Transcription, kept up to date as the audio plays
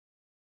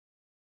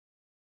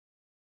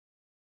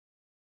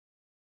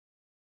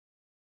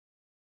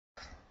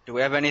Do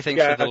we have anything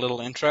for the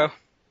little intro?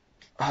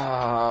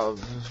 No.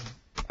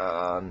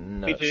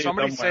 Just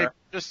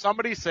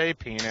somebody say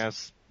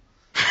penis.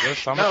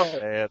 Just somebody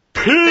say it.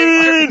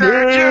 Penis!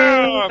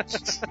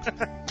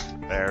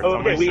 There,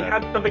 Okay, we said.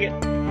 have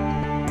something.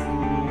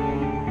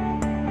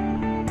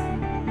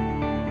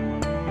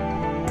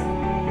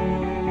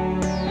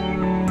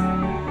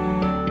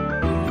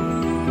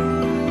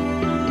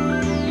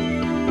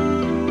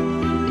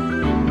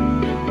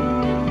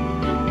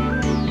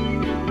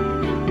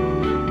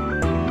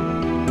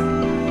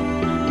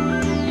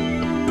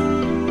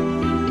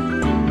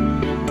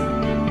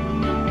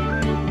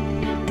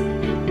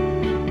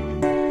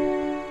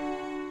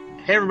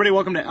 Hey everybody,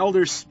 welcome to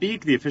Elder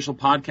Speak, the official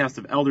podcast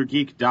of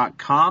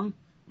ElderGeek.com.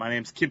 My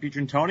name's Kip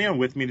Petrantonio, and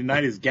with me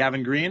tonight is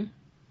Gavin Green.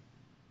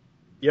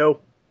 Yo.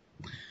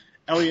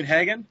 Elliot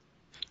Hagen.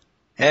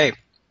 Hey.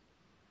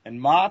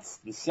 And Motts,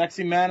 the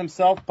sexy man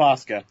himself,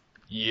 Posca.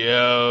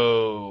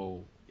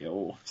 Yo.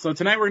 So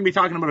tonight we're going to be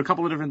talking about a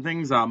couple of different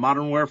things.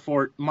 Modern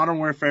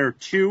Warfare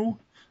 2,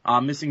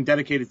 missing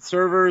dedicated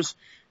servers,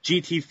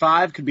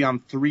 GT5 could be on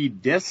 3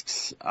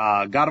 discs,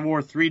 God of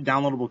War 3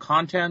 downloadable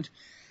content,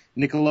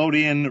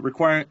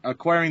 Nickelodeon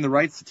acquiring the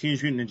rights to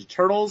Teenage Mutant Ninja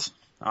Turtles.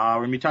 We're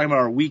going to be talking about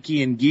our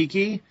Wiki and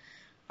Geeky.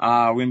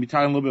 We're going to be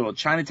talking a little bit about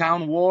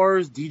Chinatown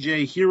Wars,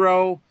 DJ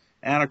Hero,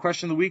 and our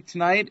question of the week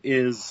tonight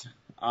is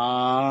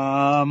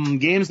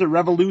games that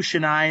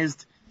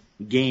revolutionized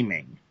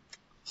gaming.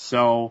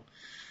 So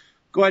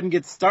go ahead and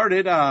get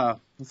started. Let's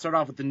start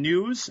off with the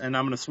news, and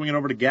I'm going to swing it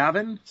over to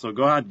Gavin. So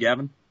go ahead,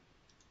 Gavin.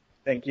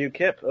 Thank you,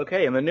 Kip.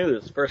 Okay, in the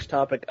news, first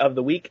topic of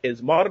the week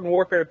is Modern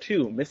Warfare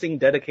 2, missing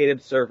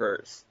dedicated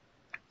servers.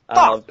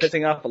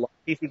 Pissing off a lot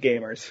of PC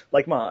gamers,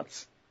 like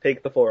Motts.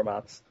 Take the floor,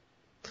 Motts.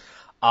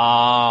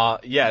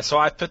 So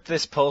I put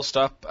this post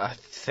up, I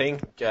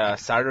think,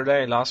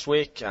 Saturday last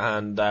week,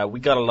 and we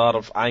got a lot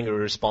of angry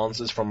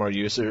responses from our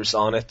users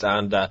on it,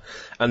 and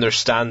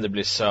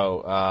understandably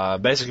so.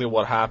 Basically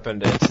what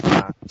happened is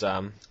that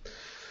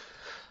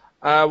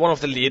one of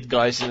the lead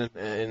guys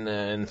in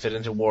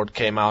Infinity Ward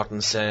came out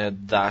and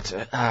said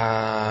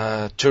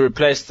that to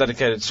replace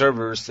dedicated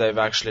servers, they've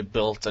actually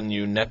built a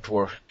new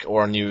network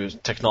or a new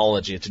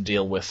technology to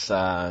deal with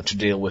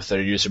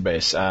their user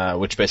base,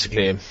 which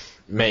basically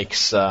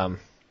makes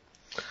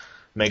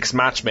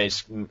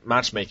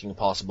matchmaking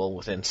possible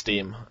within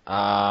Steam.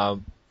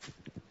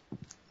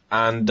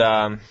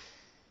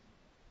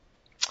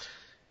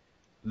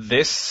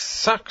 This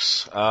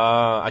sucks.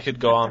 I could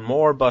go on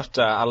more, but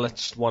I'll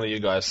let one of you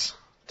guys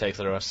take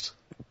the rest.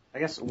 I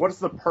guess, what's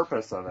the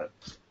purpose of it?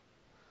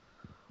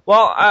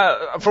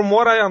 Well, from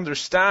what I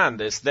understand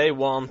is they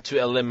want to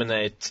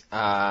eliminate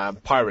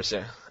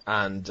piracy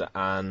or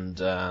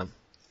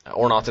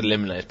not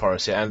eliminate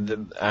piracy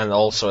and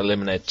also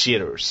eliminate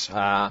cheaters.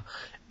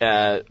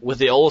 With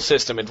the old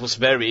system, it was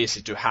very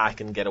easy to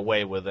hack and get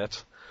away with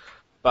it.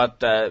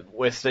 But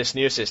with this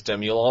new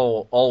system,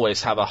 you'll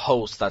always have a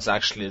host that's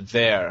actually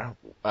there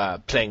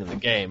playing the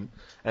game.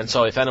 And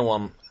so if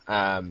anyone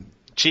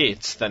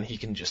cheats, then he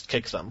can just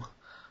kick them.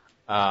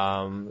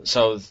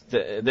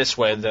 This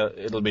way,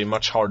 it'll be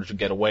much harder to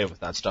get away with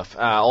that stuff.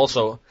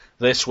 Also,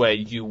 this way,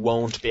 you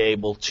won't be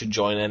able to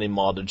join any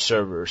modded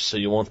servers, so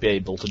you won't be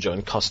able to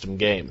join custom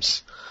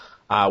games.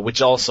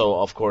 Which also,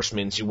 of course,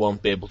 means you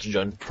won't be able to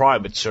join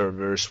private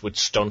servers,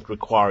 which don't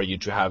require you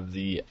to have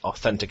the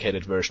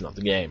authenticated version of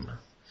the game.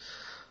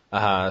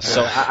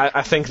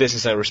 I think this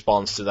is a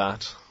response to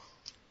that.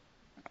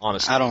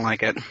 Honestly. I don't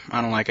like it.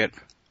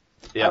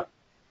 Yeah.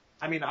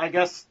 I mean, I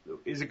guess,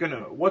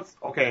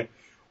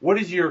 what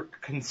is your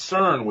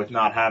concern with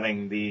not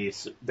having the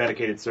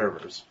dedicated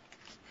servers?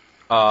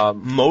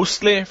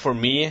 Mostly, for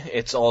me,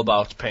 it's all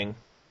about ping.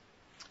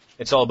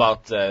 It's all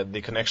about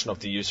the connection of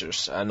the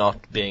users,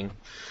 not being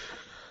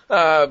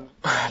fast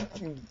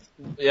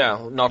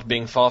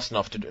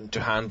enough to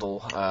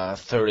handle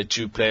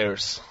 32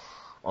 players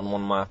on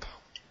one map.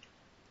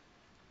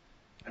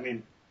 I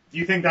mean, do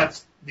you think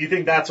that's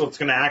what's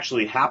going to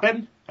actually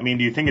happen? I mean,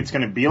 do you think it's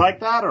going to be like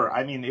that? Or,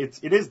 I mean,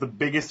 it is the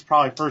biggest,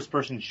 probably,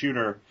 first-person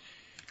shooter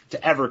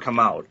to ever come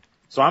out.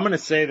 So I'm going to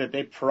say that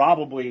they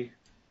probably,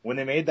 when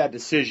they made that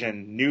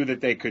decision, knew that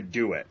they could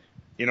do it.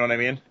 You know what I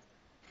mean?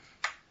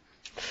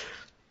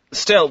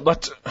 Still,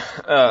 but,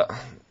 I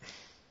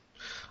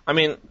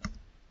mean,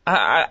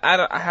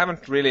 I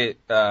haven't really,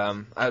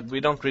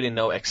 we don't really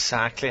know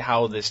exactly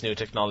how this new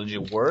technology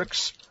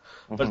works.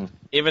 But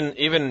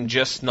even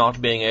just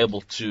not being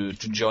able to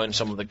join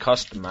some of the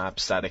custom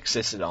maps that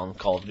existed on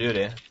Call of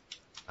Duty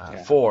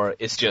 4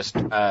 is just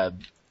a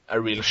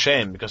real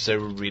shame because they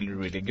were really,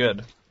 really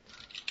good.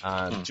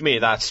 To me,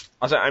 there's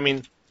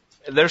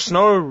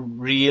no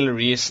real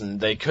reason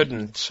they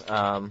couldn't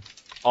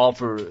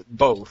offer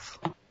both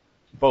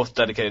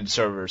dedicated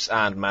servers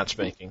and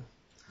matchmaking.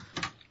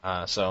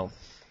 Yeah.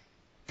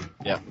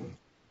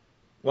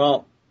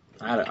 Well,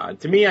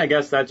 to me, I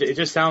guess that it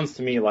just sounds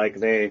to me like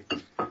they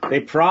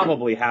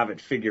probably have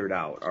it figured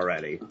out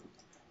already.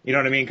 You know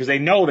what I mean? Because they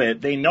know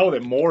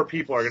that more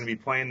people are going to be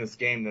playing this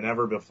game than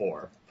ever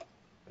before.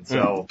 And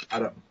so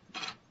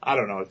I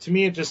don't know. To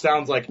me, it just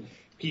sounds like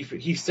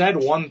he said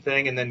one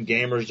thing and then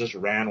gamers just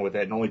ran with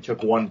it and only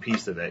took one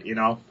piece of it, you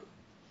know?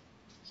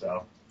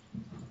 So.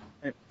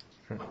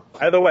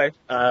 Either way,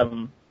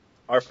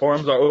 our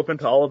forums are open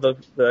to all of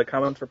the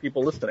comments for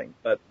people listening.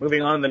 But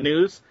moving on in the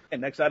news,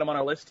 and next item on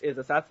our list is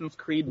Assassin's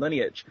Creed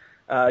Lineage.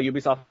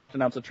 Ubisoft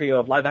announced a trio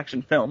of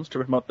live-action films to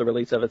promote the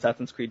release of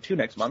Assassin's Creed 2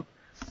 next month.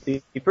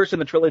 The first in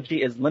the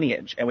trilogy is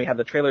Lineage, and we had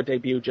the trailer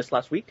debut just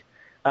this week.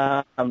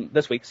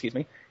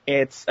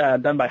 It's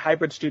done by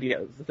Hybrid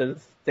Studios. This is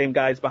the same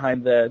guys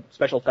behind the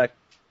special effects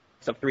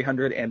of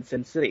 300 and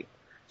Sin City.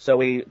 So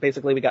we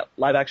got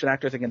live action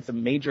actors against a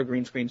major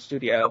green screen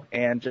studio,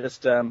 and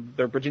just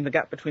they're bridging the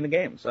gap between the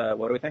games.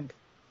 What do we think?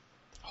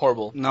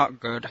 Horrible. Not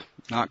good.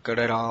 Not good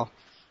at all.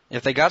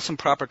 If they got some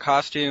proper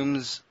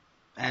costumes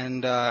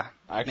and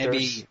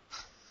maybe,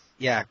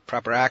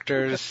 proper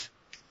actors,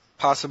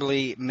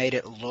 possibly made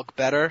it look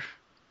better.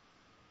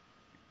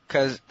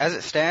 Because as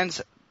it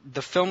stands,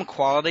 the film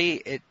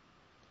quality,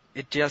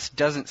 it just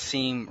doesn't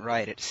seem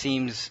right. It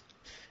seems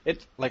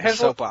like a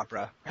soap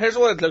opera. Here's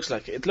what it looks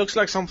like. It looks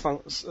like something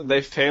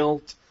they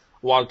failed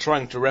while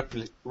trying to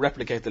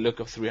replicate the look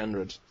of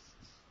 300.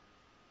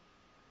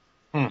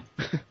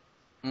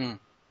 In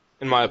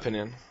my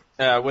opinion.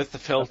 With the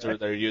filter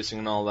they're using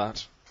and all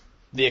that.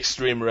 The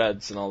extreme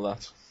reds and all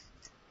that.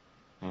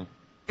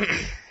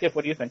 Kip,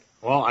 what do you think?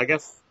 Well, I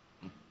guess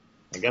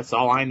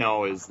all I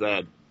know is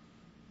that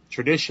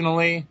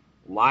traditionally,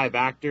 live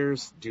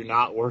actors do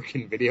not work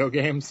in video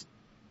games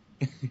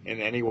in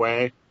any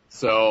way.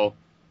 So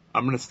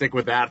I'm going to stick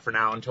with that for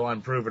now until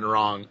I'm proven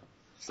wrong.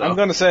 So. I'm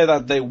going to say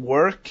that they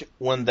work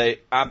when they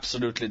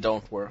absolutely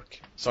don't work.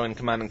 So in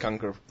Command and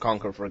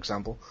Conquer, for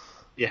example.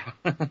 Yeah.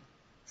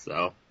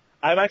 So.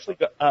 I'm actually,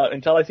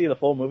 until I see the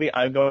full movie,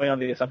 I'm going on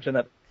the assumption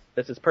that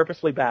this is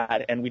purposely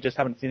bad, and we just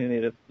haven't seen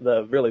any of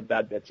the really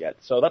bad bits yet.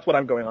 So that's what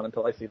I'm going on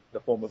until I see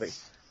the full movie.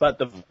 But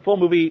the full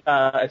movie,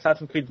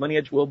 Assassin's Creed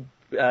Lineage, will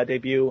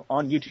debut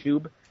on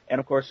YouTube and,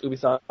 of course,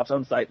 Ubisoft's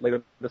own site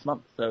later this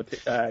month. So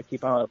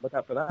keep on look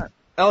out for that.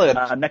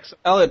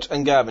 Elliot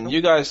and Gavin,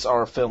 you guys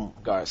are film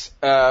guys.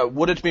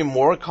 Would it be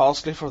more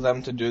costly for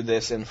them to do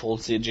this in full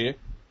CG?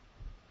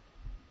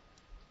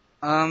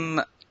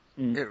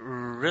 It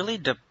really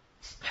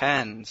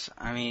depends.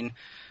 I mean,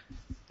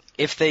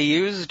 if they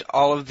used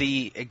all of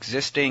the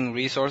existing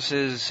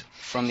resources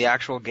from the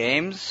actual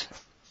games,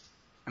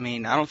 I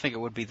mean, I don't think it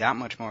would be that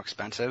much more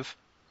expensive.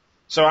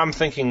 So I'm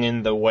thinking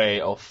in the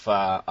way of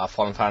a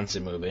Final Fantasy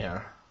movie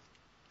here.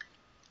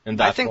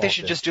 I think they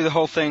should just do the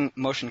whole thing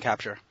motion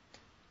capture.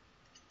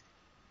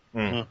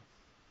 I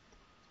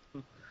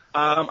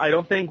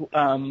don't think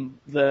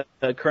the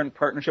current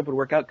partnership would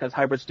work out because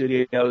Hybrid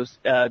Studios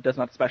does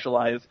not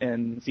specialize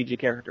in CG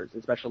characters.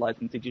 They specialize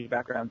in CG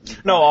backgrounds.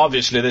 No,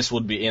 obviously this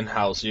would be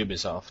in-house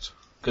Ubisoft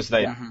because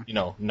they,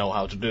 know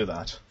how to do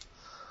that.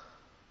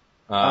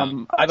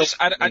 I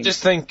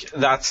just think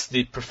that's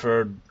the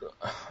preferred.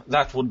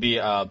 That would be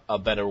a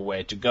better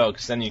way to go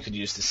because then you could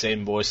use the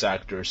same voice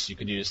actors. You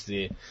could use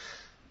the.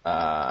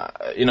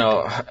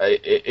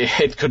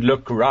 It could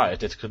look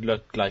right. It could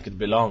look like it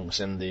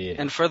belongs in the.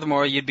 And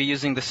furthermore, you'd be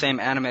using the same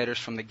animators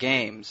from the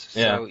games,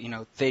 so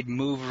they'd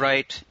move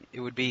right. It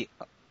would be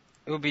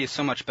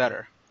so much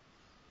better.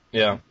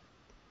 Yeah.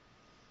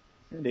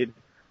 Indeed.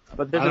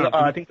 But this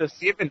I think this.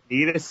 Do we even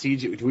need a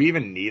CG? Do we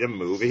even need a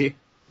movie?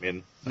 I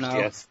mean, no.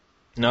 Yes.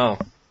 No.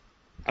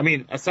 I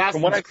mean,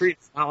 Assassin's Creed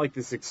is not like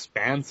this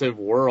expansive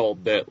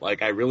world that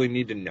like I really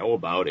need to know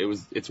about.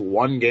 It's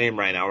one game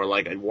right now, or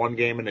like one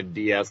game and a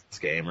DS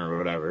game or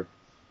whatever.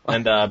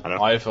 And an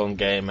iPhone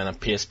game and a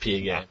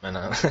PSP game and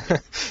a.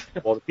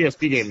 Well, the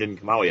PSP game didn't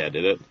come out yet,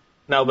 did it?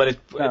 No, but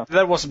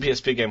there was a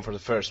PSP game for the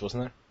first,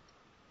 wasn't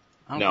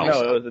there? No,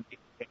 it was a.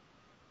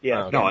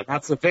 Yeah. No, and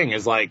that's the thing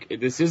is like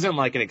this isn't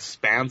like an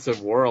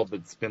expansive world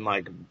that's been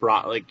like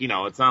brought like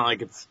it's not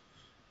like it's.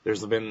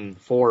 There's been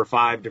 4 or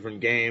 5 different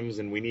games,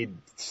 and we need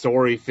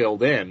story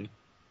filled in.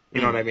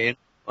 You know what I mean?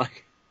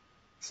 Like,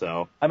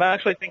 so. I'm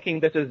actually thinking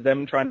this is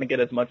them trying to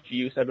get as much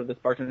use out of this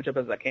partnership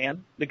as they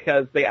can,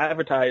 because they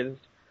advertised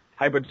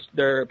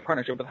their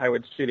partnership with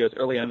Hybrid Studios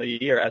early in the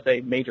year as a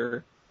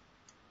major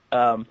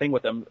thing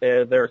with them.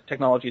 Their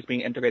technology is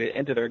being integrated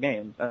into their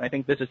games, and I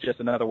think this is just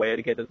another way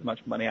to get as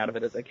much money out of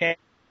it as they can,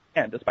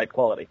 despite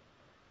quality.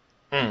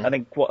 I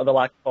think the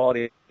lack of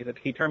quality is a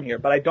key term here,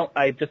 but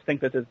I just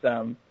think this is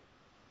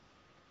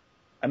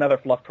another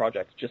fluff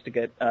project just to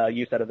get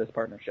use out of this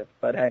partnership.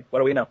 But hey, what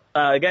do we know?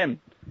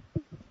 Again,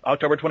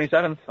 October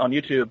 27th on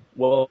YouTube,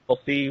 we'll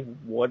see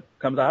what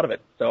comes out of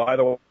it. So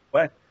either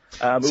way,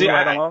 moving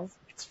right along.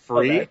 It's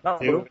free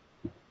too?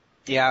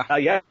 Yeah.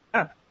 Yeah,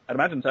 I'd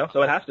imagine so.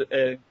 So it has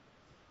to.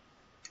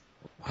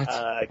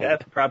 I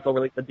guess perhaps they'll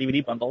release the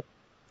DVD bundle.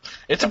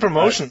 It's a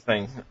promotion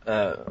thing,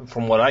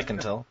 from what I can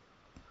tell.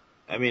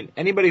 I mean,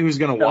 anybody who's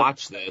going to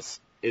watch this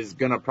is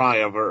going to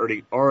probably have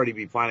already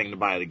be planning to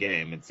buy the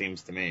game, it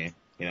seems to me.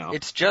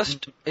 It's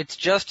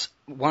just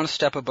one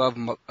step above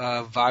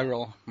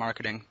viral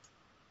marketing.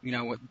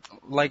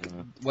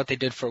 What they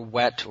did for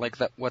Wet,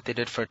 what they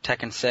did for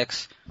Tekken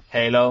 6.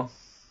 Halo.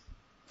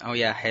 Oh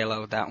yeah,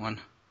 Halo, that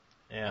one.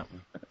 Yeah.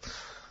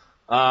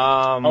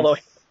 Although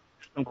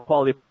some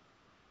quality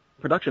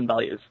production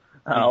values,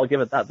 I'll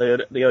give it that,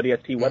 the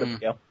ODST weather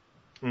scale.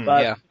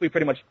 But we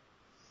pretty much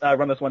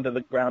run this one to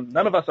the ground.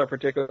 None of us are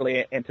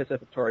particularly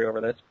anticipatory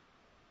over this,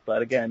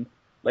 but again,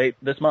 late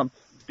this month,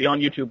 be on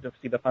YouTube to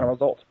see the final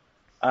result.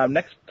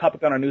 Next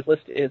topic on our news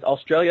list is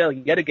Australia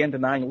yet again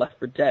denying Left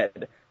 4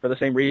 Dead for the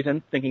same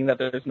reason, thinking that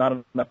there's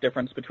not enough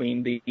difference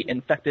between the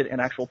infected and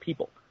actual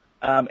people.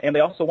 And they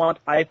also want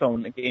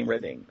iPhone game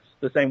ratings,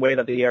 the same way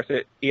that the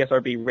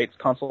ESRB rates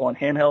console and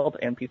handheld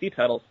and PC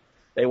titles,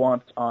 they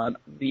want on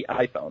the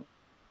iPhone.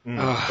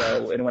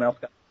 So anyone else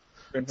got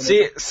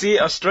information? See,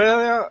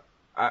 Australia,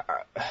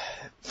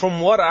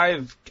 from what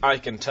I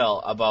can tell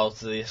about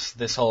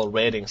this whole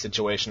rating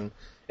situation,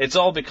 it's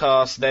all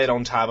because they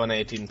don't have an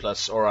 18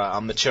 plus or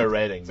a mature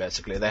rating,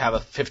 basically. They have a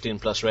 15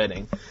 plus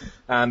rating.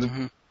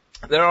 And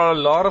there are a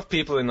lot of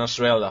people in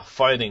Australia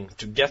fighting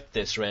to get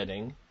this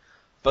rating,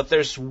 but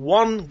there's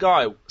one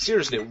guy,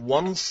 seriously,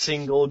 one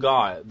single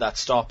guy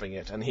that's stopping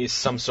it, and he's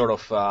some sort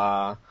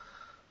of,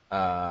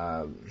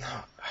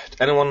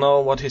 anyone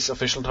know what his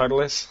official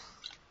title is?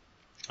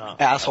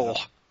 Asshole.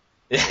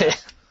 Yeah.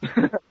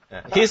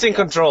 He's in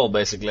control,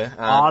 basically.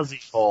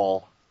 Aussie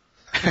hole.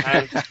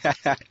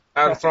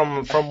 And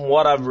from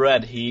what I've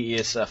read, he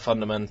is a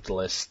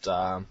fundamentalist,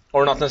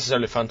 or not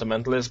necessarily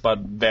fundamentalist, but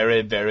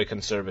very, very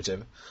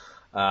conservative.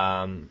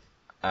 So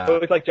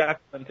it's like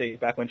Jack Valenti,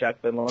 back when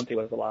Jack Valenti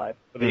was alive,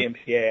 with the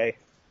MPAA.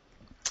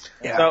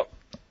 Yeah. So,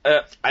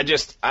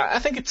 I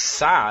think it's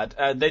sad.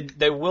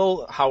 They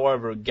will,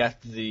 however, get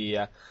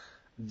the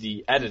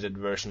edited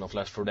version of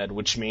Left 4 Dead,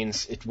 which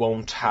means it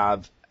won't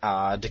have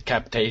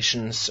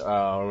decapitations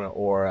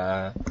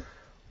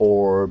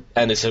or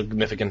any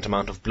significant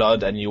amount of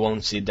blood, and you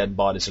won't see dead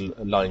bodies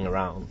lying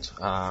around.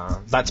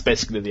 That's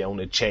basically the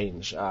only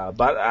change.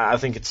 But I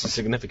think it's a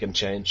significant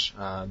change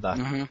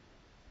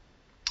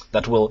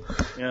that will,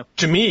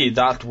 to me,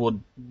 that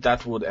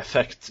would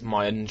affect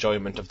my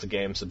enjoyment of the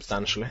game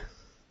substantially.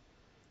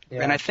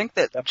 Yeah. And I think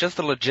that just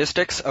the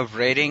logistics of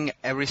rating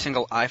every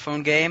single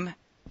iPhone game,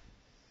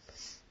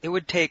 it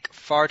would take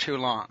far too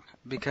long,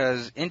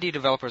 because indie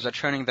developers are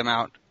churning them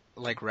out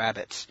like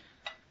rabbits.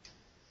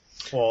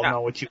 Well,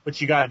 no, what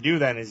you got to do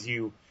then is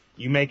you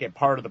make it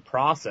part of the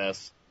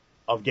process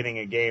of getting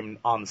a game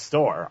on the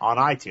store, on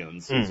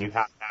iTunes, since you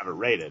have to have it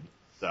rated.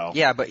 So.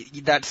 Yeah, but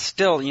that's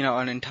still,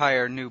 an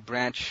entire new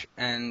branch,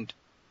 and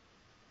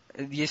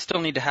you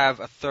still need to have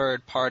a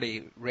third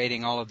party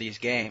rating all of these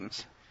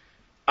games.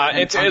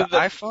 It's on the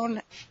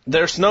iPhone?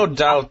 There's no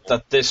doubt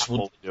that this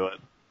would do it.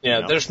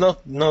 Yeah, there's no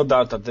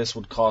doubt that this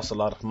would cost a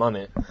lot of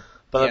money,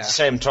 but at the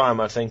same time,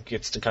 I think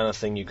it's the kind of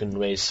thing you can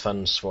raise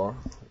funds for.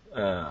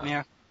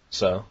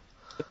 So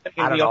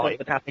I don't know.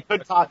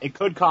 It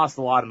could cost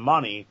a lot of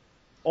money,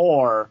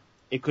 or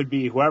it could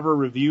be whoever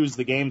reviews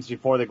the games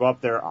before they go up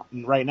there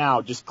right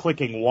now, just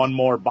clicking one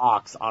more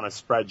box on a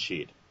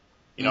spreadsheet.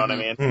 You know what I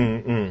mean?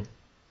 Mm-hmm.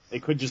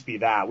 It could just be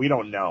that. We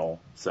don't know.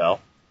 So.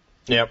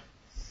 Yep.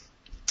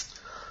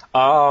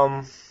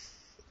 Yeah.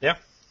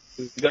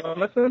 You got on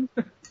this one?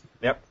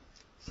 Yep.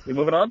 We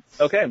moving on?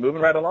 Okay,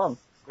 moving right along.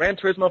 Gran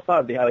Turismo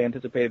 5, the highly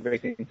anticipated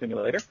racing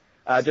simulator,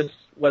 just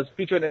was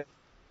featured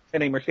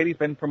in a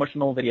Mercedes-Benz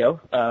promotional video,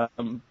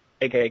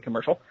 aka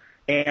commercial,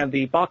 and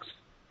the box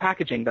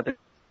packaging that the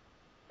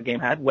game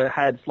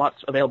had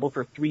slots available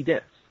for 3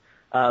 discs.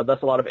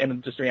 Thus, a lot of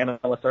industry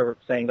analysts are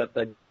saying that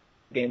the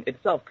game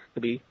itself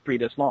could be 3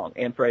 discs long,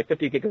 and for a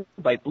 50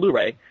 gigabyte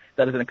Blu-ray,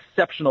 that is an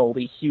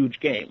exceptionally huge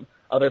game.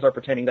 Others are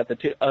pretending that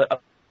the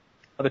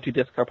other 2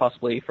 discs are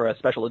possibly for a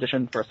special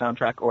edition, for a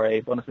soundtrack, or a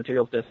bonus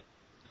materials disc.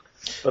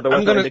 But there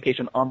was no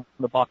indication on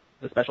the box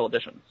of the special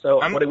edition. So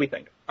what do we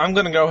think? I'm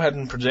going to go ahead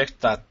and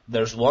predict that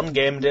there's 1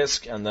 game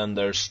disc and then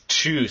there's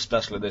 2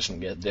 special edition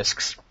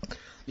discs.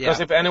 Because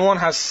if anyone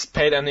has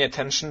paid any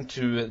attention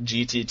to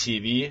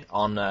GTTV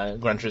on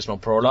Gran Turismo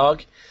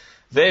Prologue,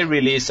 they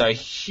release a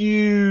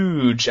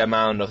huge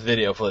amount of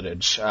video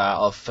footage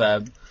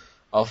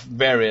of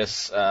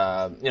various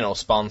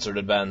sponsored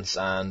events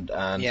and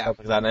stuff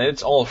like that, and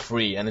it's all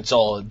free and it's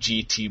all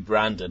GT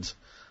branded.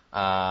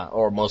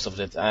 Or most of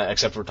it,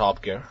 except for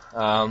Top Gear.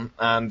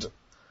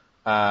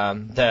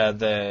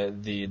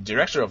 The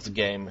director of the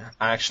game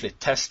actually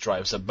test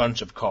drives a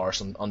bunch of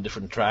cars on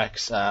different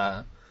tracks.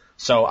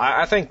 So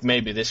I think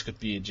maybe this could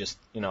be just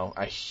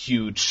a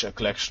huge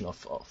collection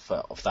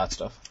of that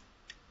stuff.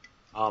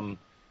 Do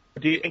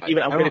you think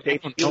even upgraded to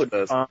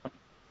HD?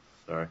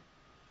 Sorry,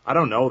 I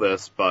don't know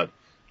this, but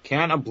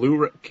can the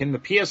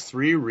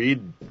PS3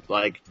 read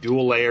like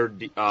dual layer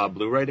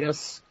Blu-ray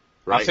discs?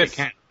 Right, it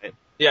can't.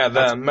 Yeah,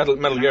 the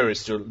Metal Gear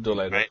is dual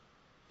layer. Right?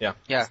 Yeah.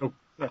 So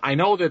I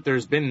know that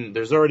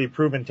there's already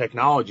proven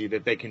technology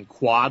that they can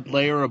quad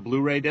layer a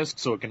Blu-ray disc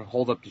so it can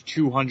hold up to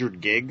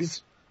 200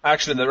 gigs.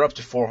 Actually, they're up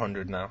to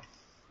 400 now.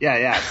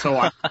 Yeah. So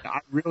I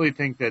really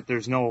think that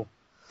there's no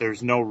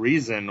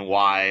reason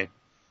why,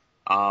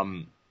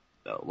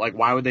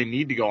 why would they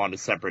need to go onto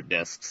separate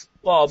discs?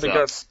 Well,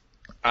 because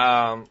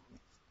I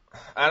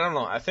don't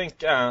know. I think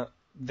the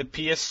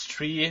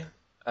PS3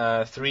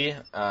 3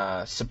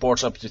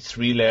 supports up to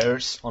 3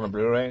 layers on a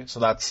Blu-ray, so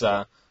that's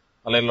a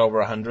little over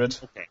 100.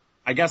 Okay.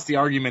 I guess the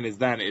argument is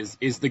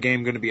the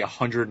game going to be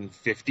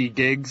 150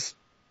 gigs?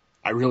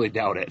 I really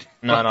doubt it.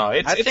 No,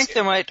 I think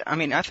there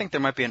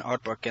might be an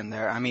art book in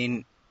there. I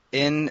mean,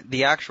 in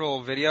the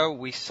actual video,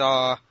 we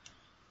saw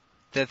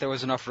that there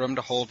was enough room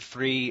to hold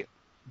 3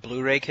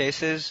 Blu-ray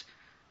cases,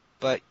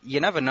 but you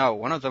never know.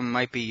 One of them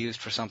might be used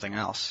for something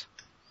else.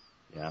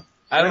 Yeah.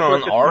 I don't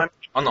know,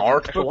 an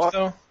art book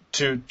though?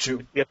 To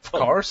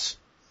cars?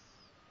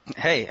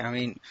 Hey, I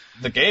mean...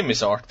 The game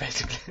is art,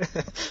 basically.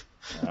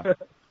 Yeah.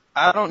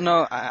 I don't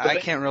know. I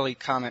can't really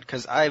comment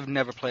because I've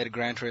never played a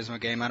Gran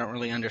Turismo game. I don't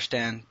really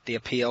understand the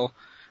appeal.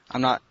 I'm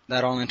not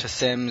that all into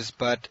Sims,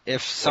 but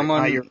if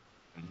someone...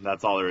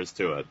 That's all there is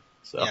to it.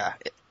 So. Yeah.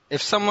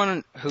 If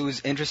someone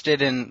who's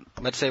interested in,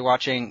 let's say,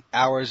 watching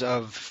hours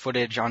of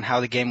footage on how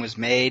the game was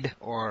made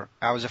or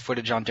hours of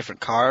footage on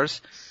different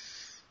cars,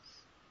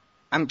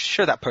 I'm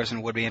sure that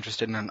person would be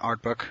interested in an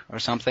art book or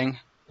something.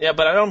 Yeah,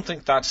 but I don't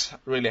think that's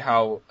really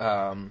how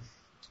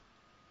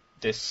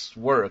this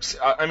works.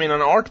 I mean,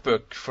 an art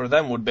book for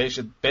them would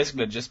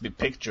basically just be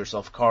pictures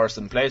of cars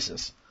and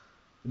places.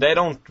 They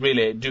don't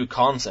really do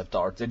concept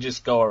art. They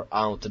just go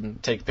out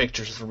and take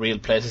pictures of real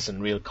places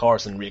and real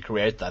cars and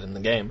recreate that in the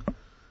game.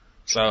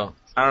 So,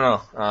 I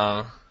don't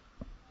know.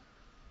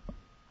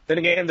 Then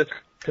again, this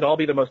could all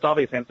be the most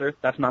obvious answer.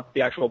 That's not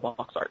the actual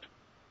box art.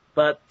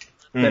 But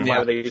then why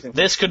are they using...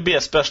 This could be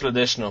a special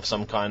edition of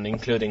some kind,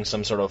 including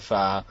some sort of,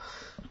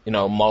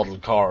 model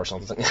car or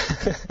something.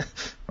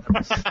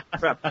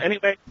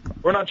 Anyway,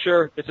 we're not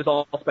sure. This is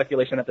all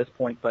speculation at this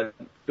point, but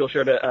feel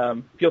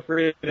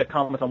free to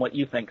comment on what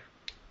you think.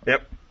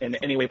 Yep. In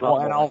any way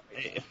possible.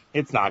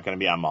 It's not going to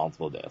be on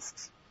multiple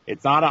discs.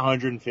 It's not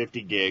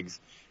 150 gigs,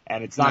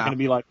 and it's not going to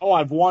be like, oh,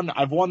 I've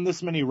won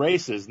this many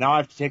races. Now I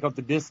have to take out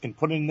the disc and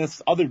put in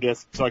this other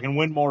disc so I can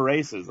win more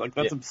races. Like,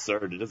 that's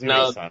absurd. It doesn't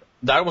make sense.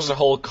 That was the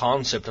whole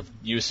concept of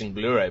using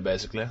Blu-ray,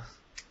 basically.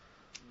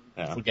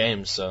 Yeah. For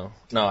games, so...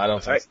 No, I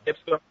don't think so. Kip's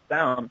going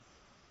down.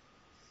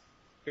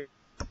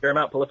 Hear him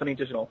out, Polyphony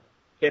Digital.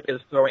 Kip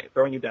is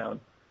throwing you down.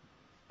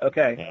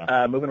 Okay,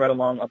 moving right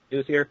along up the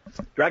news here.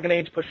 Dragon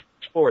Age pushed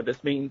forward.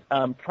 This means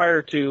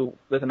prior to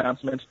this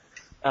announcement,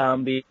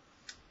 the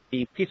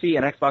PC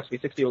and Xbox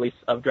 360 release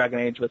of Dragon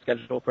Age was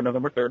scheduled for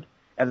November 3rd,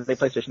 and the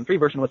PlayStation 3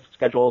 version was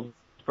scheduled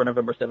for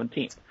November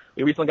 17th.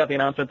 We recently got the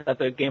announcement that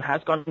the game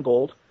has gone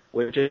gold,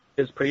 which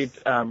is pretty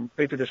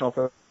traditional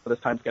for this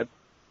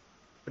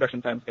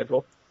production time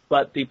schedule.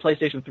 But the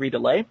PlayStation 3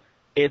 delay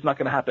is not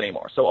going to happen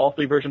anymore. So all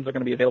 3 versions are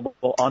going to be available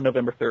on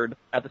November 3rd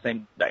at the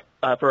same day,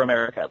 for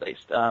America at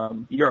least.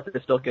 Europe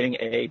is still getting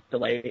a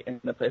delay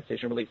in the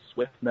PlayStation release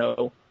with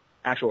no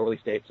actual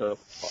release date. So,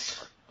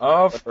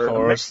 of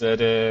course it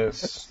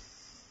is.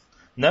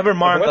 Never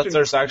mind that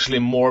there's actually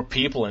more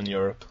people in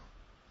Europe.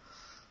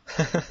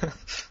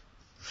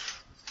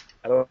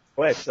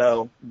 Wait,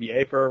 so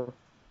yay for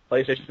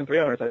PlayStation 3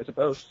 owners, I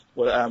suppose.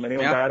 Anyone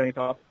got any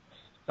thoughts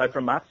aside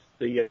from Matt?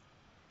 The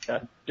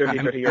dirty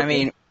Europe? I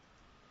mean,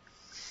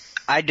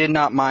 I did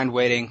not mind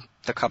waiting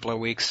the couple of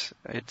weeks.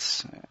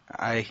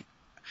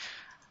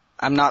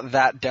 I'm not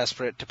that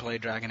desperate to play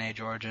Dragon Age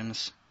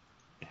Origins.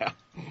 Yeah.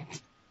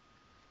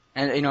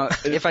 And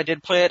if I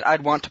did play it,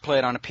 I'd want to play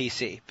it on a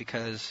PC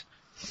because.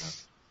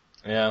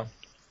 Yeah.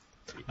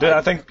 Dude,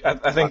 I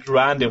think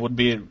Randy would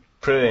be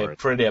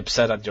pretty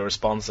upset at your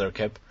response there,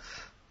 Kip.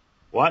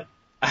 What?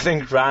 I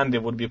think Randy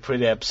would be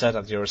pretty upset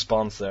at your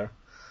response there.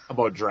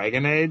 About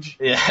Dragon Age?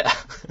 Yeah.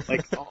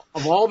 Like,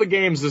 of all the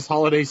games this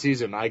holiday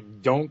season, I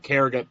don't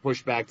care get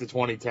pushed back to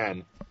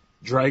 2010.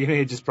 Dragon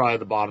Age is probably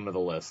the bottom of the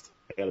list.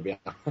 I gotta be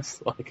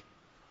honest.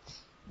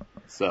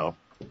 So.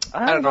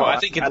 I don't know. I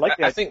think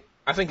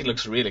it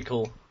looks really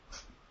cool.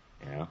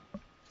 Yeah.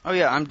 Oh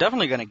yeah, I'm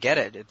definitely gonna get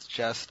it. It's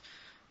just,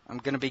 I'm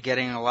gonna be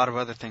getting a lot of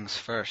other things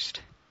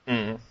first.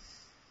 Mm-hmm.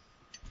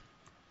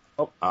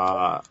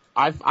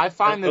 I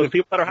find that if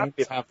people that are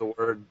happy have the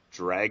word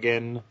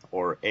dragon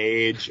or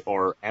age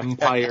or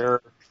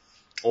empire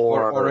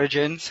or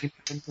origins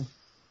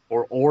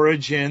or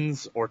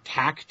origins or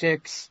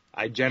tactics,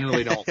 I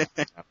generally don't like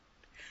them.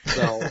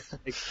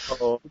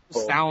 So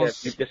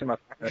sounds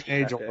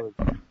age or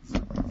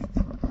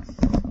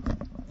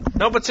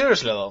No, but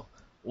seriously though,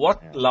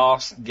 what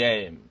last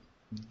game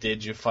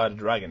did you fight a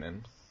dragon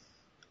in?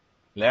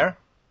 Lair?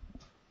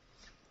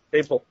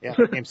 Fable. Yeah,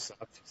 the game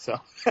sucked. So.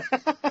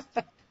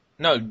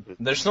 No,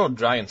 there's no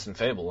dragons in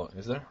Fable,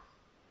 is there?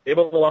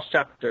 Fable: The Lost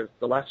Chapters.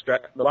 The last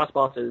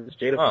boss is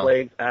Jade of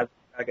Plagues as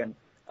dragon.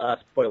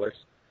 Spoilers.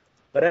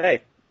 But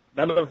hey,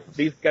 none of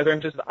these guys are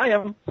interested. I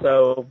am,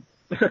 so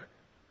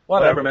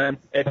whatever, man.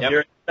 If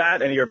you're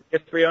that and you're a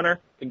PS3 owner,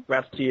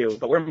 congrats to you.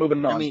 But we're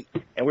moving on,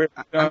 and we're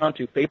going on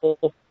to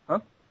Fable. Huh?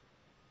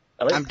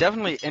 I'm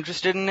definitely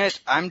interested in it.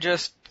 I'm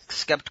just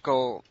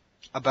skeptical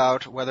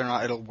about whether or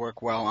not it'll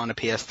work well on a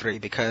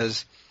PS3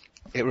 because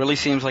it really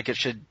seems like it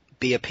should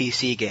be a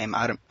PC game.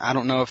 I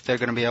don't know if they're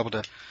going to be able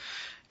to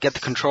get the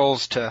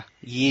controls to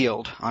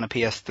yield on a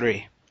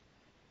PS3.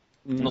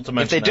 Not to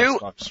mention if they do,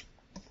 Xbox.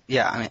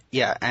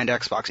 Yeah, and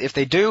Xbox. If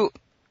they do,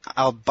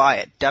 I'll buy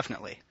it,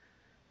 definitely.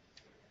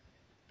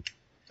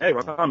 Hey,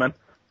 rock on, man.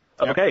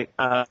 Yep. Okay,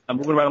 I'm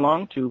moving right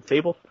along to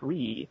Fable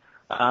 3.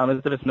 As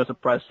if it's no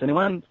surprise to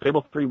anyone,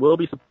 Fable 3 will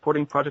be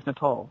supporting Project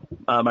Natal,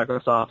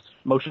 Microsoft's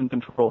motion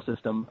control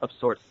system of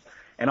sorts.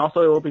 And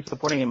also it will be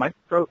supporting a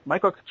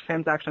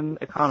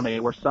microtransaction economy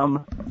where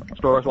some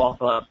stores will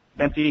offer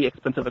fancy,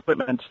 expensive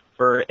equipment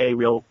for a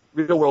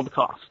real-world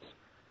cost.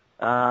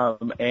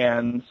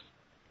 And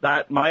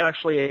that might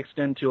actually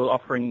extend to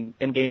offering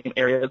in-game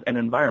areas and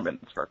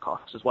environments for a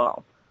cost as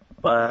well.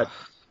 But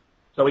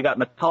so we got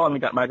Natal and we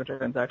got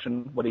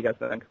microtransaction. What do you guys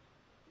think?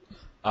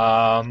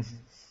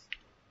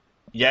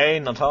 Yay,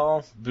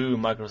 Natal. Boo,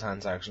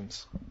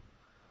 microtransactions.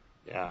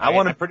 Yeah,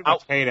 I pretty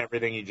much hate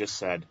everything you just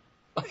said.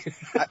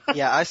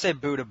 I say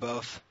boo to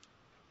both.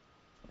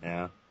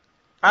 Yeah.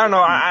 I don't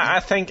know.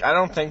 I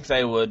don't think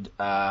they would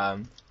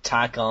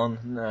tack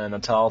on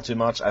Natal too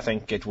much. I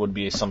think it would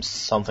be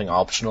something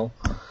optional.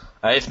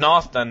 If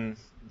not, then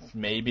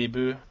maybe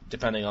boo,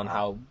 depending on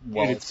how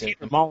well Dude, it's it's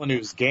Peter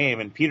Molyneux's game,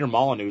 and Peter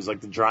Molyneux's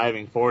like the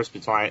driving force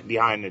behind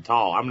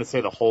Natal. I'm going to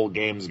say the whole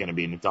game is going to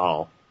be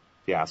Natal,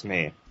 if you ask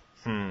me.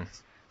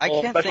 I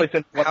can't especially think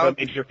since one how... of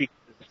the major features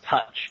is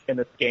touch in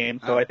this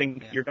game, so I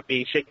think you're going to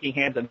be shaking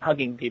hands and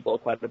hugging people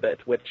quite a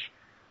bit, which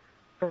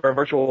for a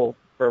virtual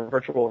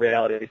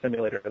reality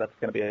simulator, that's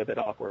going to be a bit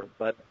awkward.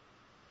 But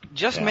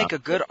Just make a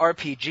good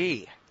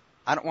RPG.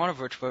 I don't want a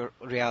virtual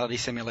reality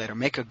simulator.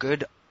 Make a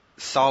good,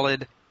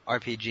 solid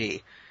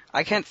RPG.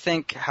 I can't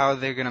think how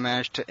they're going to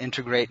manage to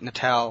integrate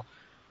Natal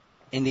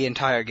in the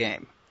entire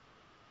game.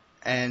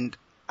 And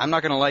I'm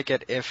not going to like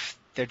it if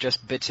they're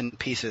just bits and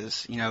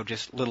pieces,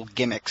 just little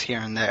gimmicks here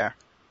and there.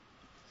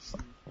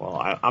 Well,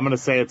 I'm going to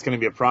say it's going to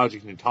be a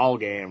Project Natal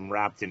game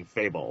wrapped in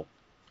Fable.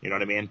 You know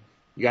what I mean?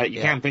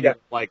 You can't think of,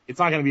 it's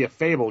not going to be a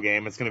Fable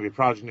game. It's going to be a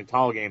Project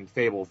Natal game,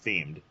 Fable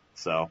themed.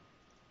 So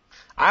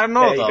I don't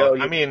know though.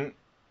 I mean,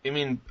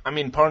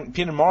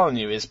 Peter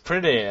Molyneux is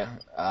pretty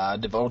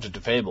devoted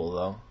to Fable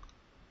though.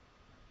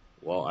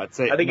 Well, I'd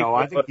say I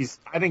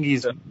think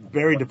he's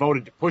very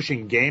devoted to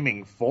pushing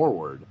gaming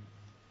forward.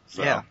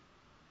 So. Yeah.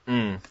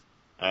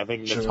 I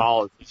think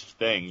Natal is his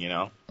thing,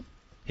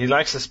 He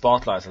likes the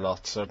spotlight a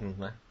lot,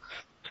 certainly.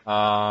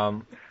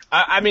 To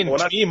me,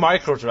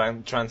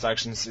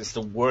 microtransactions is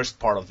the worst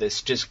part of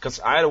this, just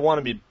because I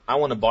want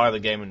to buy the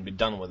game and be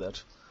done with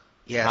it.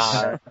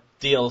 Yes.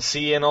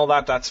 DLC and all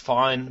that's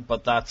fine,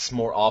 but that's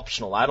more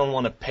optional. I don't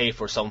want to pay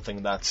for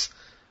something that's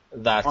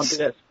on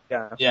disc,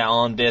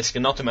 on disc,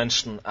 and not to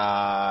mention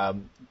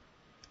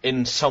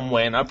in some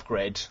way an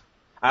upgrade.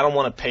 I don't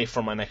want to pay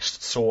for my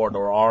next sword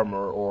or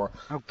armor or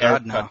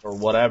haircut or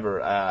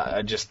whatever.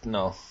 I just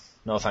no,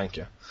 thank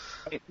you.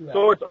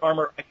 Swords,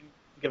 armor, I can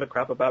give a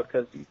crap about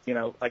because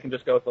I can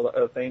just go with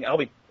the thing.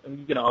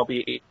 I'll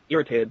be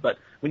irritated, but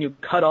when you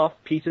cut off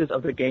pieces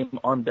of the game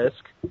on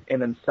disc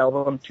and then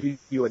sell them to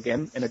you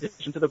again in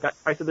addition to the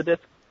price of the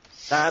disc,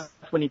 that's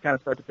when you kind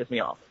of start to piss me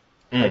off.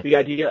 Like the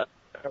idea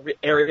of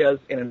areas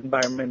and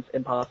environments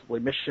and possibly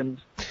missions.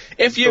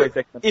 If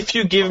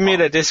you give me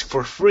the disc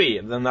for free,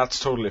 then that's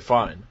totally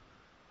fine.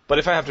 But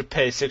if I have to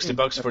pay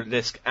 $60 for the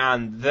disc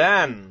and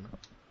then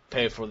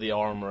pay for the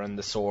armor and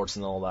the swords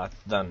and all that,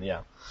 then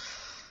yeah.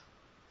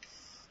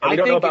 I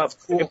think it's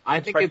cool. I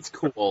think it's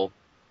cool.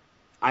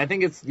 I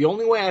think it's the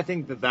only way I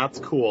think that's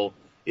cool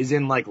is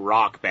in like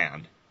Rock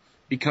Band,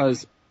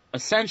 because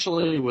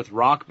essentially with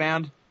Rock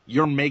Band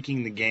you're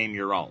making the game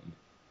your own.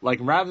 Like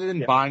rather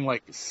than buying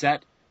like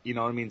set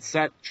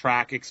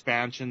track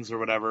expansions or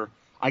whatever.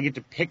 I get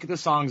to pick the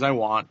songs I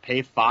want,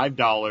 pay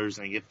 $5,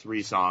 and I get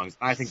 3 songs.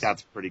 I think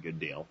that's a pretty good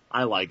deal.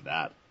 I like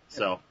that.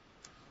 So,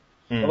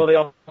 although they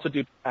also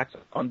do tracks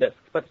on disc,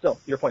 but still,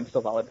 your point is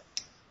still valid.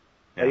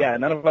 Yeah,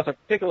 none of us are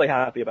particularly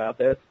happy about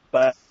this,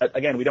 but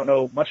again, we don't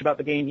know much about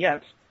the game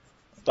yet.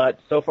 But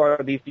so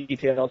far, these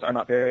details are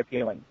not very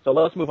appealing. So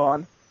let's move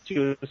on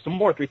to some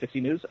more 360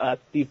 news.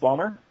 Steve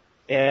Ballmer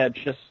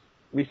just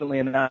recently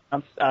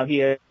announced he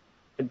had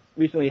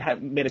recently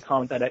made a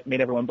comment that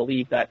made everyone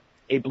believe that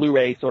a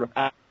Blu-ray sort of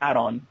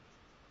add-on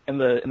in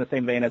the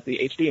same vein as the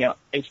HD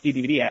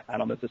DVD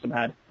add-on the system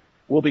had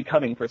will be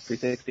coming for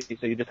 360.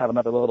 So you just have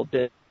another little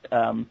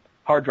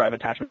hard drive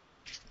attachment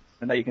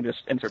and that you can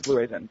just insert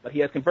Blu-rays in. But he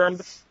has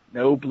confirmed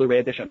no Blu-ray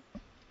edition,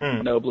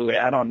 no Blu-ray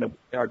add-on, no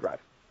hard drive.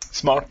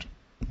 Smart,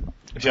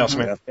 if you ask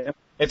me. Yeah.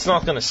 It's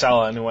not going to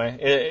sell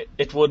anyway.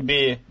 It would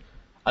be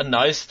a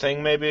nice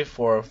thing maybe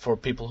for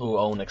people who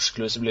own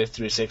exclusively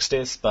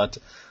 360s, but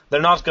they're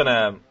not going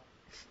to.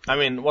 I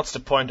mean, what's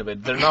the point of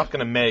it? They're not going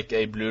to make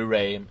a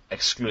Blu-ray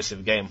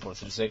exclusive game for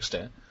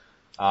 360.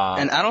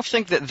 And I don't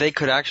think that they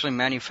could actually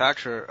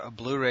manufacture a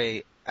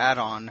Blu-ray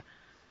add-on,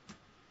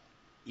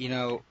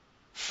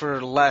 for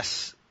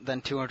less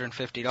than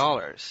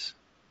 $250,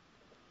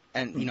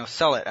 and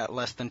sell it at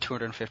less than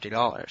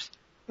 $250.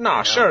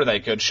 No, sure they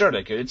could.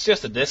 It's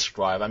just a disc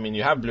drive. I mean,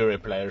 you have Blu-ray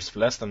players for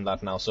less than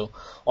that now, so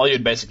all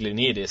you'd basically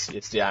need is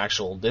the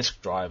actual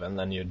disc drive, and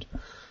then you'd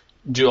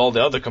do all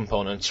the other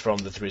components from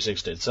the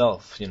 360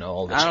 itself,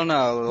 all the... I don't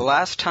know. The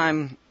last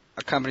time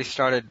a company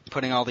started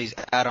putting all these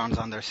add-ons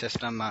on their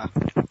system,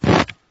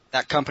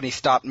 that company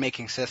stopped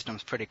making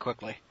systems pretty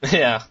quickly.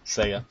 Yeah,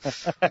 Sega.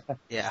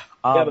 Yeah.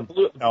 The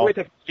Blu-ray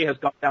technology has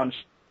gone down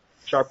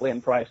sharply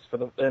in price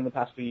in the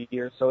past few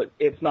years, so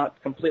it's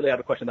not completely out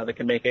of question that they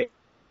can make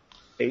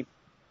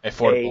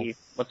affordable.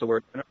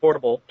 An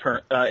affordable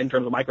term in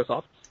terms of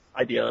Microsoft's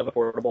idea of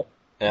affordable.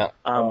 Yeah.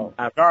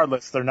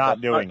 Regardless, they're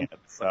not doing it.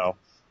 So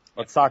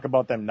let's talk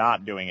about them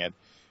not doing it.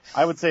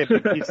 I would say a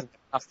big piece of it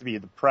has to be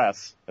the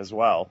press as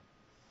well.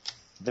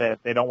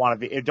 That they don't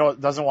want to be,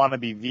 doesn't want to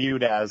be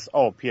viewed as,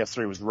 oh,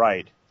 PS3 was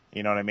right.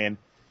 You know what I mean?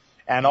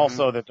 And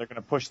also that they're going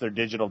to push their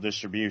digital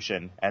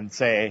distribution and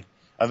say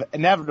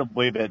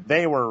inevitably that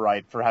they were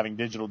right for having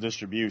digital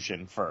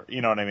distribution for,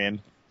 you know what I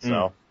mean?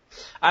 So.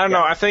 I don't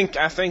know. I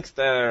think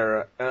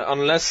they're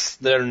unless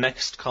their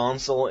next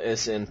console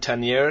is in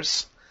 10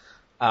 years,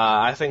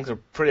 I think they're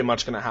pretty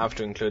much going to have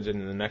to include it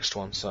in the next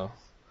one. So,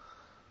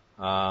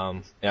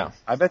 yeah.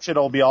 I bet you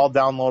it'll be all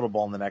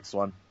downloadable in the next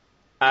one.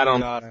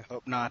 God, I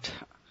hope not.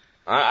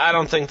 I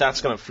don't think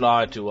that's going to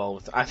fly too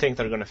well. I think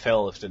they're going to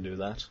fail if they do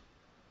that.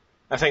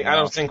 I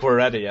don't think we're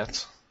ready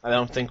yet. I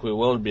don't think we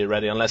will be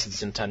ready unless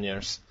it's in 10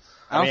 years.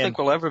 I don't think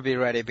we'll ever be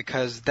ready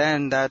because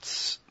then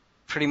that's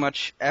pretty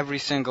much every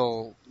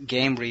single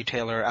game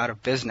retailer out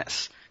of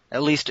business,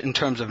 at least in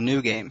terms of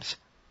new games.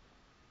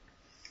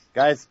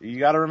 Guys, you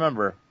got to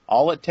remember,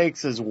 all it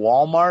takes is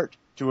Walmart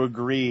to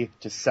agree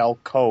to sell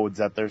codes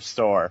at their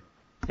store,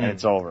 and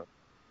it's over.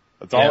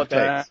 That's all it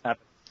takes.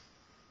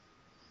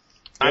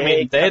 I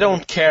mean, they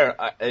don't care.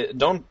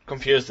 Don't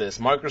confuse this.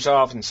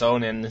 Microsoft and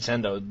Sony and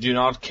Nintendo do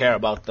not care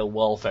about the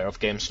welfare of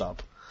GameStop.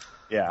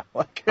 Yeah.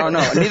 Oh,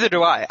 no, neither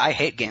do I. I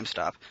hate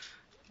GameStop.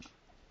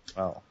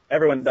 Oh.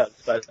 Everyone does,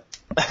 but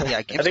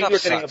yeah, GameStop I think we're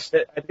getting sucks.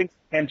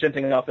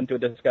 tangenting off into a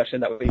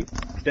discussion that we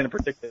didn't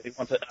particularly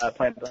want to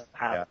plan to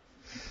have. Yeah.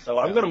 So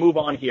I'm going to move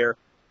on here.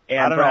 And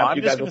I don't know. I'm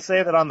you just guys going to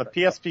say that on the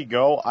PSP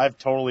Go, I've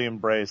totally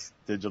embraced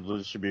digital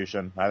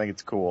distribution. I think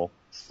it's cool.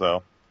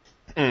 So.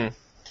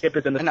 Skip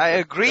is in the And I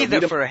agree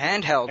that for a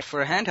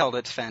handheld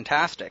it's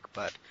fantastic,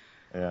 but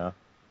yeah.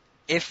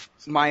 if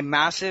my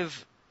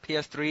massive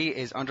PS3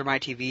 is under my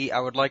TV, I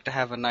would like to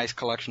have a nice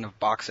collection of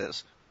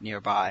boxes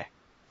nearby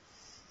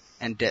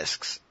and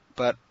discs.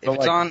 But if So,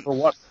 it's on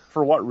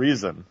for what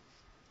reason?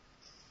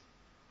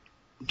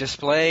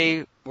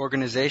 display,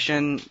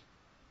 organization,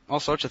 all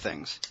sorts of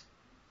things.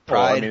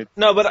 Well, Pride. I mean,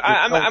 No, but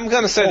I'm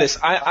going to say this.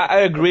 I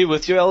agree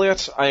with you,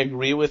 Elliot. I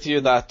agree with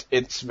you that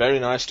it's very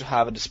nice to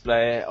have a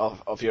display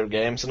of your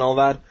games and all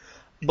that.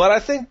 But I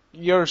think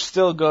you're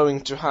still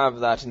going to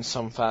have that in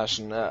some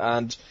fashion.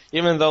 And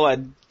even though I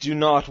do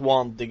not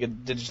want the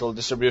digital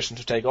distribution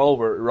to take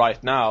over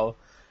right now,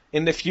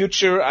 in the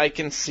future I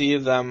can see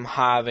them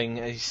having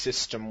a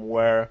system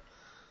where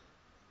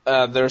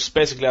there's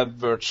basically a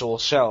virtual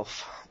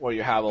shelf where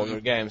you have all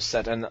your games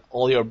set, and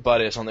all your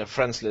buddies on their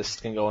friends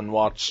list can go and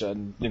watch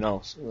and,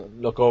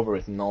 look over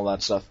it and all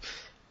that stuff.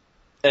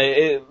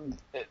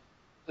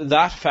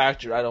 That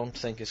factor I don't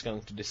think is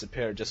going to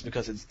disappear just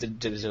because it's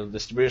digital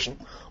distribution.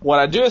 What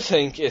I do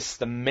think is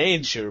the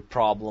major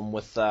problem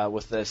with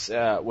this,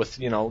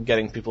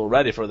 getting people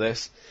ready for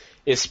this,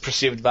 is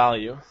perceived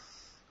value.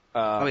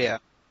 Oh yeah.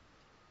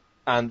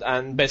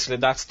 And basically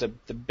that's the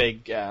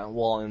big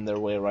wall in their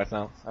way right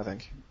now, I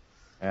think.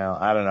 Yeah,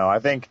 I don't know. I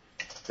think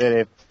that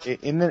if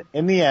in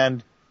the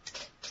end,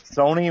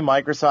 Sony,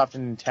 Microsoft,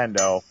 and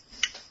Nintendo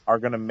are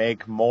going to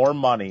make more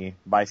money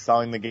by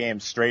selling the game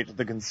straight to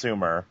the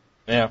consumer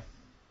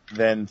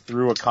than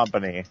through a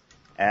company,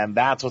 and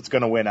that's what's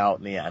going to win out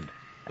in the end.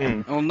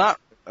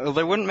 Well,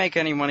 they wouldn't make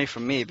any money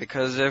from me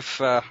because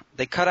if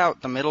they cut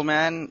out the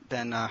middleman,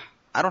 then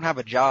I don't have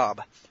a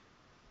job,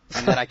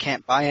 and then I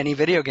can't buy any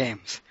video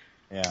games.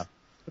 Yeah.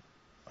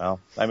 Well,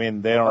 I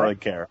mean, they don't really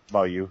care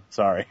about you.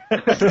 Sorry.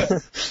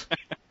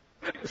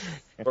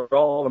 We're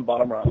all on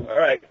bottom rung. All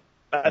right.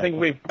 I think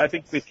we've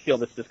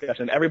killed this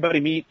discussion. Everybody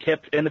meet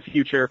Kip in the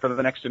future for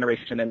the next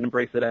generation and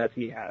embrace it as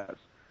he has.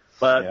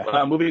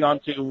 But moving on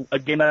to a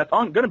game that's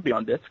going to be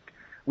on disc,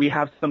 we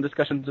have some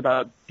discussions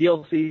about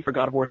DLC for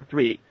God of War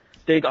 3.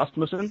 Stig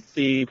Asmussen,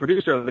 the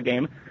producer of the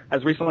game,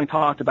 has recently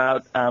talked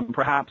about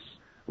perhaps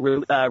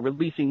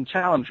releasing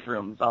challenge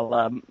rooms, a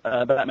la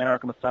Batman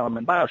Arkham Asylum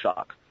and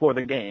Bioshock, for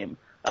the game.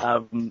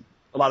 A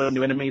lot of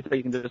new enemies that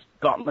you can just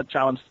gauntlet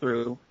challenge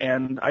through,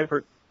 and I've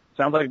heard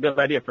sounds like a good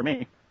idea for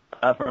me.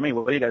 What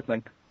do you guys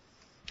think?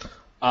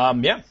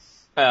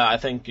 I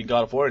think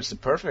God of War is the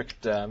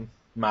perfect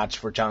match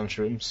for challenge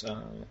rooms.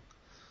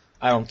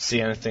 I don't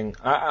see anything.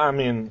 I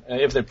mean,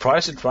 if they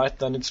price it right,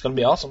 then it's going to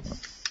be awesome.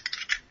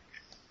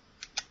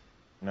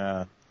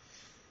 I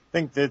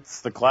think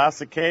it's the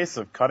classic case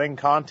of cutting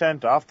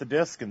content off the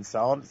disc and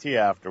selling it to you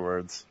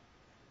afterwards.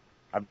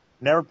 I've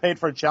never paid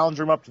for a challenge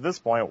room up to this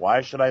point.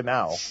 Why should I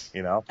now?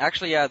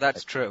 Actually, yeah,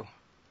 that's true.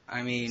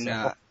 I mean,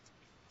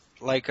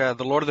 like the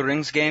Lord of the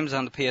Rings games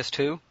on the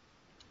PS2,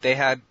 they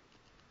had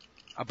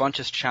a bunch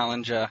of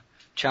challenge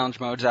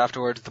modes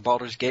afterwards. The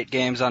Baldur's Gate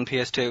games on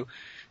PS2,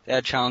 they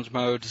had challenge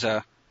modes.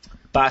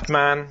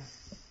 Batman,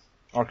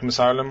 Arkham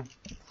Asylum.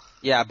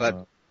 Yeah,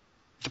 but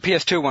the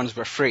PS2 ones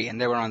were free and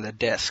they were on the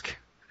disc.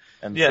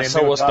 And Yeah, same so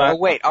thing was with God Bat- Oh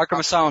wait, Arkham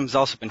Asylum's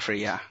also been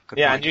free. Yeah. Good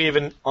Yeah, point. and you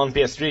even on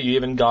PS3 you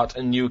even got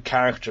a new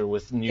character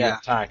with new Yeah.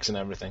 attacks and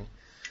everything.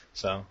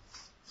 So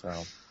So,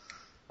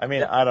 I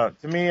mean, I don't.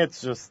 To me,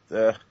 it's just.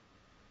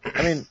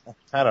 I mean,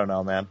 I don't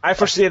know, man. I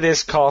foresee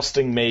this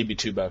costing maybe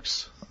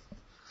 $2.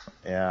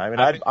 Yeah, I mean,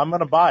 I'm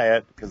gonna buy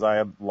it because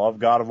I love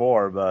God of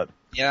War, but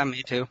Yeah,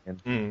 me too.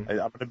 Mm.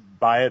 I'm gonna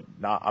buy it.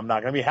 I'm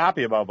not gonna be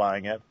happy about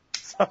buying it.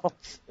 So,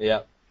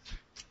 Yeah.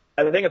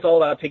 I think it's all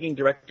about taking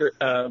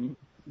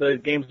the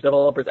game's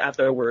developers at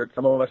their word.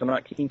 Some of us are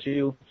not keen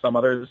to, some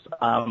others.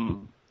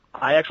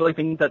 I actually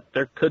think that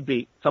there could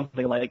be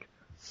something like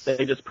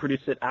they just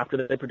produce it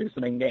after they produce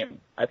the main game.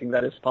 I think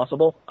that is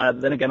possible.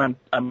 Then again,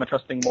 I'm a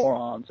trusting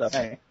moron, so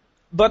hey.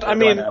 But I What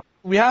do I mean, know?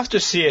 we have to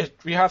see it.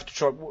 We have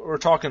to. We're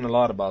talking a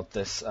lot about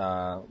this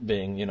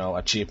being,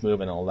 a cheap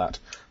move and all that.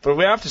 But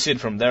we have to see it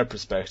from their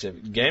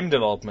perspective. Game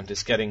development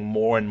is getting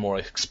more and more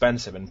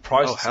expensive, and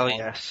prices Oh, hell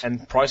yes.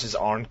 and prices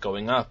aren't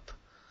going up.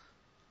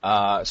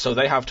 So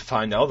they have to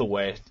find other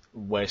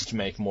ways to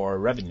make more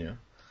revenue.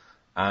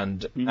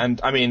 And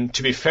I mean,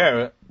 to be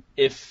fair,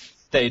 if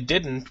they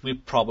didn't, we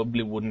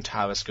probably wouldn't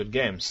have as good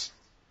games.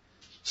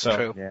 So,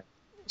 True. yeah.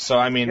 so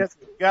I mean, you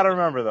gotta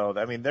remember though.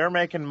 I mean, they're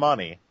making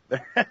money.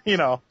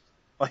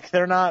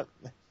 They're not.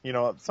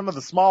 Some of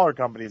the smaller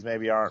companies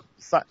maybe aren't.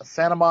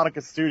 Santa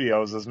Monica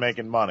Studios is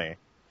making money.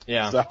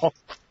 yeah. So,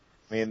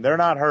 I mean, they're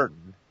not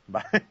hurting.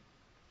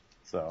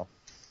 So.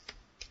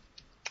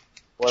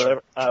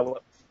 Whatever.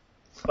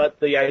 But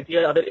the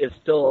idea of it is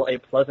still a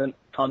pleasant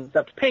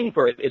concept. Paying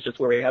for it is just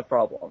where we have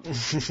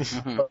problems.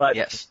 But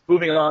Yes.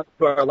 moving on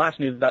to our last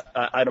news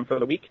item for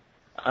the week,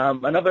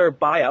 another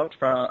buyout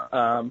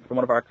from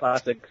one of our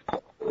classic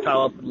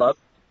child love,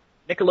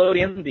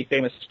 Nickelodeon, the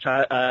famous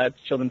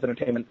children's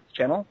entertainment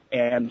channel,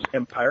 and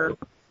Empire,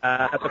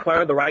 has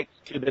acquired the rights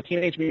to the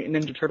Teenage Mutant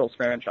Ninja Turtles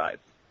franchise.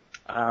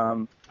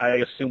 I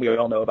assume we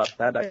all know about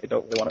that. I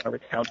don't really want to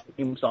recount the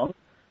theme song.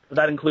 So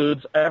that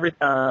includes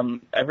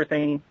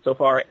everything so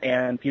far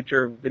and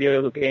future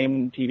video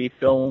game, TV,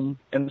 film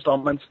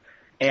installments.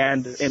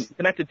 And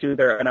connected to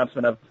their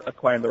announcement of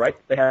acquiring the rights,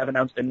 they have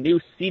announced a new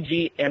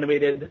CG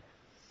animated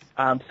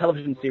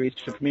television series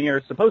to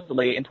premiere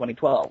supposedly in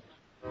 2012.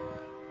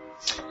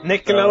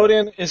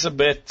 Nickelodeon is a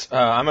bit.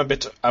 I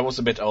was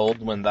a bit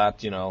old when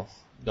that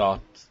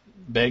got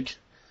big,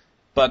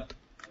 but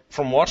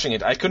from watching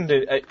it, I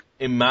couldn't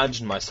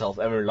imagine myself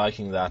ever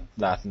liking that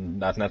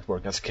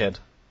network as a kid.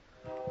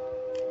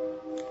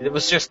 It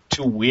was just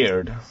too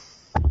weird.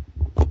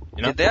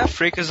 Did they have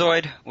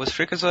Freakazoid? Was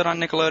Freakazoid on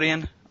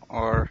Nickelodeon?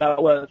 Or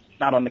That was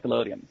not on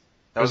Nickelodeon.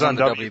 It was on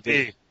the WB.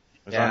 It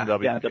was Yeah.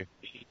 on Yeah, WB.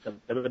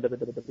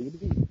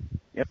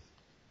 Yep.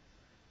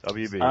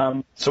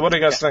 WB. So what do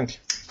you guys think?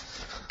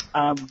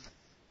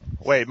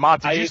 Wait,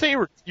 Mott, did I- you say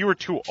you were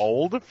too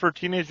old for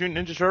Teenage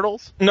Mutant Ninja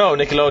Turtles? No,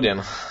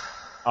 Nickelodeon.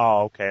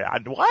 Oh, okay.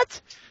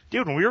 What?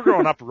 Dude, when we were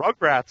growing up,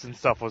 Rugrats and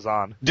stuff was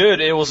on. Dude,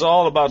 it was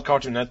all about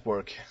Cartoon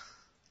Network.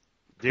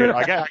 Dude,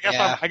 I guess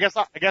Yeah.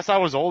 I guess I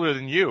was older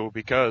than you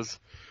because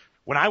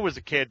when I was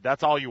a kid,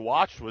 that's all you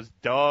watched was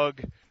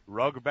Doug,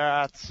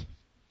 Rugrats,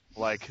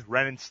 like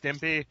Ren and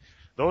Stimpy.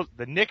 The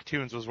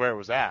Nicktoons was where it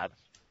was at.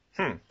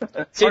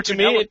 See, to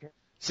me, Network-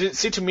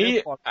 to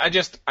me,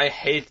 I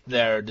hate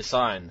their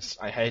designs.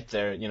 I hate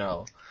their,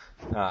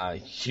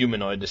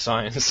 humanoid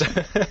designs.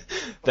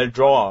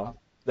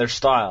 Their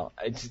style.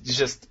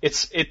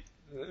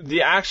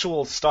 The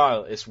actual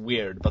style is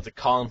weird, but the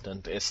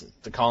content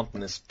isn't. The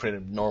content is pretty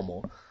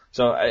normal.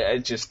 So I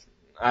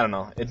don't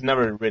know. It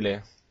never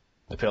really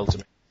appealed to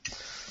me.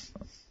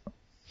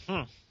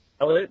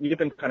 Elliot, you've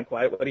been kind of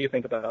quiet. What do you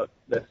think about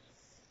this?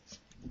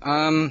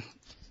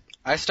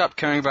 I stopped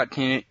caring about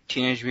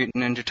Teenage Mutant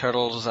Ninja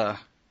Turtles a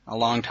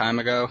long time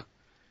ago.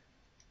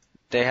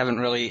 They haven't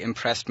really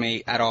impressed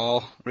me at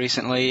all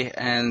recently,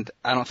 and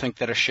I don't think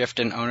that a shift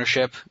in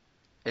ownership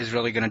is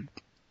really going to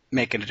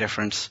make a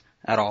difference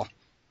at all.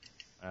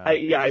 I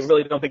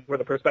really don't think we're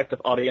the prospective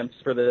audience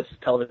for this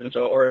television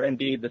show or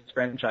indeed this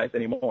franchise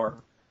anymore.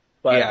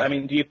 But, Yeah. I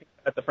mean, do you think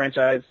that the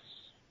franchise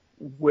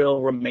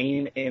will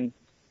remain in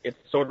its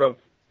sort of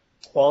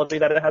quality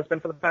that it has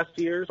been for the past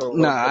 2 years? Or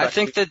No, I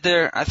think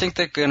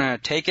they're gonna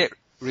take it,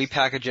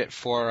 repackage it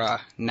for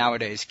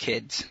nowadays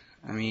kids.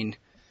 I mean,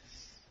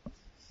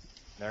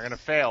 They're gonna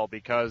fail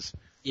because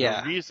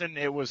yeah. the reason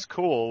it was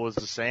cool was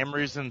the same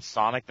reason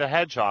Sonic the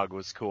Hedgehog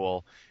was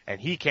cool, and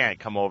he can't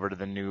come over to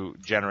the new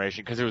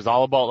generation because it was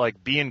all about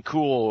like being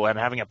cool and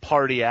having a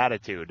party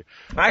attitude.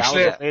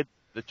 Actually, that was what made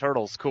the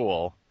Turtles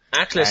cool.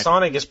 Actually, And-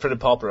 Sonic is pretty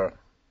popular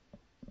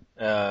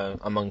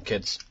among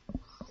kids.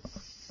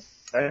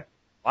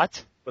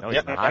 What? But No, yeah,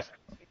 it's not.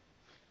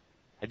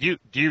 Do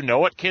you know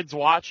what kids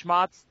watch,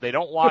 Mots? They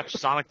don't watch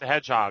Sonic the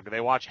Hedgehog. They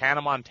watch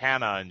Hannah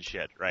Montana and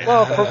shit, right?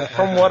 Well,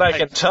 from what I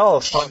can tell,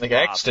 Sonic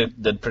X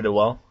did pretty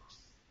well.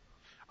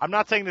 I'm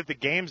not saying that the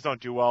games don't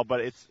do well,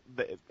 but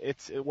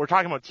we're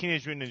talking about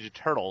Teenage Mutant Ninja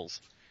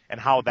Turtles and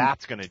how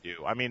that's going to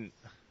do. I mean,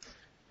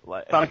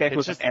 Sonic X it's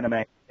was just an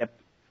anime. Yep.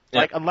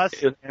 like unless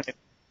It was an anime.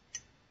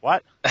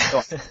 what?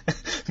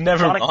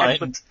 Never Sonic X mind.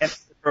 was an anime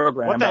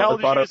program. What the that hell was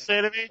did brought you up- just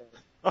say to me?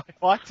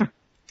 What?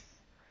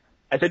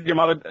 I said your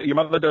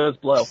mother does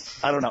blow.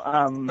 I don't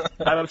know.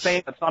 I was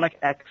saying that Sonic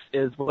X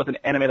was an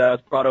anime that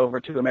was brought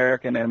over to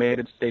American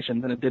animated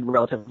stations, and it did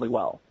relatively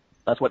well.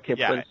 That's what Kip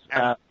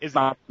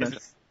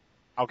was.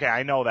 Okay,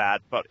 I know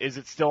that, but is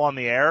it still on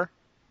the air?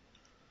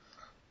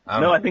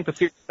 No, I think the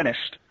series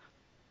finished.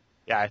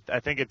 Yeah,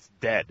 I think it's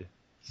dead.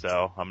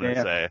 So I'm going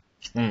to say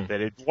that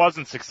it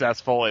wasn't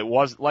successful. It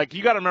was like,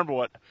 you got to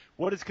remember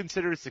what is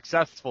considered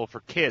successful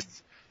for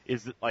kids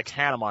is like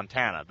Hannah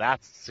Montana.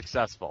 That's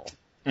successful.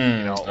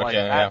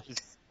 That is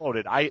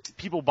exploded.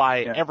 People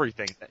buy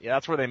everything. Yeah,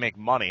 that's where they make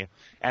money,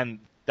 and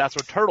that's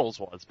what Turtles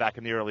was back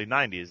in the early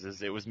 '90s.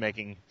 Is it was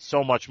making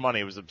so much money,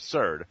 it was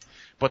absurd.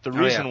 But the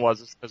reason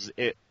was because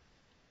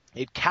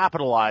it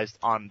capitalized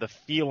on the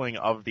feeling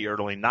of the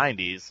early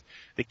 '90s.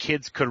 The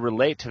kids could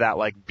relate to that,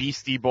 like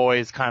Beastie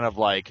Boys kind of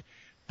like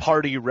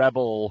party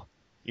rebel,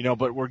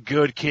 but we're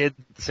good kids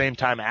at the same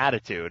time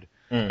attitude.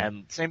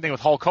 And same thing with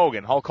Hulk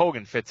Hogan. Hulk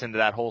Hogan fits into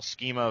that whole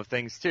schema of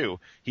things too.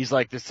 He's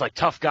like this like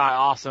tough guy,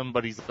 awesome,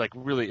 but he's like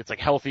really, it's like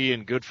healthy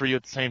and good for you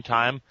at the same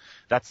time.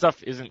 That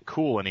stuff isn't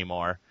cool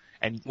anymore.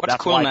 And what's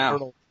cool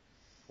now?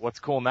 What's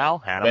cool now?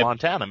 Hannah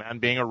Montana, man,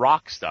 being a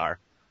rock star.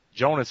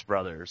 Jonas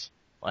Brothers,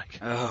 like.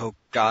 Oh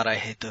God, I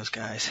hate those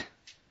guys.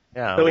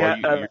 Yeah,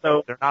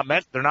 so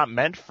they're not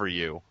meant for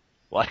you,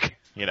 like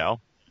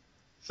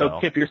So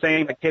Kip, you're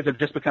saying that kids have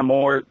just become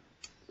more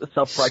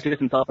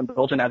self-righteous and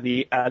self-indulgent as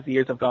the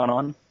years have gone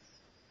on?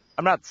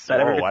 I'm not.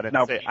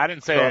 I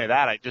didn't say any of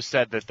that. I just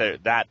said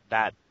that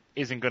that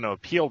isn't going to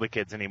appeal to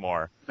kids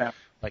anymore. No.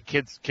 Like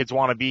kids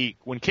want to be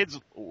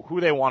who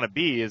they want to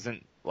be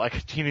isn't like a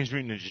Teenage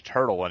Mutant Ninja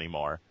Turtle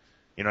anymore.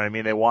 You know what I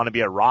mean? They want to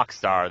be a rock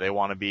star. They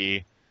want to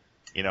be,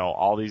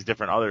 all these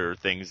different other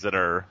things that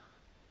are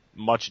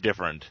much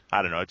different.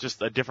 I don't know. It's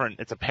just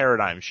it's a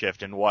paradigm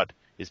shift in what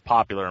is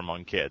popular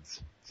among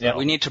kids. So. Yeah,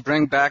 we need to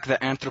bring back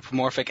the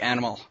anthropomorphic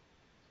animal.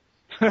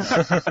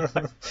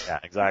 Yeah,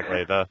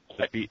 exactly.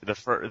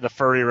 The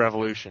furry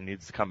revolution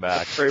needs to come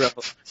back.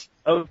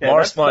 Okay,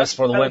 Marshmallows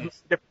for the win.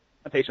 Different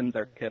limitations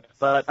there, Kip.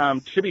 But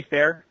to be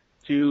fair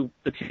to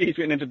the Teenage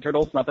Mutant Ninja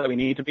Turtles, not that we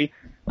need to be,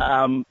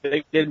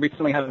 they did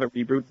recently have a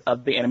reboot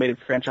of the animated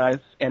franchise,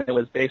 and it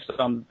was based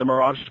on the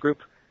Mirage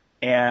Group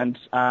and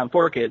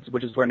 4Kids,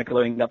 which is where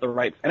Nickelodeon got the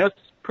rights, and it was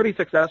pretty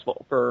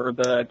successful for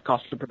the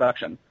cost of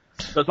production.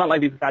 So it's not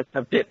like these guys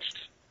have ditched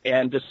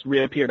and just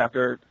reappeared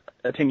after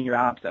a 10-year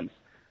absence.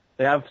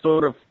 They have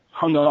sort of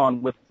hung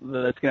on with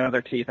the skin of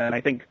their teeth, and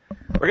I think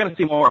we're going to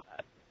see more of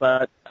that.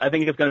 But I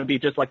think it's going to be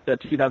just like the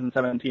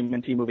 2017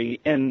 Minty movie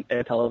in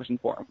a television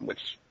form,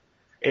 which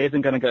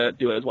isn't going to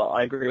do it as well.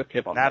 I agree with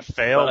Kip on that.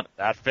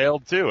 That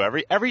failed too.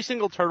 Every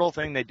single Turtle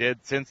thing they did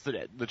since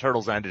the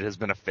Turtles ended has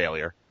been a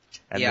failure.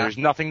 And there's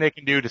nothing they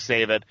can do to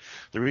save it.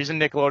 The reason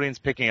Nickelodeon's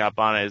picking up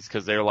on it is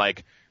because they're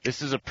like,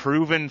 this is a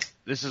proven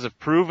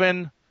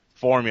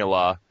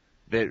formula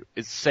that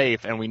is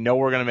safe, and we know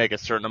we're going to make a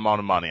certain amount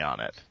of money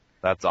on it.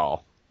 That's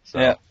all. So.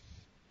 Yeah.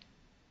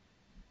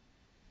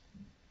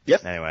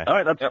 Yep. Anyway. All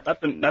right,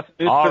 that's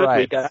news all for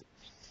right. this week.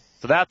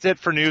 So that's it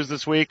for news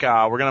this week.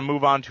 We're going to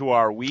move on to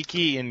our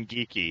Wiki and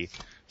Geeky.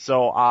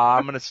 So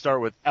I'm going to start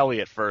with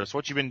Elliot first.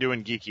 What you been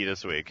doing geeky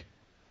this week?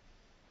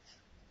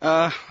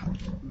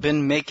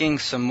 Been making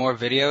some more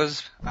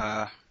videos.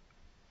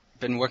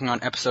 Been working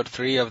on episode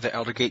 3 of the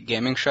Eldergate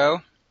Gaming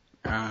Show.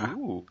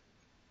 Ooh.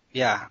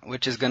 Yeah,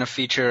 which is going to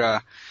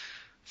feature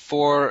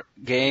 4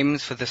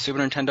 games for the Super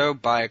Nintendo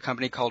by a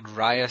company called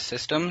Raya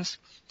Systems.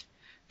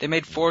 They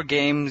made 4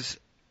 games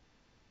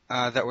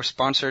that were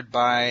sponsored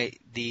by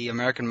the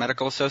American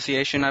Medical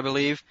Association, I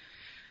believe.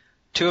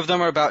 2 of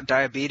them are about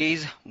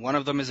diabetes, 1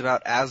 of them is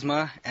about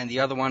asthma, and the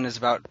other one is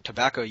about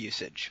tobacco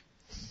usage.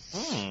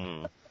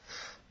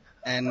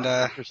 And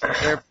they're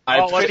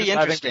pretty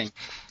interesting.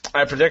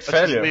 I predict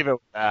failure. Just leave it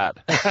with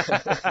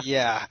that.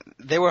 Yeah,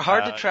 they were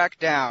hard to track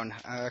down,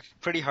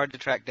 pretty hard to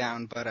track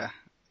down, but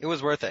it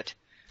was worth it.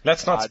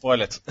 Let's not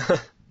spoil it.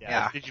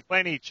 Yeah. Did you play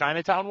any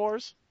Chinatown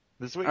Wars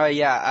this week?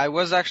 Yeah, I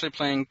was actually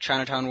playing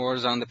Chinatown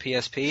Wars on the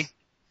PSP.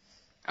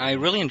 I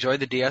really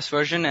enjoyed the DS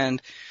version,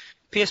 and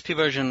PSP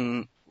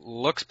version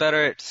looks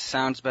better, it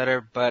sounds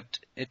better, but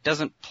it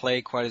doesn't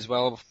play quite as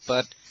well.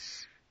 But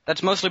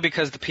that's mostly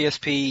because the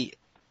PSP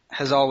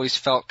has always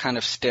felt kind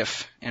of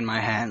stiff in my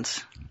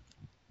hands.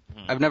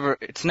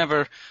 It's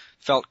never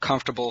felt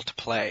comfortable to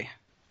play.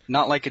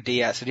 Not like a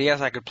DS. A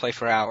DS I could play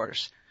for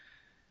hours.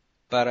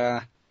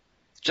 But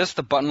just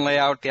the button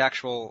layout, the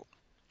actual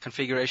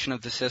configuration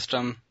of the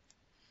system.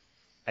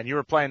 And you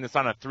were playing this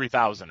on a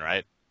 3000,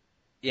 right?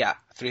 Yeah,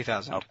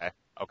 3000.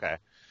 Okay.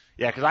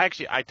 Yeah,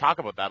 because I talk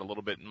about that a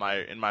little bit in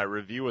my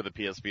review of the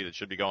PSP that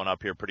should be going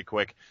up here pretty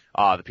quick.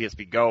 The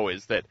PSP Go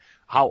is that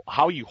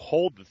how you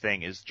hold the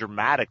thing is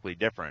dramatically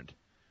different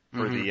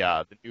for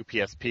the new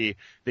PSP,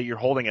 that you're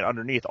holding it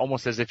underneath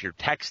almost as if you're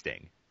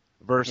texting,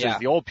 versus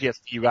the old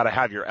PSP you got to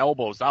have your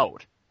elbows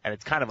out, and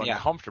it's kind of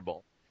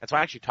uncomfortable. And so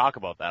I actually talk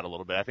about that a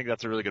little bit. I think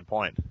that's a really good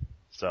point.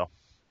 So.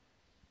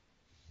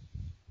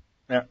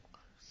 Yeah.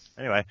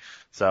 Anyway,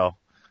 so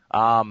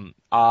how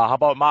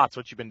about Mats?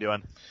 What you been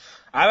doing?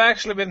 I've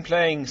actually been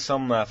playing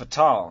some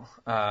Fatal,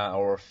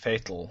 or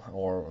Fatal,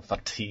 or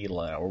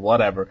Fatile, or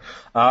whatever.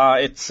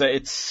 It's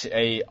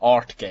a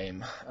art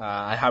game.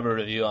 I have a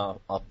review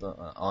up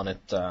on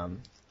it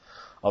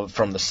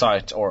from the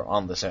site, or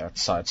on the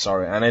site,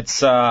 sorry. And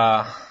it's,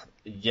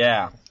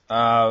 yeah.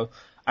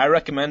 I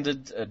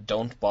recommended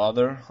Don't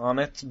Bother on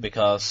it,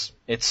 because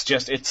it's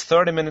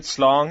 30 minutes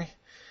long,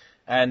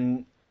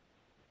 and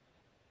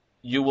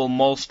you will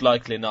most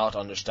likely not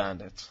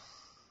understand it.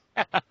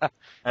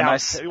 And now,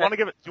 do you want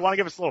to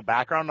give us a little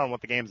background on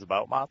what the game's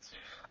about, Mats?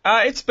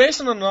 It's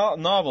based on a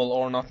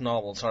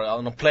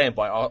on a play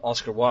by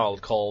Oscar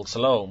Wilde called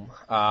Salome.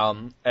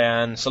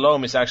 And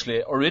Salome is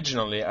actually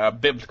originally a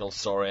biblical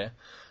story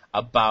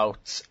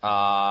about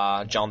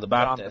John the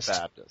Baptist. John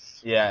the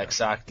Baptist. Yeah,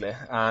 exactly.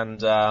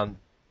 And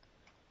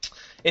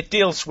it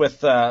deals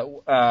with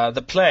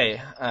the play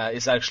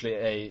is actually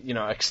a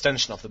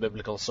extension of the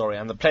biblical story,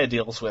 and the play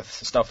deals with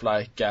stuff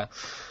like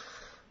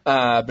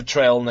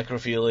betrayal,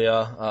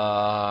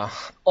 necrophilia,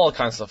 all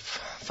kinds of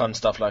fun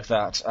stuff like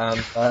that,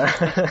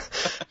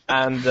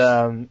 and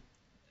does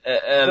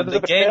the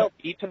betrayal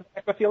lead to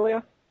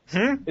necrophilia?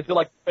 Is it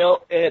like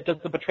does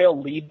the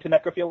betrayal lead to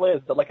necrophilia?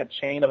 Is it like a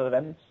chain of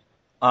events?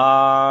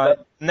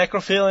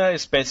 Necrophilia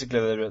is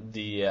basically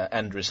the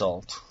end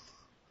result.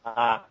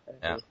 Yeah.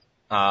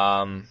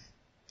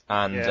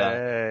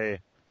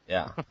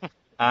 Yeah.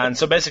 And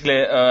so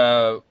basically,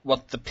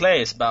 what the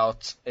play is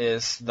about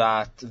is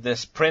that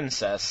this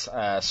princess,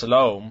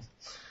 Salome,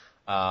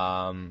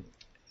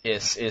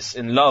 is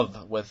in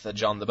love with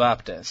John the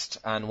Baptist,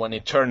 and when he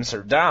turns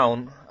her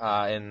down,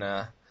 in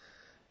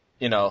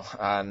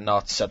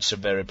not such a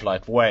very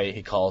polite way,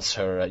 he calls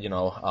her,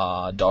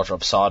 daughter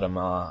of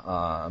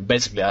Sodom,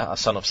 basically a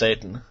son of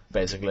Satan,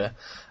 basically,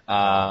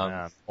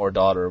 or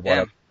daughter,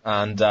 whatever.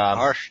 Yeah. And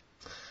harsh.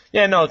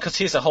 Yeah, no, because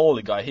he's a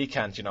holy guy. He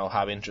can't,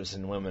 have interest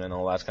in women and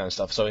all that kind of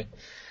stuff. So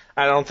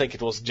I don't think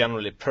it was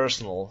generally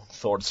personal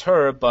towards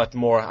her, but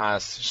more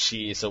as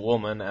she is a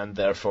woman and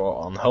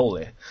therefore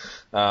unholy.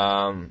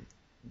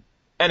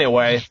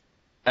 Anyway,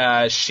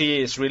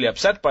 she is really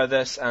upset by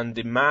this and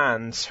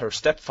demands her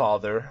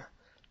stepfather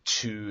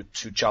to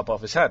chop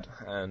off his head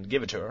and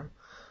give it to her.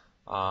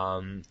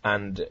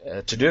 And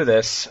to do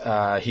this,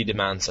 he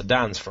demands a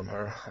dance from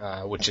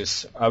her, which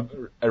is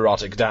an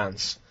erotic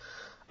dance.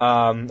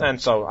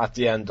 And so at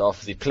the end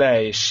of the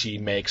play, she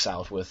makes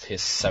out with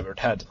his severed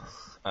head,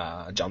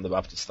 John the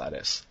Baptist, that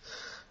is.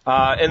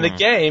 In the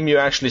game, you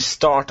actually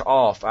start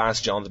off as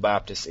John the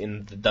Baptist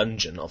in the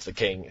dungeon of the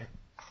king.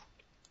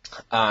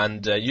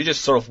 And you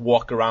just sort of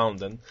walk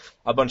around, and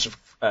a bunch of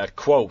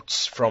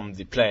quotes from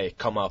the play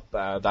come up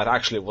that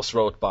actually was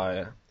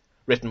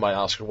written by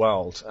Oscar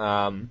Wilde.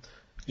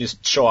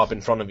 Just show up in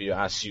front of you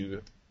as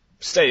you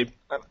stay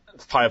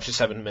 5 to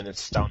 7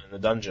 minutes down in the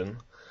dungeon,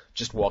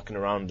 just walking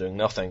around doing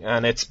nothing.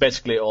 And it's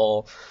basically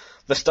all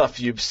the stuff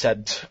you've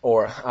said,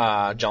 or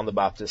John the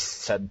Baptist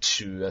said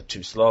to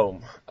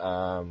Salome,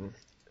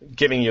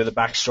 giving you the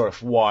backstory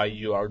of why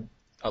you are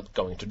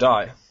going to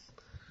die.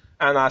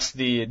 And as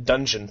the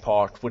dungeon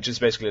part, which is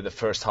basically the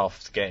first half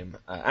of the game,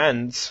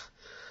 ends,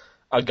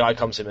 a guy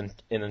comes in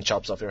and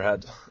chops off your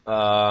head.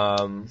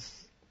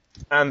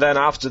 And then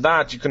after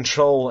that, you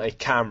control a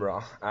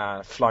camera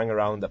flying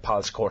around the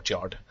palace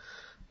courtyard,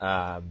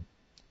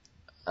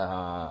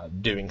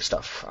 doing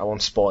stuff. I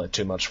won't spoil it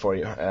too much for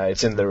you.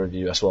 It's in the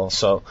review as well.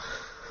 So,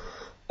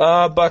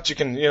 but you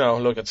can,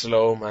 look at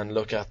Salome and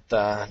look at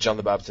John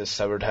the Baptist's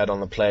severed head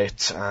on the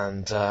plate.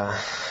 And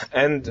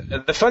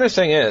the funny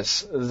thing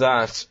is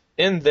that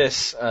in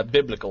this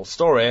biblical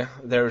story,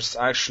 there's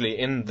actually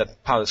in the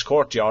palace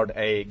courtyard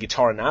a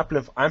guitar and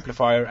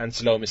amplifier, and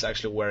Salome is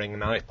actually wearing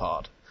an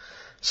iPod.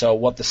 So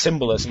what the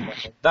symbolism of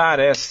that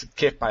is,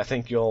 Kip, I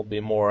think you'll be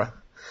more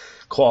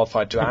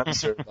qualified to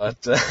answer,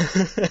 but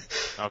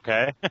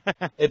okay.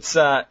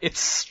 It's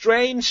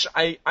strange.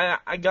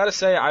 I gotta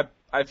say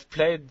I've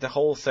played the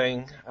whole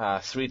thing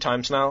 3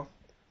 times now,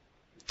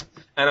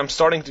 and I'm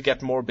starting to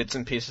get more bits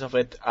and pieces of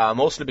it,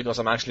 mostly because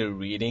I'm actually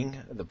reading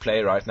the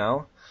play right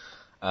now,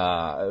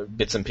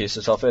 bits and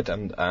pieces of it,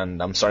 and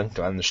I'm starting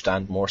to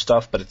understand more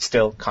stuff, but it's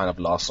still kind of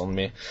lost on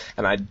me,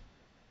 and I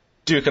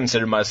do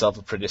consider myself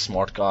a pretty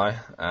smart guy,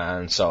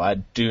 and so I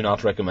do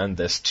not recommend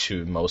this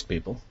to most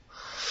people.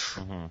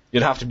 Mm-hmm.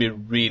 You'd have to be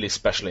really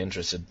specially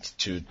interested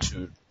to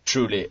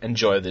truly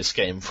enjoy this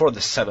game for the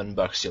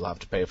 $7 you'll have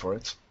to pay for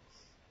it.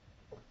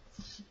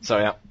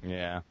 So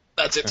yeah,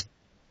 that's it.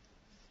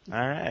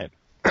 All right.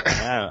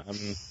 Yeah.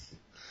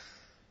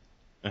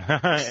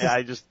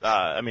 I just,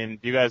 do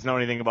you guys know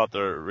anything about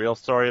the real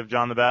story of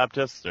John the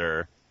Baptist,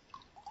 or?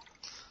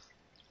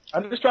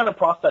 I'm just trying to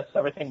process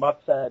everything Bob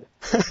said.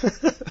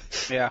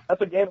 Yeah.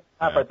 That's a game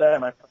right there,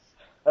 man.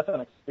 That's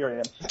an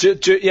experience.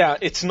 Yeah,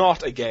 it's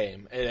not a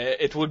game.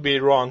 It would be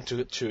wrong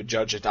to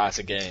judge it as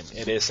a game.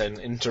 It is an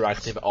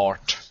interactive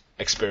art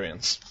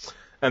experience.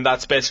 And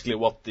that's basically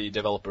what the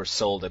developers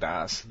sold it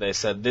as. They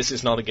said, this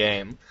is not a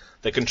game.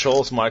 The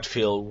controls might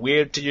feel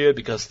weird to you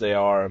because they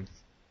are...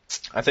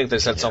 I think they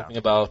said something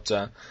about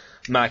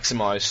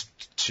maximized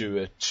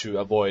to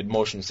avoid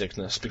motion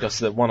sickness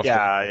because one of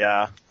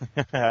I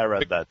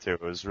read that too.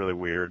 It was really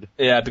weird.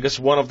 Yeah, because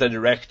one of the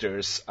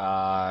directors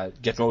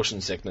get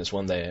motion sickness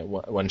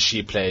when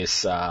she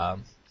plays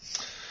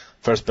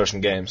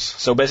first-person games.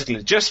 So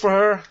basically, just for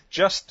her,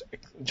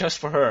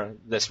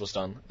 this was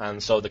done,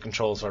 and so the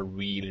controls are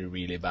really,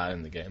 really bad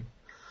in the game.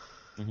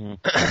 Mm-hmm.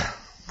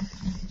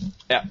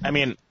 Yeah, I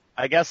mean,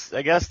 I guess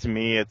to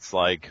me it's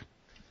like,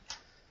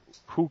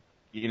 who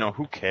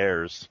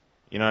cares?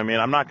 You know what I mean?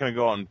 I'm not going to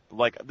go on,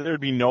 like,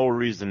 there'd be no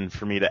reason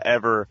for me to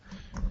ever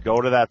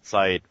go to that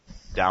site,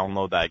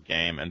 download that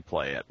game, and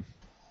play it.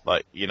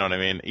 Like, you know what I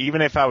mean?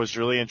 Even if I was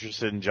really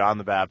interested in John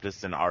the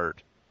Baptist and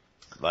art,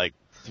 like,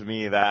 to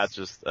me, that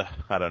just,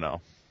 I don't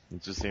know.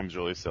 It just seems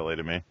really silly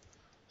to me.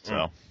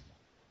 So,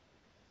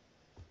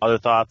 Other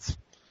thoughts?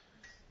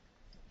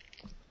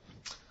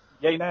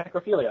 Yay,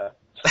 necrophilia.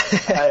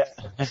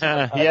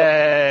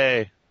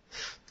 Yay!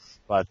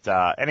 But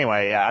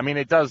anyway, yeah, I mean,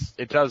 it does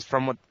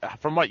from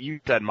what you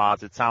said,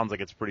 Mods, it sounds like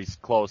it's pretty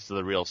close to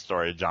the real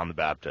story of John the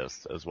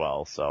Baptist as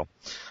well. So,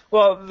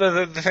 well,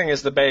 the thing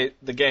is,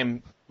 the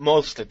game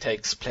mostly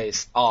takes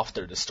place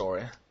after the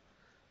story.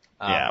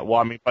 Yeah, well,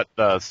 I mean, but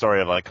the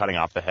story of like cutting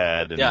off the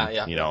head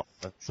and you know,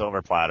 the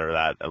silver platter,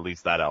 at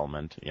least that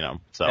element, you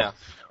know. So,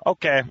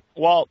 Okay,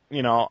 well,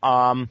 you know,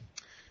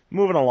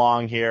 moving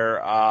along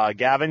here,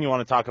 Gavin, you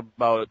want to talk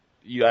about?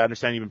 I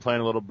understand you've been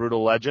playing a little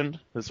Brutal Legend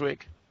this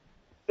week.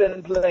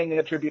 Been playing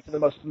a tribute to the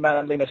most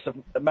manliest of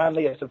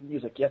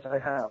music. Yes, I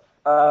have.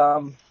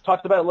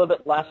 Talked about it a little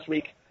bit last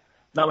week.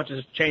 Not much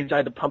has changed. I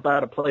had to pump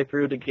out a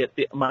playthrough to get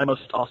my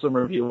most awesome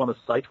review on the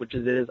site, which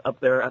it is up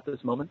there at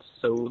this moment.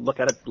 So look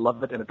at it,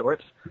 love it, and adore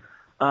it.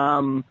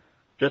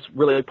 Just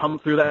really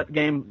pumped through that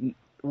game.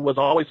 Was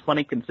always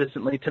funny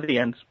consistently to the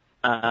end.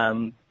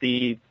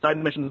 The side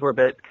missions were a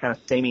bit kind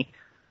of samey.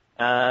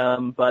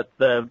 But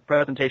the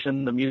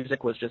presentation, the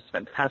music was just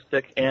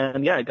fantastic.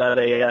 And yeah, I got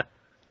a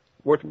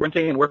worth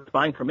renting and worth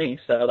buying for me,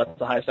 so that's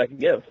the highest I can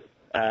give.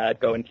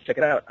 Go and check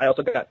it out. I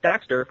also got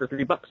Daxter for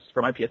 $3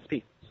 for my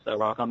PSP, so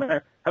rock on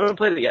there. Haven't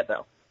played it yet,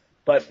 though.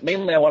 But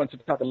mainly I wanted to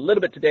talk a little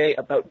bit today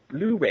about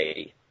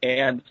Blu-ray,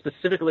 and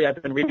specifically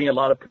I've been reading a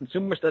lot of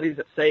consumer studies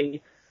that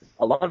say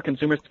a lot of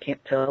consumers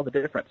can't tell the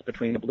difference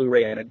between a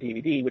Blu-ray and a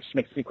DVD, which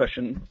makes me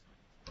question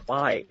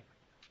why.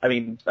 I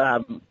mean,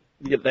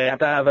 they have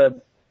to have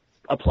a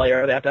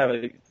player, they have to have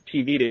a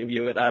TV to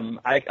view it.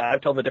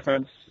 I've told the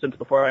difference since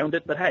before I owned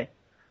it, but hey,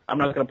 I'm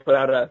not going to put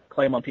out a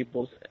claim on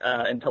people's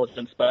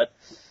intelligence, but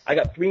I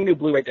got 3 new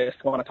Blu-ray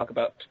discs I want to talk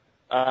about.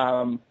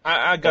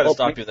 I got to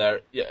stop you there,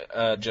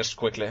 just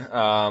quickly.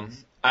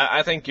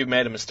 I think you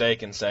made a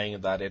mistake in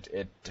saying that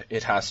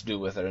it has to do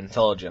with their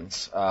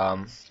intelligence.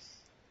 I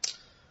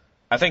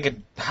think it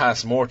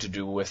has more to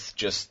do with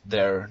just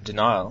their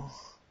denial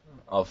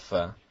of,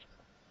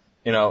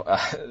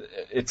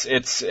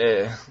 it's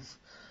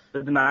the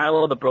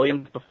denial of the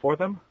brilliance before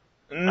them.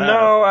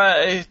 No,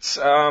 it's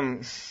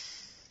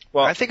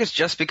well, I think it's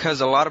just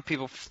because a lot of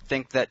people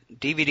think that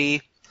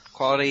DVD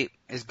quality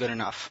is good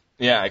enough.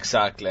 Yeah,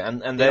 exactly,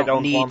 and they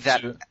don't need want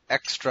that to,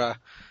 extra.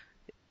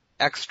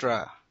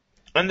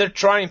 And they're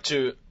trying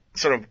to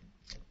sort of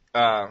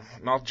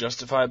not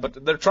justify,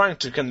 but they're trying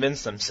to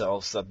convince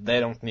themselves that they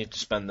don't need to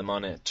spend the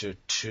money to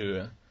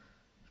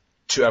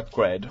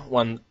upgrade.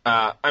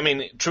 I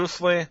mean,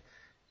 truthfully,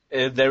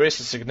 there is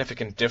a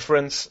significant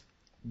difference,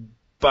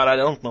 but I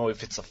don't know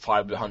if it's a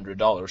 $5 to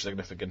 $100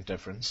 significant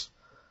difference,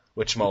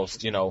 which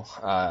most,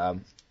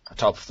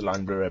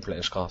 top-of-the-line Blu-ray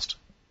players cost.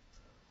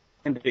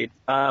 Indeed.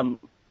 I,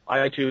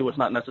 too, was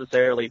not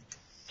necessarily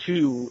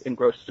too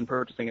engrossed in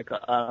purchasing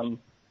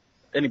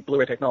any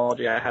Blu-ray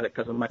technology. I had it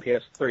because of my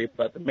PS3,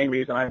 but the main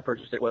reason I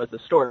purchased it was the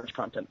storage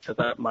content,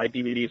 because my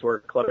DVDs were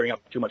cluttering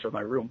up too much of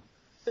my room.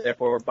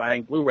 Therefore,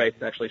 buying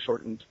Blu-rays actually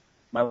shortened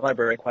my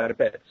library quite a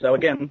bit. So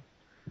again,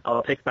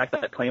 I'll take back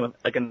that claim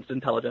against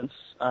intelligence,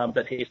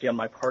 bit hasty on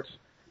my part.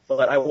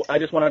 But I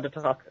just wanted to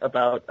talk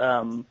about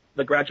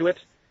The Graduate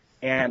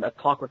and A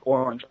Clockwork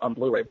Orange on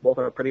Blu-ray. Both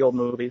are pretty old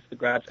movies,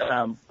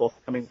 both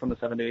coming from the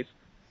 70s,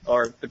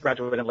 or The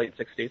Graduate in the late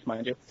 60s,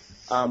 mind you.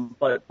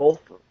 But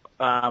both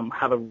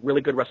have a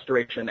really good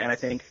restoration, and I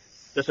think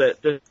just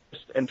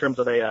in terms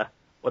of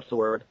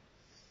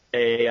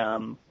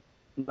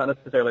not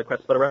necessarily a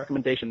request, but a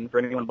recommendation for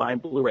anyone buying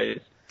Blu-rays,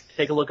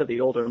 take a look at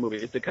the older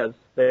movies, because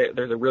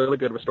there's a really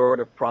good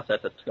restorative process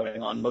that's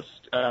going on.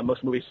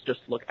 Most movies just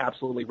look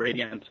absolutely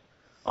radiant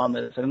on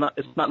this, and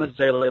it's not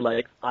necessarily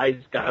like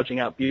eyes gouging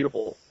out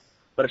beautiful,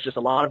 but it's just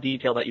a lot of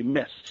detail that you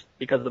missed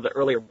because of the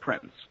earlier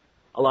prints.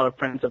 A lot of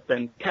prints have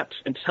been kept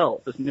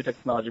until this new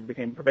technology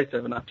became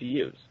pervasive enough to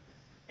use.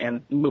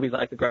 And movies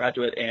like The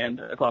Graduate and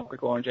A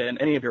Clockwork Orange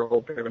and any of your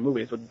old favorite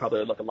movies would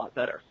probably look a lot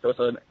better. So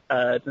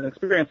it's an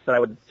experience that I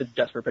would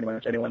suggest for pretty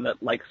much anyone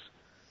that likes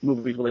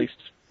movies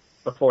released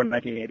before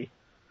 1980.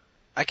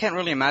 I can't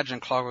really imagine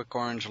Clockwork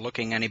Orange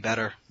looking any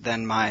better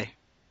than my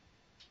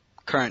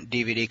current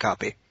DVD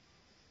copy.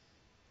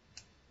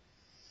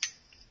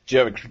 Do you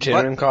have a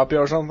Criterion copy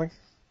or something?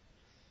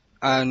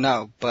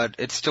 No, but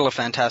it's still a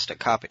fantastic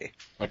copy.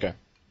 Okay.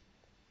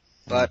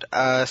 But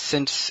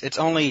since it's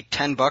only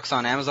 $10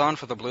 on Amazon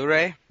for the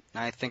Blu-ray,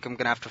 I think I'm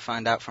gonna have to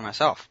find out for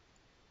myself.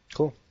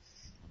 Cool.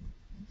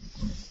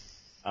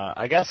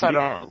 I guess I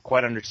don't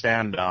quite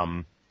understand.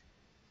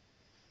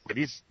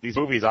 These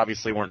movies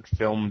obviously weren't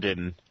filmed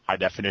in high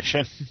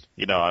definition.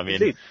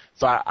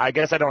 So I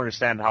guess I don't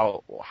understand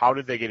how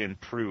did they get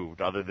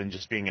improved other than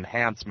just being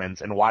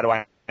enhancements, and why do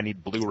I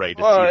need Blu-ray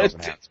to see those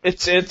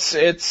enhancements?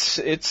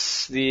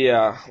 It's the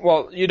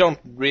well, you don't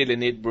really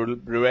need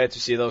Blu-ray to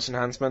see those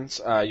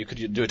enhancements. You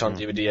could do it on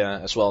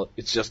DVD as well.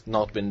 It's just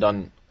not been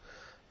done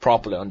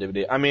properly on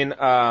DVD. I mean,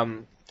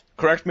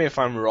 correct me if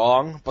I'm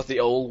wrong, but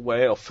the old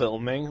way of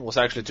filming was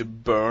actually to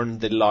burn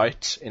the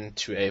light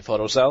into a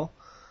photocell.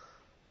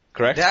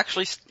 Correct?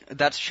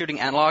 That's shooting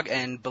analog,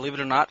 and believe it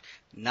or not,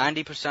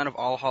 90% of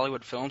all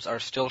Hollywood films are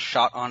still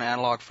shot on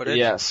analog footage.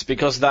 Yes,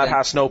 because that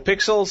has no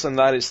pixels, and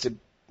that is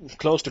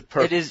close to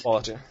perfect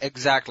quality.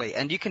 Exactly,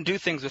 and you can do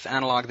things with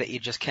analog that you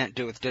just can't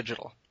do with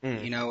digital.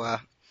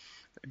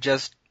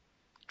 Just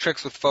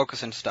tricks with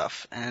focus and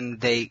stuff. And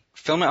they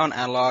film it on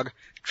analog,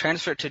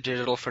 transfer it to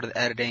digital for the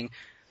editing,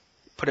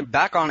 put it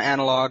back on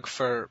analog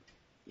for,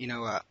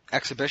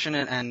 exhibition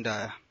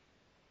and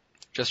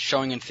just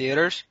showing in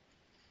theaters.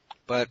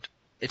 But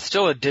it's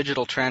still a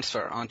digital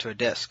transfer onto a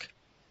disc.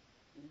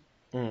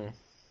 Did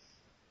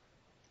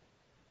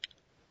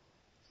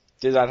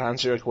that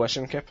answer your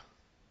question, Kip?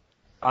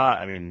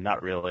 I mean,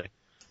 not really.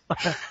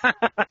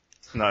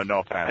 No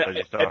offense. I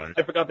just don't.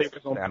 I forgot the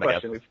original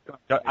question.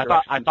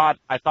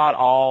 I thought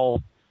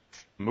all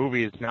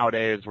movies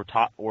nowadays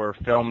were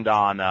filmed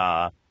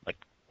on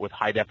with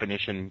high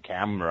definition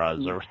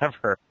cameras or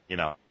whatever.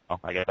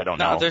 I guess I don't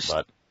know.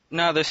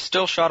 No, they're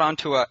still shot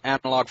onto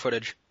analog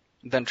footage,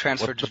 then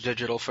transferred to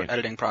digital for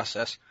editing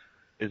process.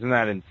 Isn't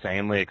that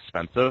insanely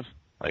expensive?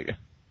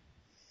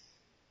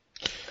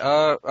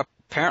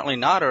 Apparently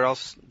not, or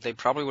else they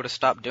probably would have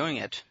stopped doing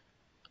it.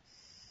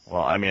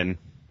 Well, I mean,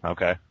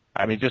 okay.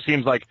 I mean, it just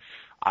seems like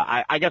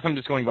I guess I'm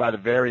just going by the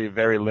very,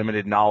 very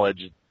limited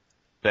knowledge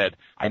that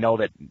I know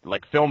that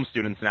film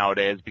students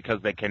nowadays,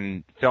 because they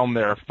can film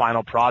their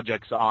final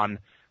projects on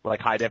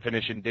high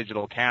definition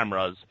digital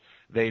cameras,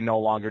 they no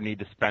longer need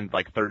to spend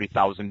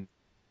 $30,000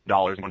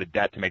 into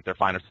debt to make their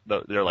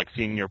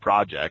senior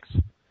projects.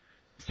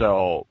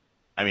 So,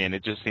 I mean,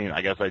 it just seems,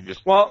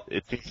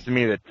 it seems to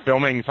me that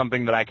filming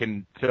something that I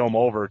can film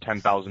over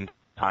 10,000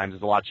 times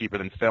is a lot cheaper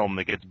than film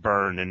that gets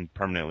burned and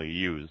permanently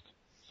used.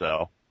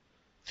 So.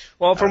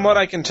 Well, from what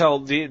I can tell,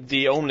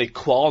 the only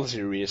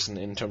quality reason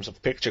in terms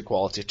of picture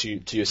quality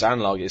to use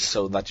analog is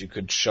so that you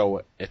could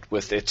show it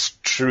with its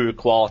true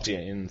quality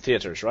in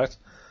theaters, right?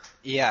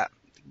 Yeah,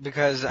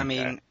 because, I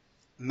mean,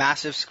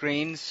 massive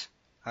screens,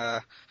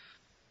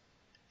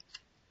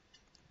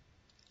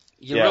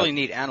 you really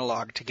need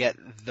analog to get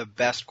the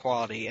best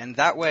quality, and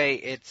that way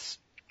it's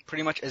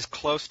pretty much as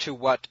close to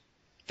what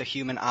the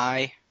human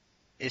eye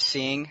is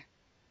seeing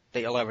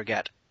that you'll ever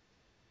get.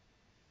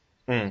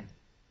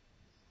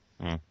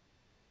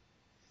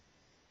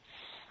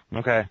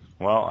 Okay.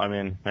 Well, I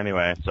mean,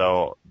 anyway,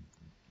 so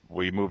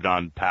we moved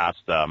on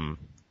past,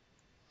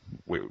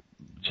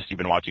 you've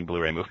been watching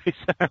Blu-ray movies.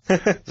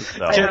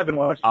 So, I have been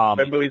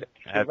watching movies.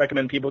 I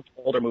recommend people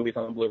older movies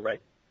on Blu-ray.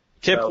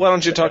 Kip, why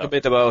don't you talk a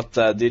bit about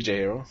DJ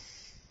Hero?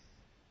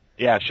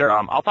 Yeah, sure.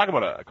 I'll talk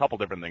about a couple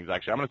different things,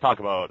 actually. I'm going to talk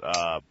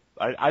about,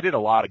 I did a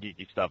lot of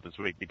geeky stuff this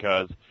week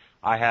because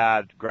I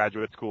had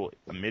graduate school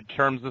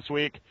midterms this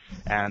week,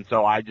 and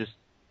so I just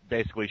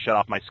basically shut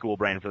off my school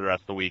brain for the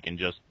rest of the week and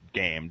just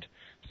gamed.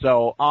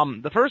 So,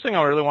 the first thing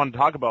I really wanted to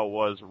talk about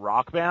was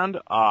Rock Band.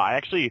 I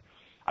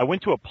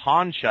went to a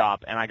pawn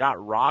shop and I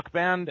got Rock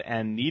Band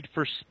and Need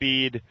for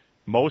Speed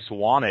Most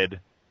Wanted,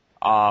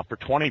 for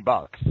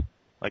 $20.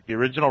 The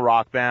original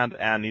Rock Band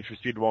and Need for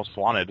Speed Most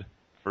Wanted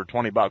for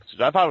 $20, which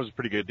I thought was a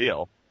pretty good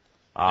deal.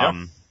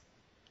 And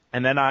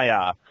then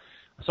I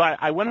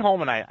went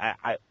home and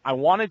I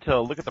wanted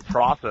to look at the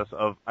process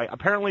of,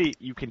 apparently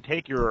you can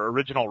take your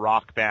original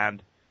Rock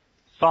Band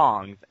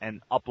songs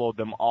and upload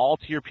them all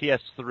to your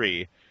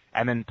PS3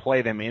 and then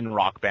play them in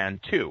Rock Band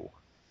 2.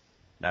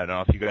 Now, I don't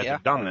know if you guys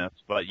have done this,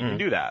 but you can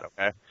do that,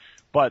 okay?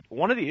 But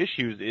one of the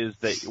issues is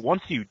that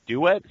once you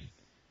do it,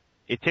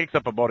 it takes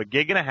up about 1.5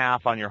 gigs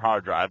on your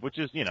hard drive, which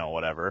is,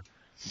 whatever.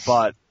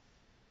 But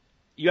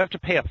you have to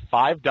pay a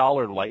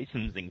 $5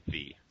 licensing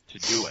fee to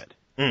do it.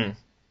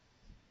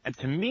 And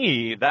to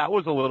me, that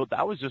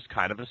was just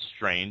kind of a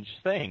strange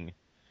thing.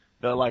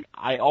 That,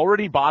 I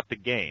already bought the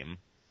game.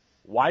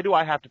 Why do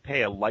I have to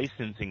pay a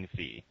licensing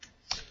fee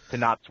to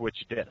not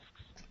switch discs?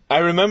 I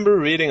remember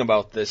reading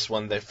about this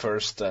when they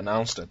first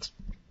announced it.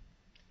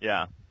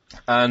 Yeah.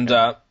 And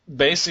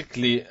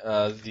basically,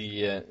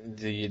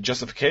 the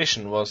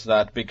justification was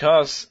that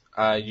because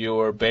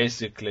you're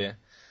basically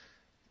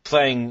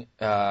playing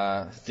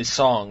the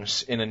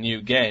songs in a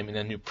new game, in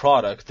a new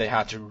product, they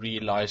had to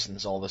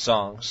relicense all the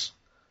songs.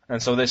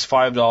 And so this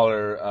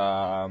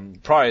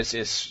 $5 price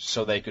is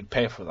so they could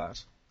pay for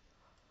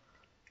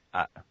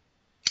that.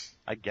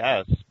 I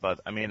guess, but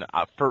I mean,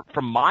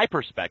 from my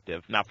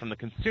perspective, now from the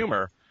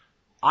consumer,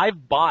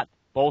 I've bought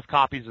both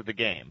copies of the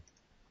game.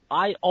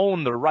 I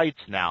own the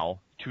rights now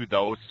to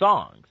those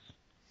songs.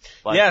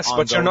 Like yes,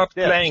 but you're not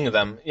playing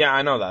them. Yeah,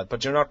 I know that,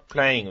 but you're not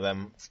playing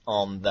them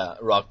on the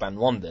Rock Band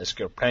 1 disc.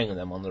 You're playing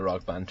them on the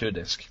Rock Band 2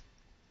 disc.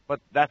 But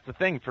that's the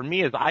thing. For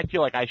me is I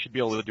feel like I should be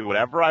able to do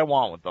whatever I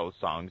want with those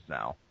songs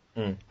now.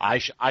 I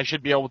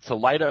should be able to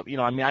light up,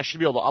 I should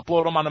be able to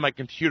upload them onto my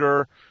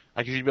computer.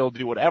 I should be able to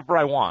do whatever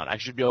I want. I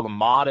should be able to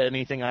mod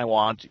anything I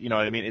want. You know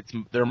what I mean?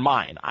 They're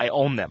mine. I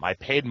own them. I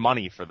paid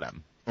money for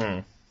them.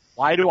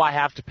 Why do I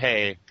have to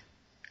pay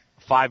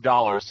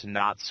 $5 to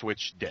not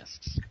switch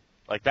discs?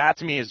 Like, that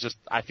to me is just,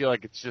 I feel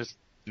like it's just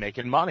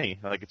making money.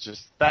 Like, it's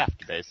just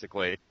theft,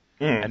 basically.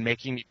 And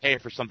making me pay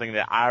for something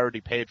that I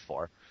already paid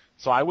for.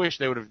 So I wish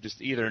they would have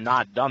just either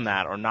not done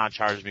that or not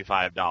charged me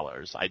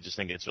 $5. I just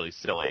think it's really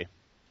silly.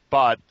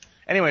 But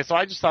anyway, so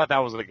I just thought that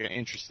was like an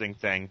interesting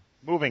thing.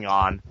 Moving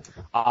on,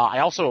 I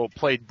also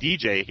played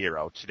DJ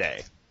Hero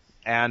today.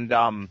 And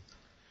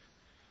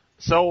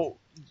so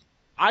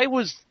I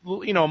was,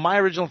 my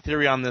original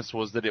theory on this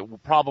was that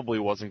it probably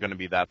wasn't going to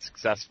be that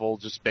successful,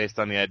 just based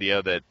on the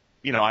idea that,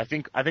 I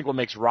think what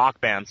makes Rock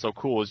Band so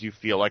cool is you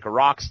feel like a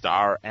rock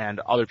star and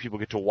other people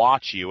get to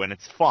watch you and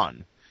it's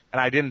fun. And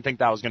I didn't think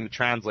that was going to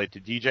translate to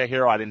DJ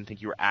Hero. I didn't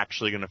think you were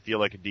actually going to feel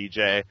like a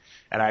DJ.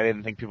 And I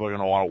didn't think people were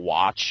going to want to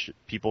watch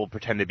people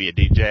pretend to be a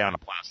DJ on a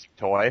plastic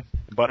toy.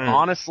 But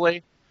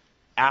honestly,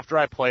 after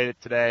I played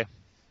it today,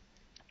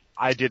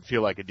 I did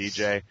feel like a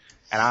DJ.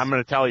 And I'm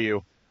going to tell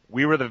you,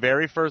 we were the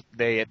very first,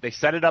 they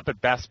set it up at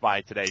Best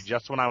Buy today,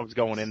 just when I was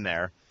going in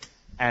there.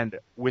 And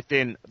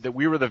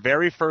we were the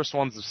very first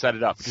ones to set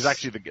it up, because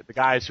actually the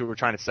guys who were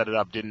trying to set it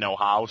up didn't know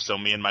how, so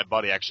me and my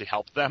buddy actually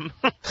helped them.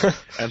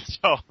 And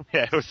so,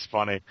 yeah, it was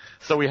funny.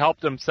 So we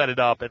helped them set it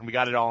up, and we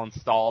got it all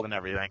installed and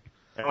everything.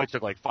 It only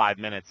took like 5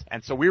 minutes.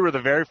 And so we were the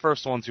very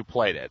first ones who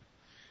played it.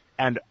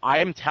 And I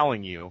am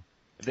telling you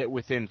that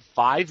within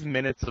 5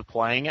 minutes of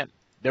playing it,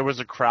 there was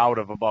a crowd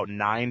of about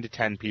 9 to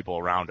 10 people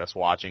around us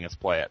watching us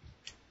play it.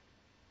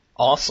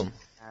 Awesome.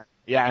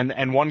 Yeah,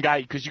 and one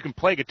guy, because you can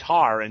play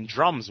guitar and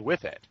drums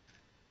with it.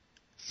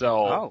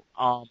 So,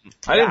 I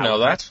didn't know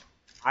that.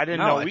 I didn't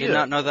know either. I did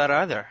not know that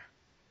either.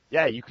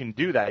 Yeah, you can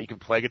do that. You can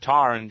play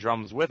guitar and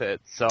drums with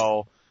it.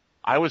 So,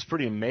 I was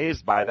pretty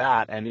amazed by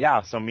that. And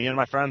yeah, so me and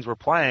my friends were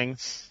playing,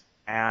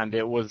 and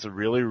it was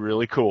really,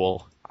 really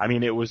cool. I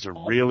mean, it was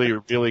really,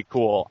 really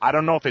cool. I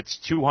don't know if it's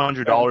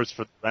 $200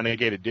 for the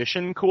Renegade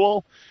Edition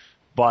cool,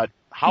 but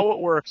how it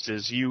works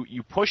is you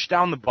push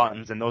down the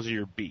buttons, and those are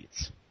your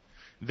beats.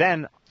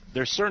 Then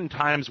there's certain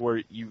times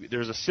where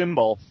there's a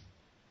symbol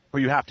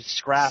where you have to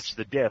scratch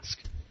the disc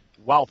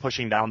while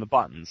pushing down the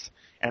buttons.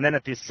 And then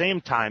at the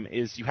same time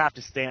is you have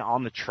to stay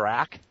on the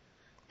track.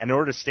 And in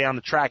order to stay on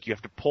the track, you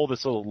have to pull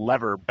this little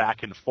lever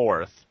back and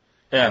forth.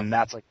 Yeah. And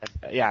that's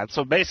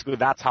so basically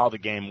that's how the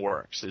game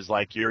works, is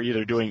like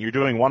you're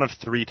doing one of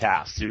 3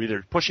 tasks. You're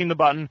either pushing the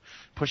button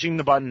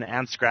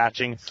and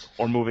scratching,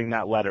 or moving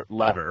that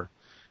lever.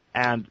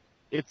 And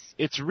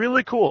it's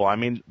really cool. I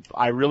mean,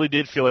 I really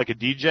did feel like a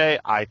DJ.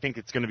 I think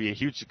it's going to be a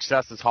huge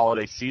success this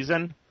holiday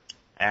season.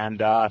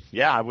 And,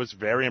 I was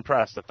very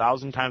impressed.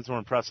 1,000 times more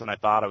impressed than I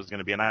thought I was going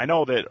to be. And I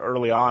know that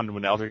early on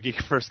when Elder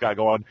Geek first got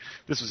going,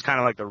 this was kind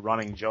of like the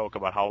running joke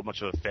about how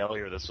much of a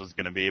failure this was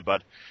going to be.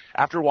 But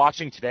after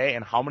watching today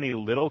and how many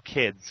little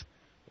kids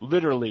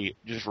literally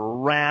just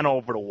ran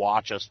over to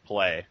watch us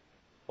play,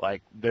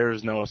 like,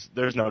 there's no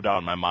doubt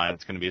in my mind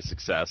it's going to be a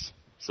success.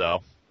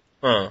 So.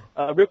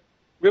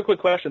 Real quick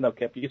question though,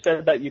 Kip. You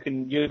said that you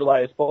can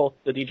utilize both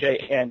the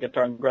DJ and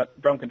guitar and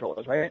drum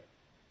controllers, right?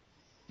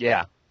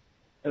 Yeah.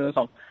 In the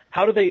song.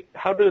 How do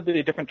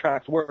the different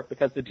tracks work?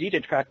 Because the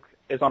DJ track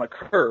is on a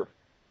curve.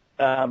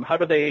 How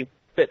do they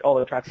fit all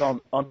the tracks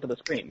onto the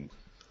screen?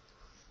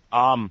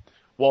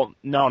 Well,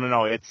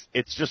 no.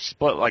 It's just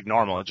split like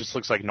normal. It just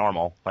looks like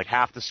normal. Like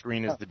half the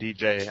screen is the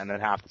DJ, and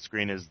then half the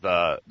screen is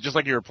just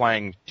like you were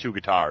playing 2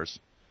 guitars.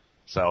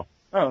 So.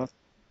 Oh.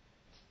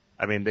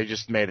 I mean, they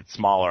just made it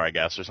smaller, I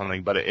guess, or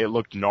something, but it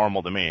looked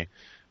normal to me.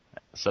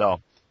 So,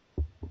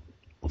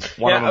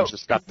 one of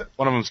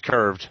them's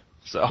curved.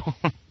 So,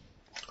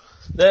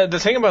 the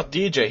thing about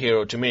DJ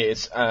Hero to me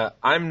is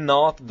I'm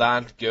not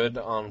that good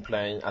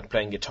at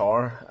playing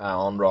guitar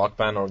on Rock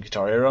Band or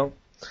Guitar Hero.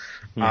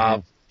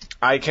 Mm-hmm.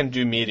 I can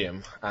do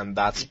medium, and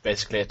that's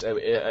basically it.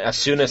 As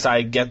soon as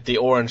I get the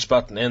orange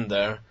button in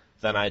there,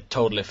 then I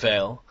totally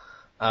fail.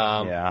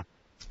 To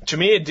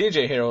me,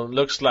 DJ Hero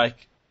looks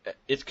like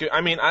it could.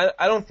 I mean, I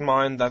don't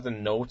mind that the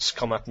notes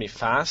come at me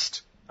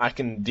fast. I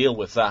can deal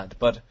with that.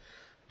 But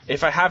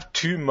if I have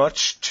too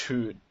much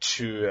to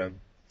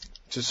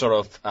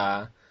sort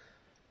of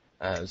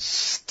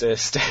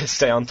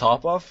stay on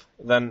top of,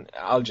 then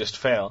I'll just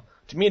fail.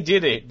 To me,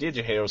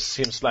 DJ Hero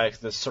seems like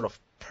the sort of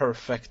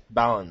perfect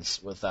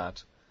balance with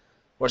that.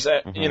 Whereas,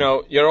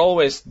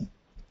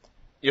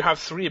 you have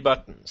 3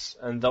 buttons,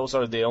 and those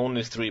are the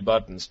only 3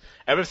 buttons.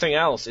 Everything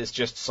else is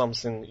just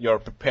something you're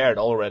prepared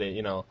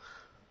already,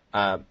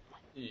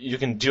 you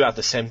can do at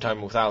the same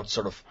time without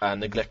sort of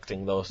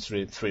neglecting those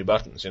three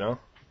buttons,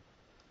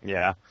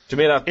 Yeah. To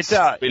me, that's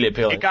really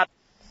appealing.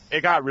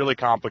 It got really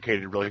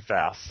complicated really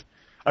fast.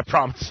 I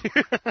promise you.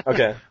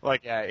 Okay.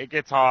 Like, yeah, it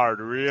gets hard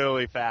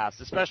really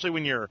fast, especially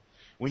when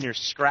you're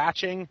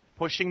scratching,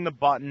 pushing the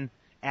button,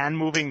 and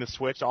moving the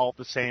switch all at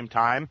the same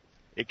time.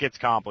 It gets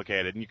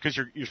complicated because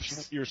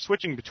you're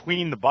switching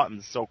between the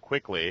buttons so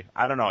quickly.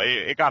 I don't know.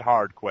 It got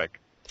hard quick.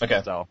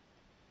 Okay. So.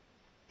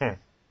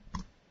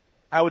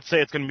 I would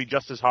say it's going to be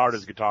just as hard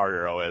as Guitar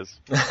Hero is.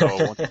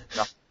 So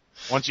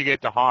once you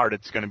get to hard,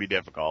 it's going to be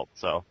difficult.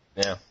 So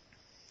yeah.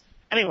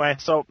 Anyway,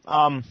 so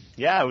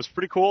yeah, it was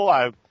pretty cool.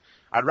 I'd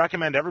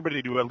recommend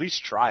everybody to at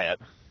least try it.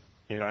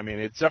 You know, I mean,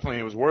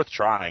 it was worth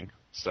trying.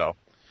 So,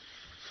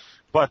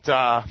 but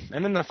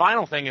and then the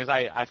final thing is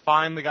I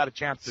finally got a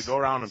chance to go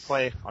around and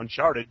play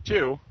Uncharted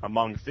 2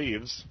 Among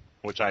Thieves,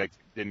 which I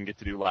didn't get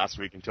to do last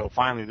week until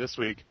finally this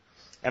week.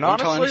 And Don't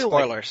tell honestly, any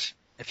spoilers.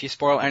 If you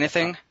spoil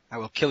anything, I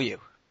will kill you.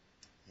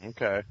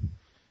 Okay.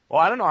 Well,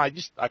 I don't know. I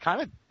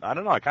kind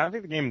of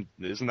think the game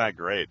isn't that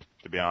great,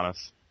 to be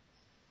honest.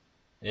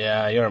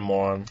 Yeah, you're a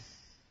moron.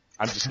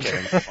 I'm just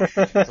kidding.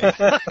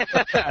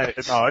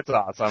 No, it's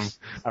awesome.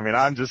 I mean,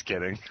 I'm just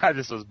kidding. I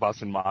just was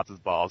busting Mott's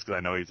balls because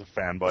I know he's a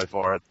fanboy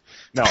for it.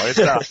 No,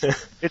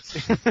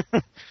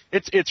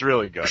 it's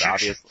really good,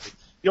 obviously.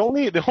 The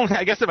only,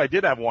 I guess if I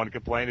did have one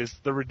complaint is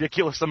the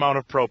ridiculous amount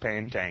of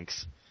propane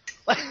tanks.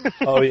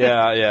 Oh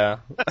yeah.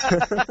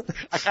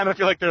 I kind of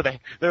feel like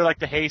they're like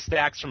the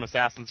haystacks from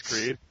Assassin's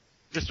Creed.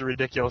 Just a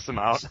ridiculous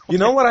amount. You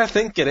know what I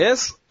think it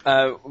is?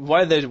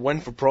 Why they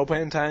went for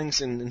propane tanks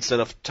instead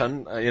of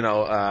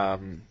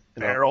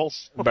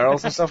Barrels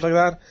and stuff like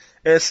that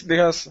is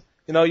because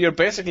you're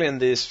basically in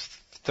these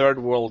third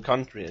world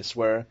countries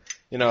where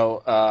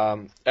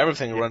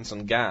everything runs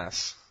on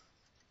gas.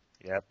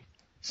 Yep.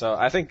 So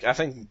I think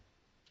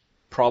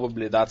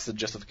probably that's the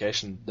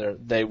justification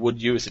they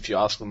would use if you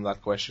ask them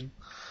that question.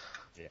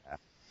 Yeah.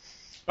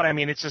 But I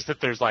mean, it's just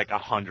that there's like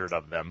 100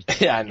 of them.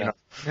 Yeah, I know.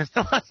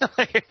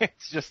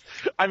 It's just,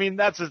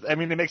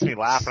 it makes me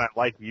laugh and I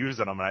like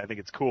using them and I think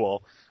it's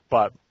cool.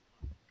 But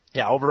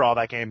yeah, overall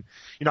that game,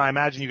 I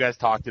imagine you guys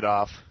talked it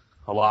off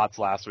a lot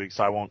last week,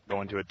 so I won't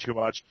go into it too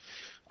much.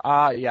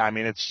 Yeah, I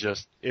mean, it's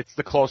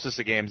the closest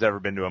the game's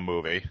ever been to a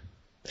movie.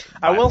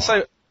 I will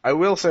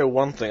say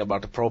one thing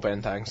about the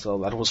propane tanks though,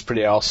 that was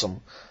pretty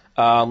awesome.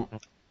 I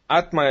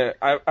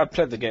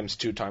played the games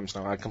 2 times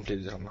now. I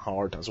completed it on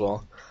hard as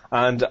well.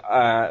 And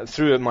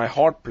through my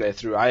hard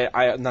playthrough,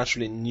 I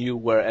naturally knew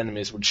where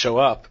enemies would show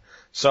up.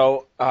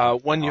 So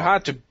when you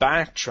had to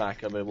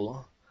backtrack a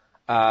little,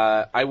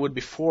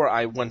 before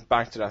I went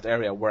back to that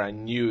area where I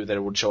knew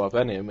there would show up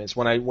enemies,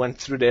 when I went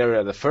through the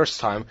area the first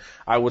time,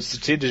 I would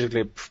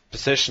strategically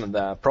position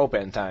the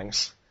propane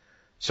tanks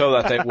so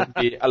that they would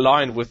be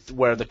aligned with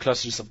where the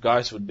clusters of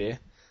guys would be.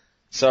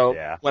 So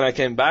when I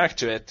came back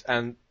to it,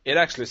 and it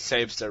actually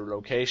saves their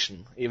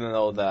location, even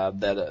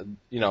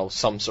though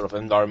some sort of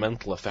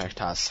environmental effect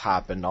has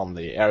happened on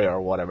the area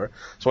or whatever.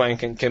 So when I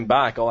came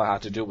back, all I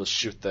had to do was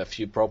shoot the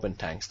few propane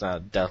tanks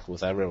that dealt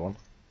with everyone.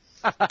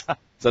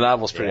 So that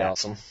was pretty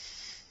awesome.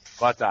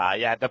 But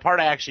the part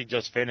I actually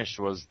just finished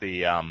was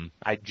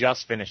I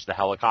just finished the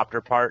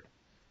helicopter part,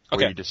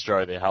 where you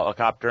destroy the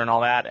helicopter and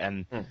all that,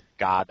 and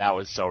God, that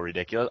was so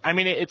ridiculous. I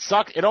mean, it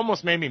sucked. It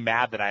almost made me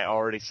mad that I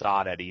already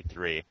saw it at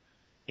E3.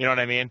 You know what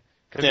I mean?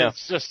 Because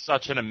it's just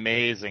such an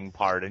amazing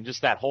part, and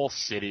just that whole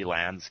city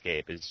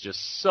landscape is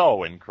just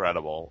so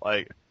incredible.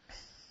 Like,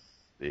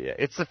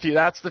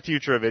 that's the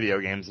future of video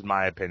games, in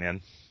my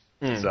opinion.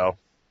 So,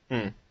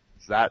 is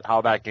that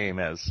how that game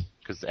is?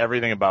 Because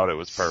everything about it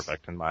was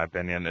perfect, in my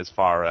opinion, as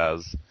far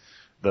as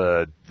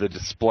the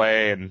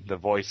display and the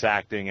voice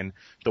acting and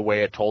the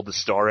way it told the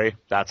story.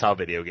 That's how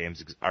video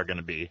games are going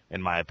to be,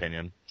 in my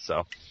opinion.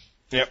 So,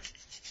 yep,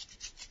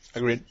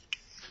 agreed.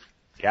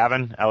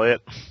 Gavin,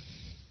 Elliot.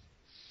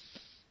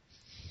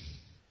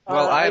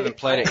 Well, I haven't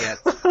played it yet.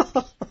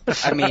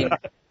 I mean,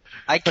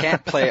 I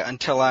can't play it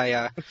until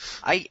I'm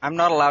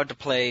not allowed to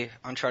play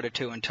Uncharted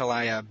 2 until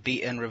I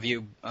beat and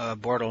review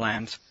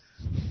Borderlands.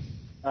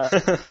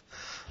 Did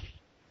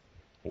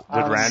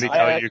Randy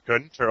tell you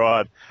couldn't, or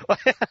what?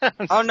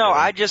 Oh no,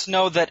 I just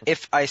know that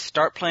if I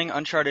start playing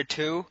Uncharted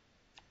 2,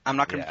 I'm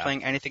not going to be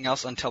playing anything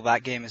else until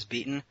that game is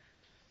beaten.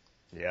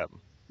 Yep.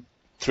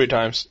 3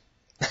 times.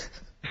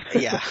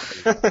 Yeah.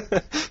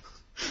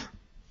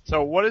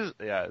 So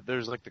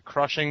there's like the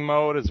crushing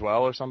mode as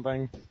well or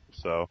something,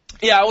 so.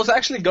 Yeah, I was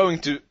actually going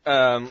to,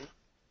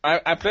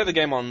 I played the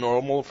game on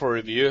normal for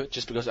review,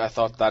 just because I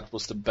thought that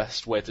was the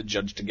best way to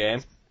judge the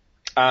game.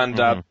 And,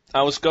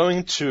 I was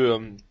going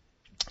to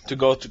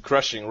go to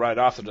crushing right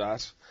after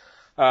that.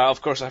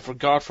 Of course, I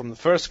forgot from the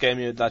first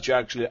game that you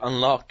actually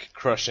unlock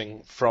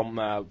crushing from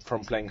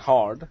playing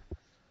hard.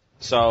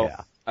 So,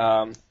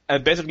 and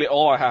basically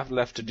all I have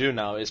left to do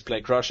now is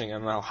play crushing,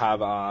 and I'll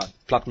have a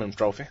platinum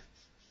trophy.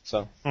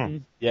 So,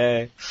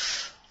 yay.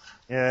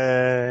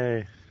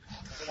 Yay.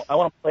 I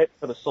want to play it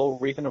for the sole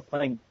reason of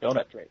playing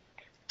Donut Drake.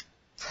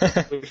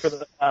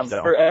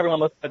 For everyone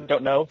that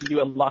don't know,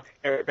 you unlock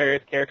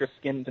various character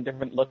skins and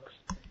different looks,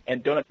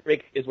 and Donut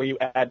Drake is where you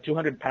add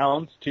 200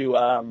 pounds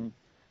to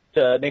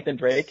Nathan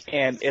Drake,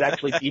 and it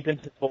actually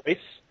deepens his voice,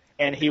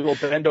 and he will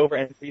bend over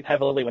and breathe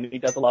heavily when he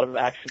does a lot of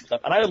action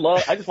stuff. And I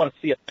just want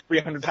to see a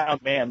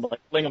 300-pound man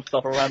like fling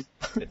himself around.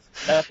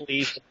 That's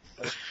easy.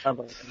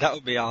 That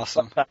would be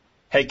awesome.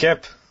 Hey,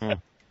 Kip.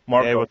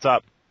 Marco. Hey, what's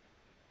up?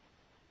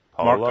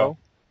 Polo? Marco.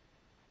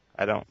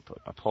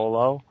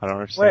 Polo? I don't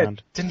understand.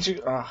 Wait, didn't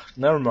you?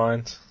 Never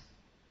mind.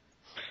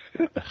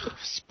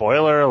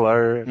 Spoiler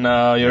alert.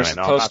 No, you're Anyway,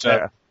 supposed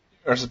to.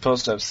 You're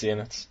supposed to have seen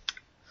it.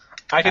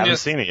 I haven't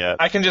seen it yet.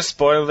 I can just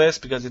spoil this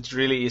because it's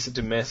really easy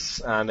to miss,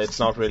 and it's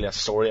not really a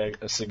story,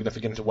 a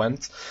significant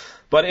event.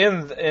 But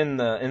in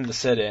the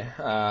city,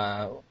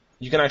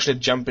 you can actually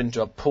jump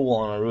into a pool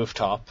on a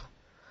rooftop,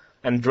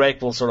 and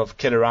Drake will sort of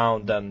kid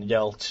around and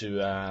yell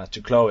to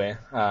Chloe,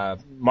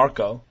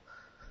 Marco.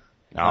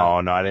 No,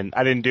 I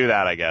didn't do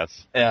that, I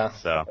guess. Yeah.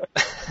 So.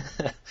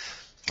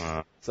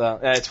 So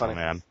yeah, it's funny. Oh,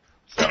 man.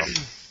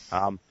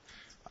 So,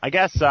 I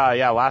guess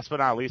last but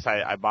not least,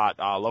 I bought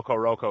Loco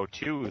Roco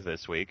 2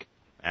 this week,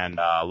 and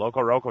Loco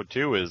Roco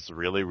 2 is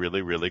really,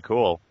 really, really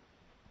cool.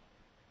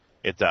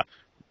 It's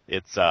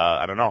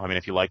I don't know. I mean,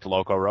 if you liked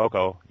Loco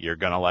Roco, you're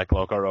gonna like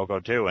Loco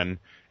Roco 2, and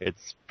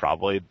it's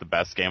probably the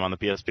best game on the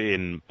PSP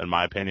in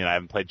my opinion. I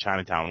haven't played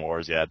Chinatown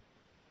Wars yet,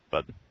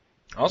 but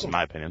awesome, in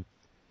my opinion.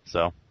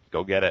 So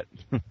go get it.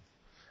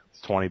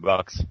 It's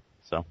 $20.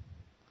 So.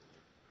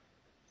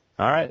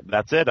 All right,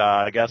 that's it,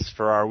 I guess,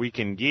 for our Week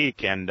in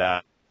Geek, and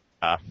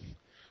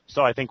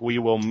so I think we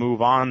will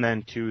move on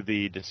then to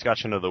the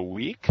discussion of the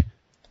week.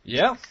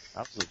 Yeah.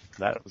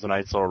 That was a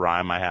nice little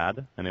rhyme I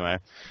had. Anyway,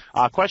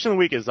 question of the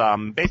week is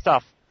based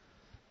off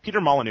Peter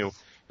Molyneux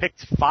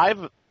picked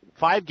five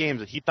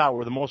games that he thought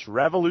were the most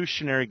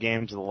revolutionary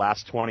games of the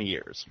last 20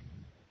 years.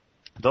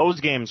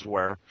 Those games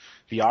were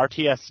the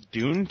RTS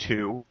Dune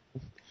 2,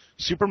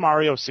 Super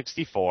Mario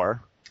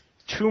 64,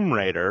 Tomb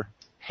Raider,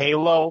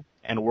 Halo,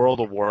 and World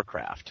of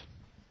Warcraft.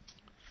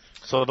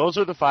 So those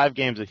are the 5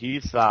 games that he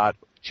thought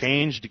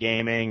changed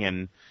gaming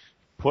and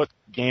put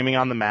gaming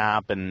on the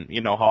map and,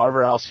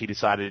 however else he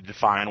decided to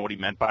define what he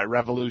meant by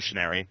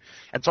revolutionary.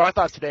 And so I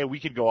thought today we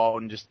could go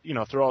out and just,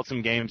 throw out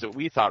some games that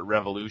we thought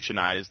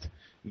revolutionized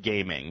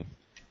gaming.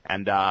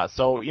 And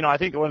so, I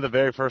think one of the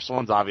very first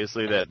ones,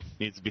 obviously, that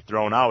needs to be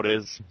thrown out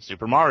is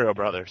Super Mario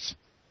Brothers.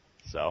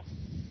 So.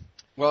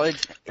 Well, he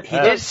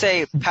did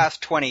say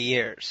past 20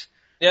 years.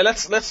 Yeah,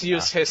 let's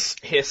use his.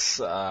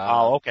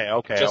 Okay.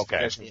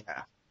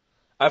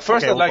 Yeah.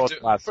 First,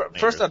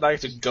 I'd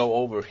like to go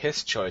over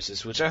his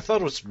choices, which I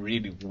thought was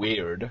really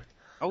weird.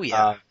 Oh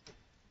yeah.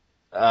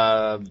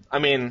 I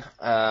mean,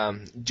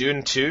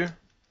 Dune 2.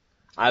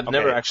 I've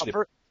never actually.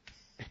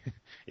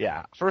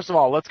 Yeah. First of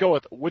all, let's go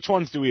with which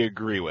ones do we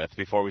agree with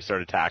before we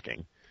start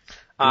attacking?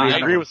 Do we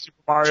agree with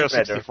Super Mario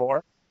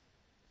 64?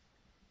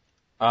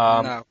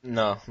 No,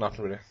 not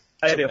really.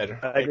 I do.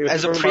 I agree with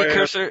as a Super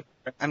precursor,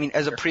 Mario.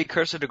 as a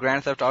precursor to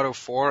Grand Theft Auto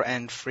 4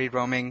 and free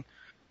roaming,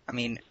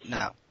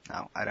 no,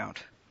 I don't.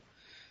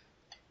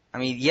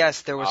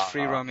 Yes, there was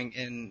free roaming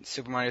in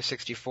Super Mario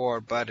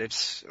 64, but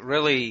it's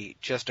really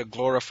just a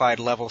glorified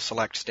level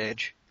select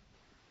stage.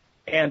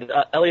 And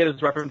Elliot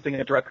is referencing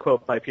a direct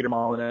quote by Peter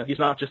Molyneux. He's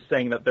not just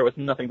saying that there was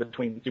nothing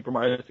between Super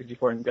Mario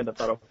 64 and Grand Theft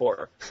Auto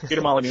 4.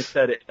 Peter Molyneux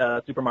said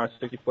Super Mario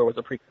 64 was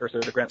a precursor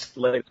to the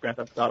latest Grand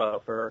Theft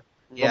Auto for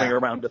roaming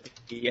around the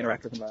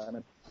interactive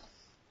environment.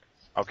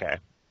 Okay.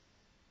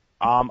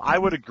 I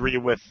would agree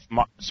with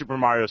Super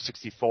Mario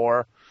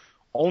 64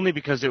 only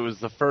because it was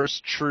the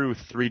first true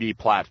 3D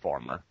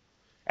platformer.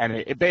 And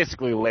it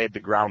basically laid the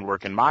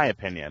groundwork, in my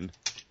opinion,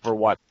 for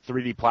what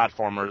 3D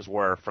platformers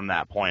were from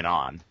that point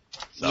on.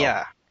 So.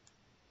 Yeah.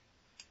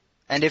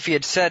 And if he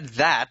had said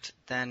that,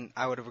 then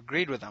I would have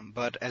agreed with him.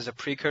 But as a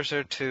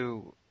precursor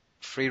to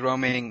free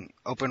roaming,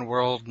 open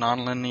world,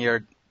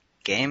 nonlinear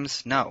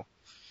games, no.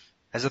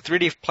 As a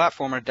 3D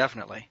platformer,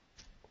 definitely.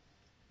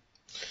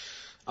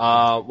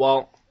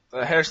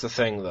 Here's the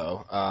thing,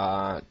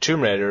 though. Tomb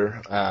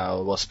Raider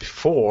was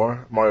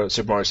before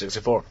Super Mario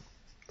 64.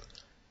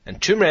 And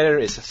Tomb Raider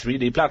is a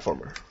 3D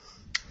platformer.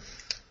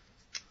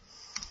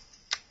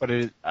 But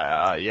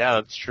yeah,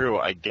 that's true,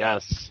 I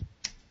guess.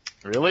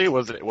 Really?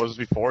 Was it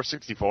before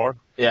 64?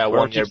 Yeah,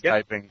 one year.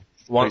 Typing.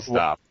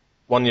 Stop.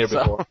 1 year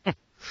before.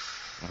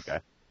 Okay.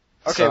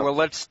 Okay, well,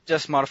 let's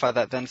just modify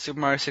that then. Super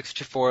Mario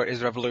 64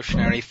 is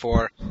revolutionary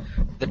for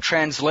the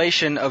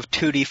translation of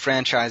 2D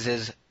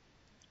franchises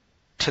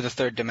to the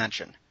third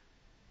dimension.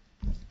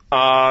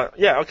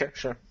 Yeah, okay,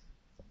 sure.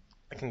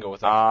 I can go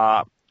with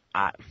that.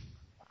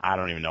 I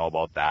don't even know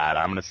about that.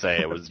 I'm going to say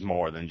it was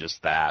more than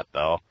just that,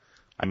 though.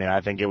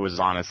 I think it was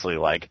honestly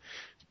like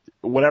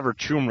whatever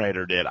Tomb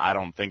Raider did, I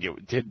don't think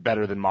it did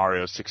better than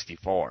Mario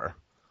 64.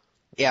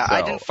 Yeah, so.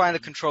 I didn't find the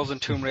controls in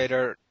Tomb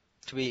Raider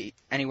to be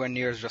anywhere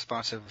near as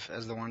responsive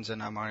as the ones in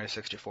Mario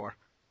 64.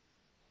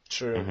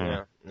 True,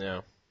 mm-hmm.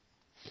 Yeah.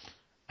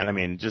 And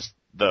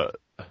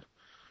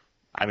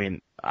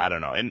I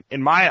don't know.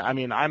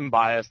 I'm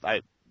biased.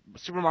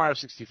 Super Mario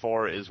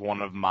 64 is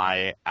one of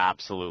my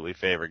absolutely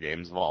favorite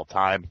games of all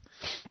time.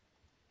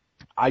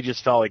 I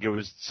just felt like it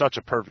was such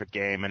a perfect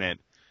game, and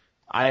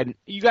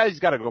you guys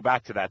got to go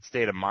back to that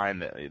state of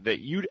mind that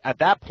you at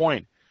that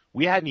point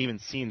we hadn't even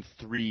seen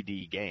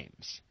 3D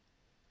games.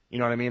 You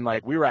know what I mean?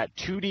 Like, we were at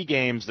 2D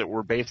games that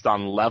were based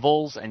on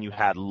levels, and you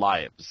had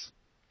lives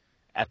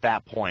at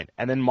that point.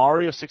 And then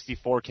Mario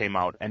 64 came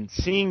out, and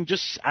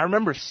I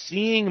remember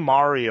seeing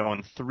Mario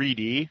in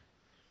 3D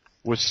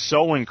was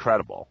so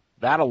incredible.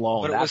 That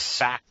alone,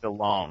 fact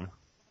alone,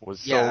 was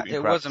so incredible.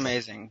 It was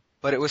amazing,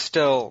 but it was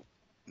still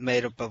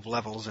made up of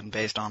levels and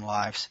based on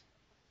lives.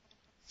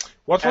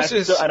 What was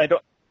his... I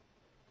don't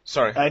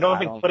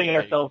think don't putting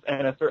think ourselves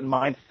in a certain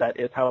mindset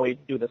is how we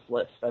do this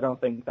list. I don't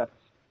think that's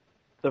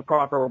the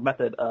proper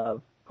method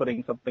of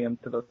putting something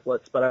into this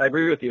list. But I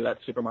agree with you that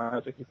Super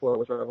Mario 64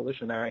 was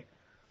revolutionary.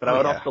 But I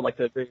would also like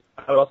to agree.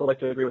 I would also like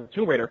to agree with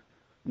Tomb Raider,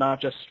 not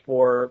just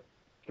for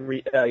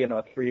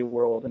 3D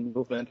world and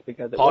movement,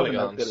 because it polygons.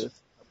 wasn't as good as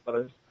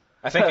others.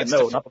 I think it's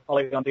not the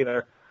polygons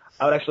either.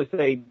 I would actually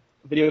say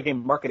video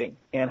game marketing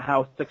and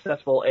how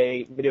successful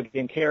a video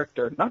game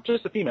character, not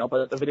just a female,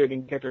 but a video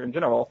game character in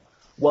general,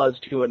 was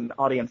to an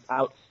audience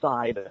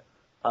outside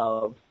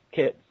of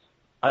kids.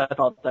 I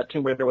thought that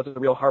Tomb Raider was a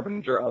real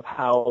harbinger of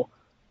how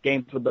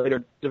games would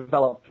later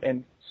develop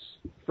and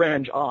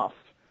fringe off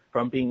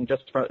from being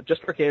just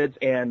for kids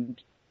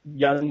and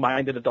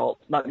young-minded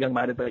adults, not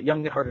young-minded, but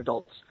young-at-heart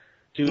adults.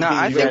 Did you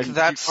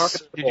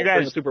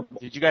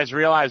guys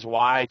realize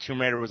why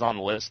Tomb Raider was on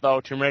the list, though?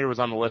 Tomb Raider was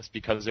on the list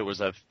because it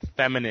was a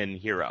feminine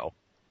hero.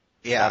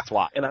 Yeah. That's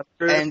why. And, that's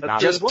true. And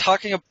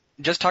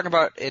just talking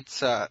about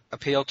its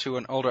appeal to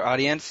an older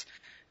audience,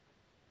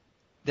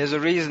 there's a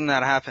reason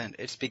that happened.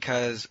 It's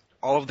because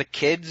all of the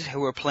kids who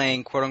were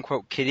playing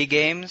quote-unquote kiddie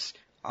games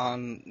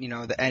on,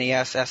 the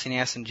NES,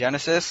 SNES, and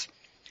Genesis,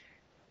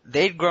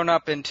 they'd grown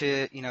up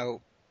into,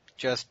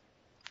 just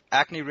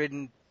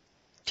acne-ridden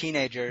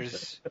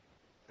teenagers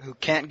who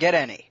can't get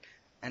any.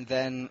 And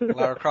then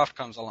Lara Croft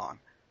comes along.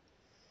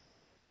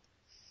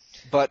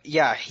 But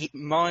yeah,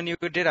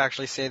 Molyneux did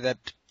actually say that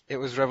it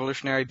was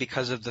revolutionary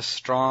because of the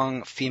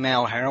strong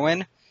female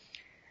heroine.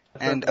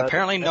 And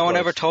apparently no one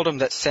ever told him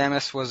that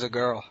Samus was a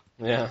girl.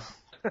 Yeah.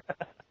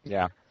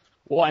 Yeah.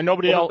 Well, and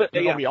nobody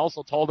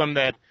also told him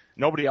that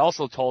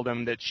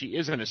she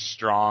isn't a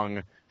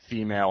strong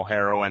female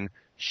heroine.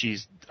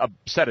 She's a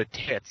set of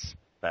tits,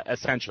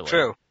 essentially.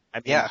 True. I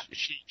mean, yeah.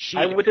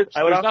 I would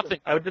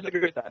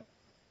disagree with that.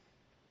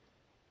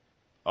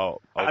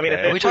 Oh, okay. I mean,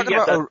 are we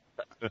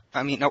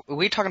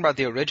talking about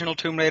the original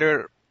Tomb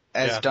Raider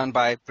as done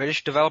by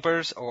British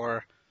developers,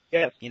 or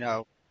yes,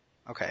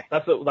 okay.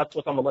 That's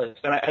what's on the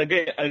list. And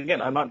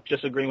again, I'm not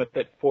just agreeing with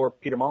it for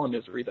Peter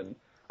Molyneux's reason.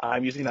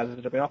 I'm using that as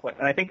a jumping off point.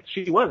 And I think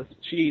she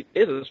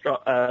is a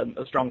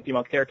strong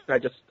female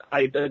character.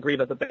 I agree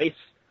that the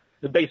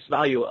base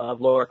value of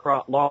Lara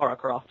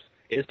Croft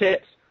is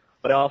tits,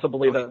 but I also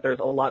believe that there's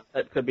a lot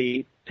that could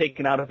be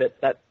taken out of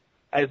it that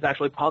is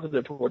actually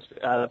positive towards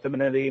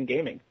femininity in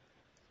gaming.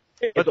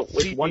 Do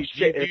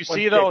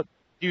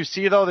you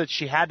see though that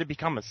she had to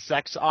become a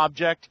sex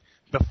object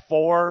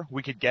before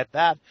we could get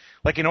that?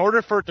 Like, in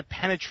order for it to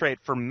penetrate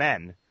for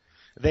men,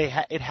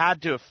 it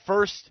had to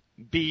first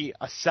be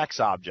a sex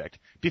object.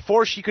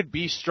 Before she could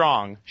be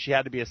strong, she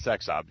had to be a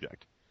sex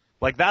object.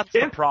 Like, that's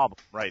the problem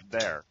right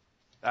there.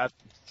 That's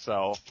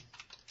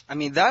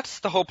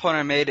the whole point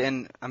I made,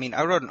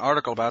 I wrote an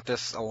article about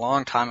this a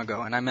long time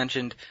ago, and I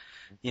mentioned,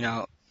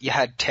 you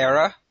had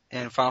Terra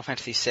in Final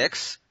Fantasy VI.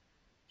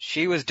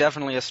 She was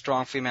definitely a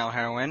strong female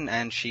heroine,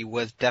 and she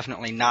was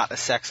definitely not a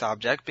sex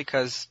object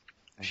because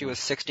she was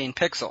 16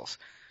 pixels.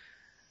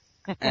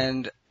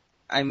 And,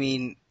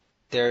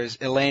 there's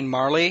Elaine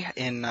Marley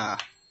in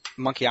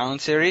Monkey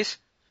Island series.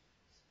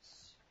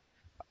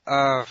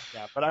 But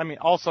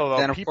also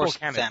though, people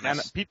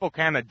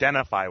can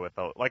identify with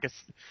those. Like,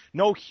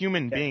 no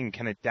human being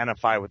can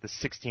identify with a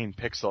 16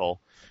 pixel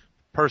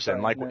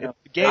person. Like,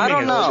 gaming I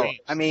don't know.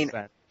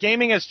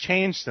 Gaming has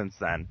changed since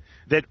then.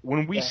 That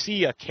when we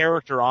see a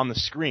character on the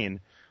screen,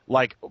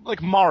 like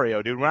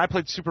Mario, dude. When I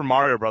played Super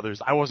Mario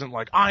Brothers, I wasn't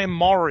like, I'm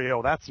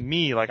Mario, that's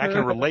me. Like, I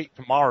can relate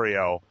to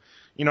Mario.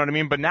 You know what I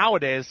mean? But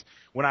nowadays,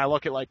 when I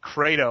look at like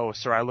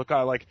Kratos, or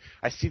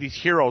I see these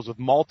heroes with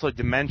multi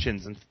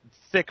dimensions and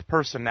thick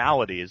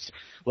personalities,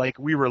 like,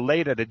 we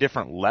relate at a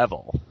different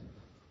level.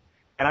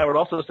 And I would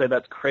also say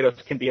that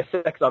Kratos can be a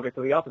sex object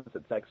of the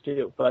opposite sex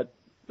too, but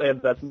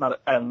that's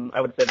not.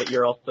 I would say that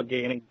you're also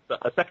gaining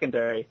a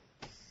secondary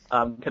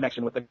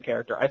connection with the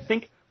character. I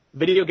think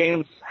video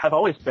games have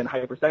always been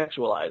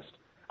hypersexualized.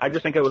 I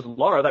just think it was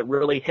Lara that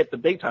really hit the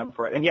big time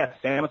for it. And yes,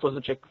 Samus was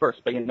a chick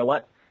first, but you know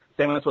what?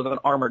 Samus was an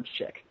armored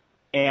chick,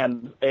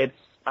 and I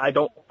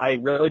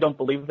really don't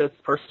believe this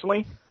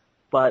personally,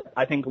 but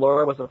I think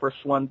Lara was the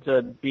first one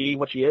to be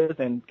what she is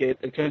and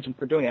get attention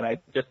for doing it. I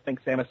just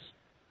think Samus.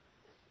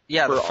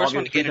 Yeah, the first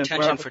one to get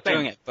attention for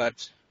doing it,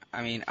 but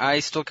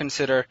I still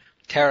consider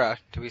Terra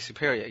to be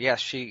superior. Yes,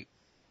 she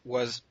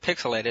was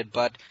pixelated,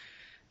 but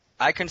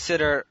I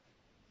consider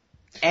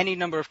any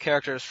number of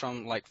characters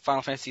from like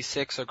Final Fantasy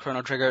VI or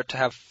Chrono Trigger to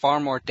have far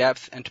more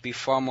depth and to be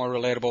far more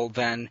relatable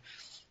than,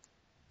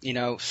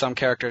 some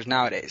characters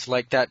nowadays,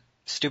 like that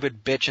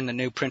stupid bitch in the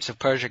new Prince of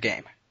Persia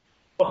game.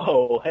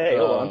 Oh, hey,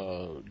 hold on.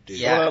 Oh, do.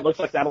 Yeah. It looks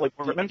like Natalie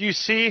Portman. Do you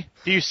see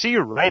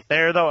right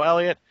there though,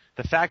 Elliot?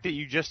 The fact that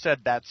you just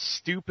said that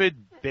stupid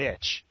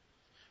bitch.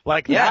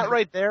 Like that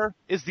right there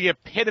is the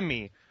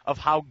epitome of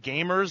how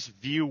gamers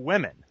view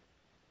women.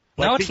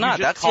 Like, no, it's not.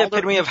 That's the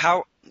epitome of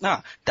how. No,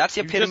 that's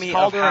the epitome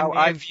of how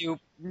I view.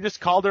 You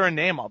just called her a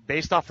name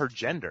based off her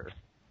gender.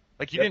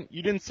 Like you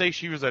didn't say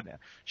she was a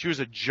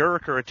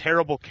jerk or a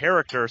terrible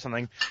character or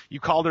something. You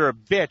called her a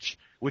bitch,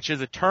 which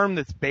is a term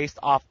that's based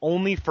off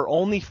only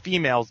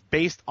females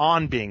based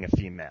on being a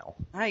female.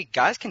 Hey,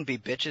 guys can be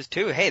bitches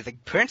too. Hey, the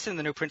prince in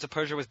the new Prince of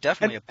Persia was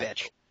definitely a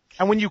bitch.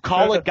 And when you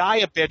call a guy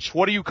a bitch,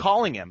 what are you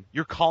calling him?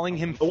 You're calling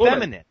him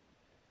feminine.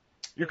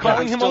 You're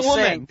calling him a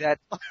woman. That,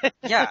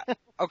 yeah.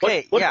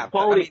 Okay.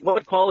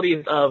 What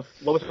qualities of,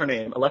 what was her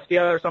name,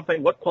 Alessia or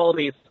something? What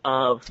qualities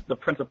of the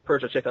Prince of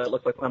Persia chick that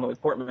looks like Natalie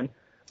Portman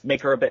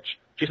make her a bitch?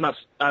 She's not.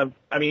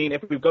 I mean,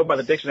 if we go by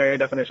the dictionary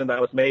definition that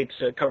was made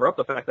to cover up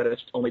the fact that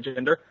it's only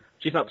gender,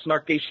 she's not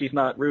snarky. She's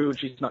not rude.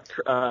 She's not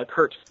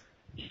curt.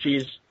 You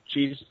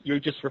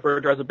just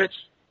referred to her as a bitch.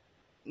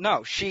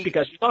 No,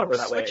 because you thought of her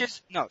that way.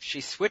 No,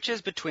 she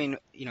switches between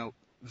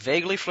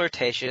vaguely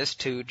flirtatious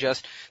to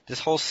just this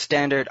whole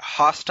standard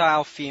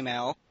hostile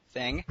female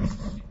thing,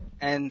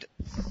 and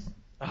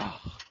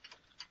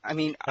I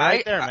mean,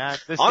 man.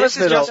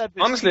 Honestly,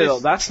 though,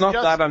 that's not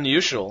that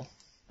unusual.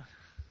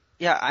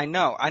 Yeah, I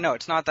know,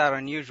 it's not that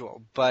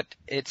unusual, but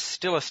it's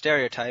still a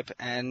stereotype,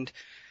 and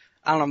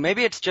I don't know,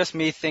 maybe it's just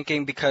me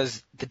thinking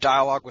because the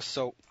dialogue was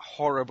so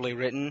horribly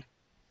written,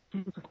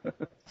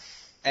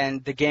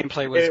 and the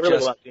gameplay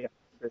was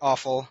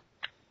awful.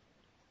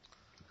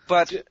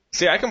 But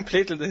see, I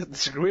completely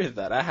disagree with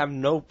that. I have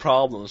no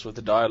problems with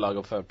the dialogue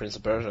of Prince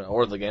of Persia,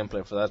 or the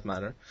gameplay for that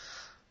matter.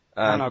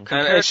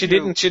 And she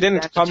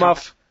didn't come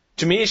off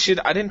to me.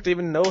 I didn't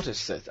even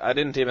notice it. I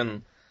didn't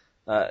even.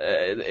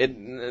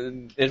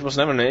 It was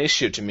never an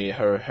issue to me.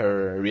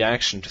 Her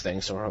reaction to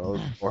things, or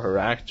her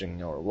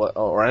acting,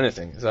 or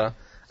anything. So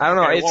I don't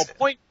know. Okay, well,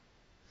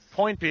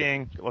 point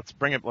being, let's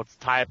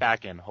tie it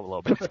back in a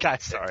little bit,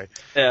 guys. Sorry.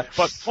 Yeah.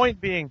 But point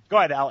being, go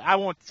ahead,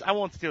 Elliot. I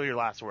won't steal your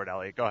last word,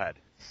 Elliot. Go ahead.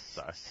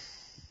 Sorry.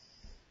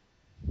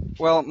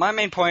 Well, my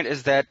main point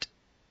is that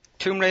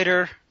Tomb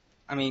Raider.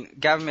 I mean,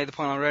 Gavin made the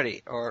point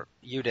already, or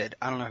you did.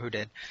 I don't know who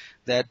did.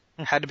 That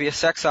had to be a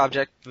sex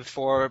object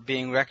before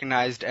being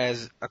recognized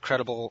as a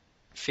credible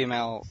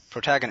female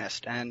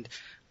protagonist, and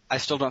I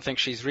still don't think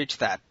she's reached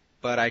that.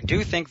 But I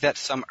do think that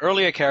some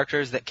earlier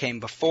characters that came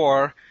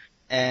before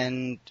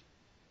and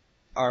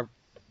are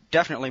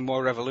definitely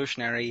more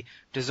revolutionary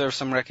deserve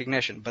some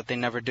recognition, but they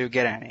never do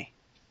get any.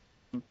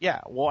 Yeah,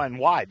 well, and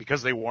why?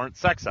 Because they weren't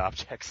sex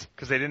objects.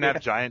 Because they didn't have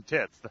giant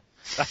tits.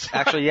 That's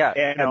actually,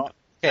 yeah.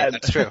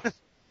 That's true.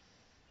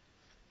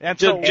 And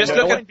so, just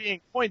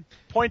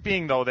point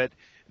being though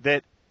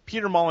that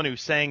Peter Molyneux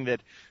saying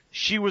that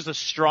she was a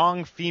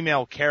strong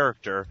female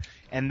character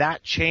and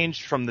that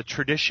changed from the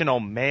traditional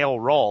male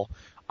role.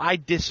 I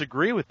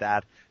disagree with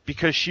that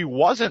because she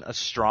wasn't a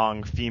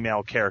strong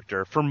female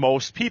character for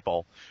most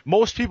people.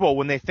 Most people,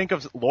 when they think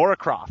of Lara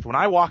Croft, when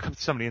I walk up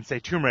to somebody and say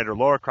Tomb Raider,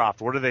 Lara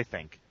Croft, what do they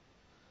think?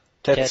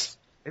 Tits.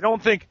 They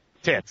don't think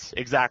tits,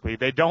 exactly.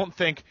 They don't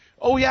think,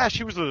 oh yeah,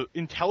 she was an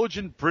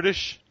intelligent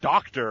British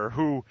doctor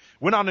who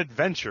went on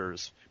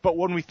adventures. But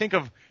when we think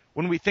of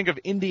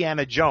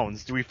Indiana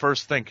Jones, do we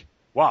first think,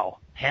 wow,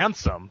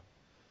 handsome?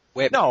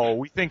 Wait. No,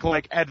 we think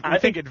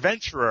think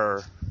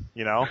adventurer,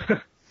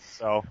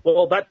 So.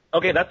 Well, that's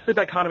the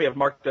dichotomy of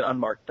marked and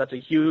unmarked. That's a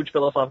huge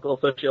philosophical,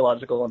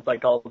 sociological, and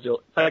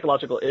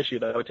psychological issue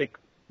that would take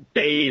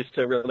days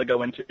to really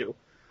go into.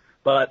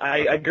 But I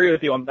agree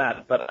with you on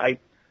that. But I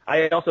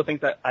also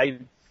think that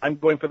I'm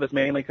going for this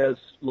mainly because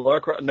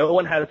no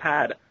one has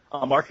had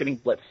a marketing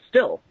blitz.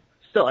 Still,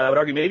 I would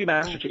argue maybe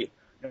Master Chief.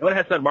 No one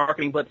has had a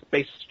marketing blitz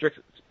based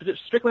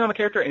strictly on the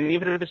character, and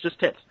even if it's just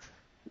tits,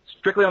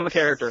 strictly on the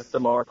character, the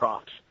Lara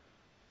Croft.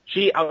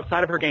 She,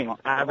 outside of her games,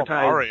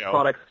 advertised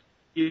products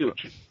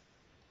huge.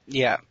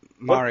 Yeah,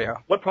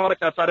 Mario. What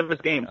product outside of his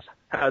games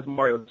has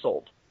Mario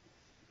sold?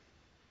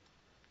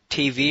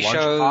 TV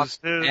shows,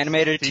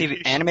 animated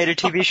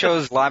TV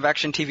shows, live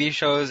action TV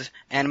shows,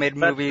 animated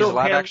movies,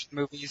 live action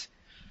movies.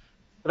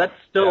 But that's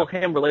still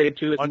him related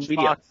to his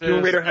media.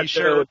 Tomb Raider has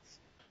showed.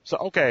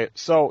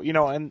 So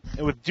and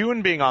with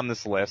Dune being on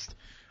this list,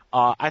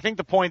 I think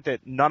the point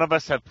that none of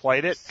us have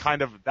played it,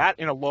 kind of that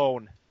in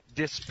alone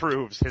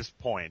disproves his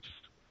point.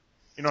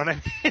 You know what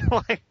I mean?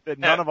 Like that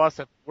none of us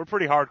we're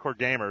pretty hardcore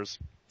gamers.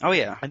 Oh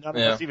yeah. And none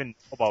of us even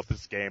know about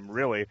this game,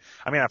 really.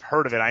 I mean, I've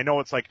heard of it. I know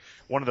it's like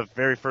one of the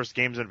very first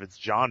games of its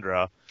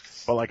genre,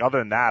 but like other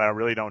than that, I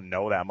really don't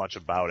know that much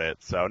about it.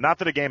 So not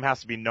that a game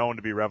has to be known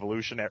to be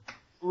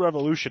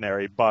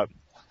revolutionary, but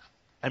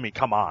I mean,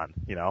 come on,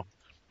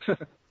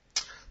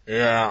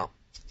 Yeah.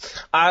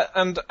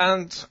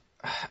 And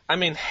I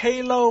mean,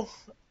 Halo,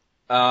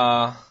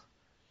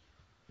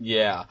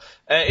 yeah.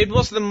 It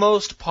was the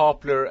most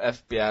popular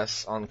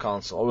FPS on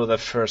console, or the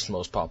first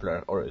most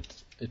popular, or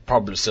it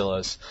probably still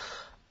is.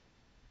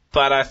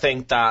 But I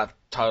think that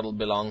title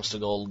belongs to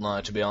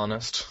GoldenEye, to be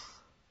honest.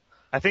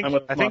 I think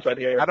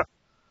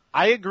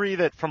I agree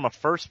that from a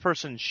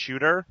first-person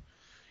shooter,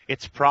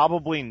 it's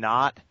probably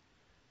not.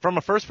 From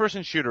a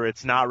first-person shooter,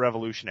 it's not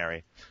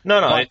revolutionary.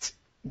 No,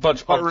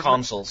 but on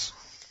consoles.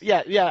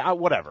 Yeah,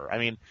 whatever. I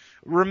mean,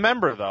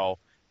 remember though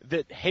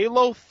that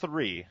Halo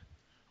 3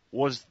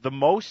 was the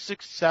most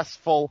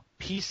successful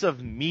piece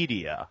of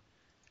media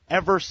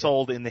ever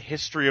sold in the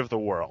history of the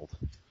world.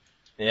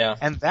 Yeah.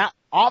 And that,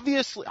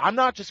 obviously, I'm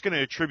not just going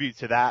to attribute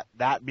to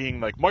that being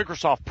like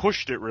Microsoft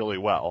pushed it really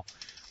well.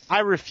 I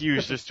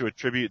refuse just to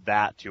attribute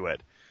that to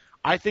it.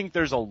 I think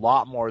there's a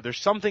lot more. There's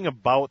something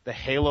about the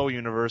Halo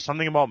universe,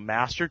 something about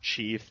Master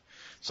Chief,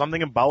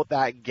 something about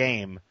that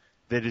game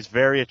that is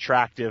very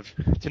attractive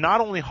to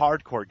not only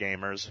hardcore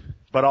gamers,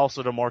 but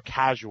also to more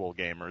casual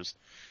gamers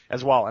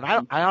as well. And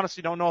I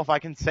honestly don't know if I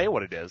can say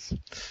what it is.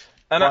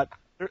 But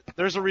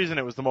there's a reason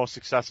it was the most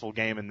successful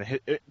game in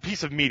the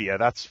piece of media,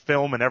 that's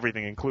film and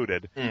everything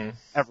included,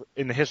 ever,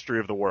 in the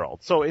history of the world.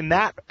 So in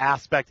that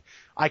aspect,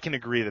 I can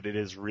agree that it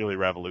is really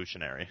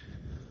revolutionary.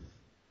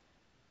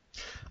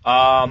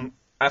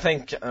 I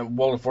think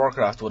World of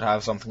Warcraft would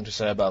have something to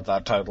say about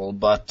that title,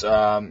 but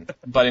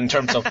in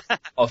terms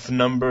of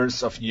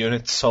numbers of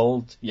units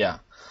sold, yeah.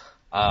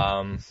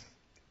 But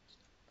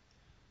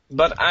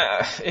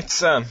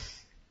it's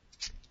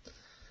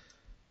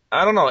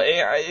I don't know.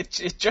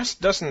 It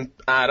just doesn't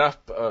add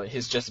up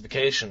his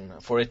justification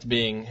for it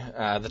being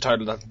the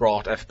title that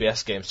brought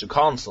FPS games to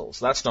consoles.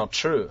 That's not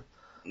true.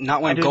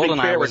 Not when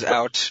GoldenEye was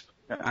out.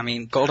 I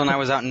mean, GoldenEye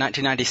was out in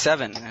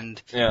 1997,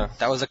 and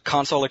that was a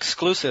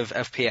console-exclusive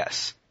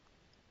FPS.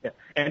 Yeah,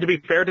 and to be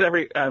fair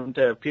to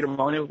to Peter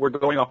Molyneux, we're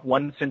going off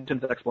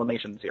one-sentence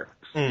explanations here.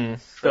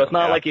 So it's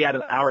not like he had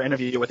an hour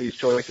interview with these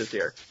choices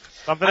here.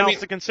 Something else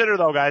to consider,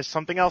 though, guys.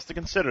 Something else to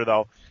consider,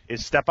 though,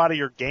 is step out of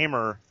your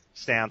gamer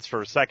stance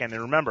for a second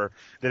and remember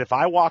that if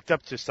I walked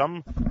up to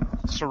some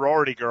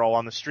sorority girl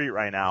on the street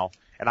right now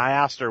and I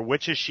asked her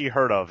which has she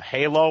heard of,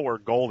 Halo or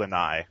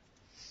GoldenEye,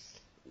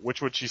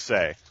 which would she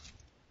say?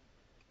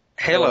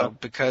 Halo,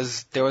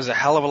 because there was a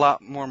hell of a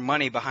lot more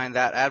money behind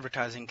that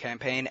advertising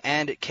campaign,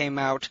 and it came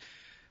out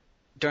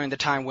during the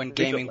time when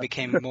gaming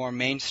became more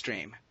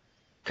mainstream.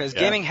 Because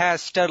gaming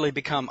has steadily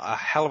become a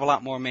hell of a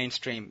lot more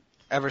mainstream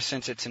ever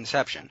since its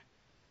inception.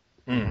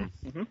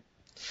 Mm-hmm.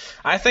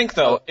 I think,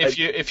 though,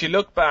 if you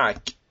look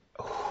back,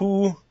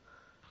 who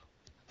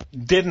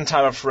didn't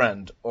have a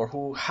friend or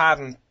who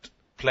hadn't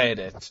played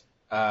it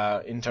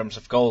in terms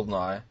of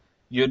GoldenEye,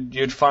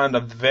 you'd find a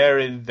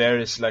very,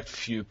 very select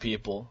few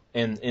people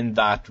in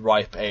that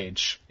ripe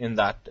age, in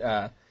that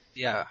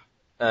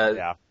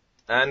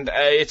and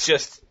it's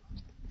just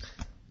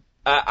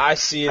I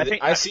see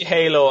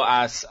Halo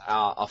as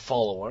a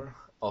follower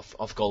of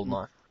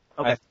GoldenEye.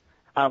 Okay.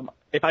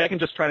 If I can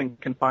just try and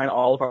confine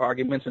all of our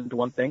arguments into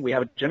one thing, we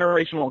have a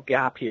generational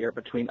gap here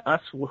between us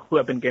who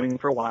have been gaming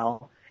for a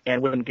while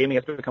and when gaming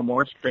has become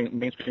more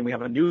mainstream, we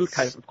have a new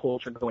type of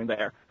culture going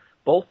there.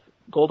 Both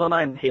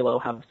GoldenEye and Halo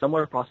have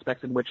similar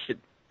prospects in which it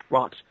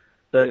brought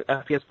the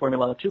FPS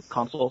formula to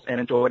consoles and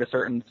enjoyed a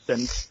certain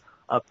sense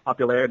of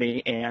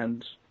popularity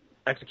and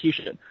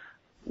execution.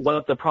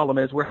 What the problem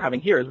is we're having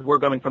here is we're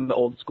going from the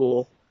old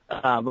school,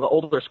 the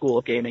older school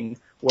of gaming,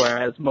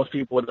 whereas most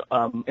people would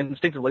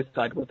instinctively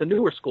side with the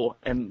newer school,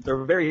 and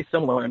they're very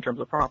similar in terms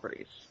of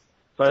properties.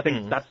 So I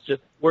think that's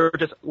just we're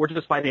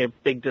just finding a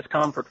big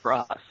discomfort for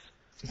us.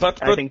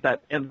 But I think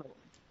that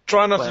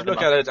try not to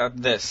look at it at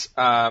this.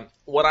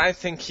 What I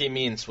think he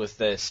means with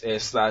this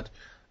is that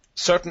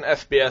certain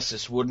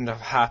FPSs wouldn't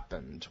have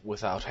happened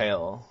without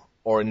Halo,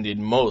 or indeed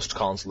most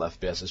console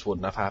FPSs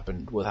wouldn't have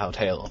happened without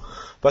Halo.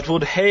 But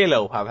would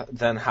Halo have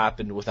then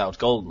happened without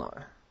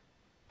GoldenEye?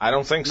 I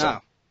don't think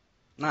so.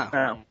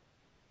 No.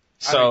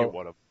 So I think it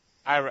would have.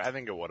 I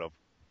think it would have.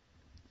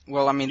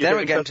 Well, I mean, then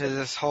we get into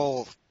this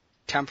whole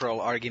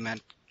temporal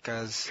argument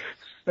because,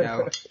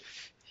 well,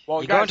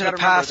 you go into the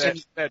past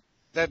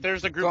that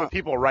there's a group of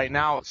people right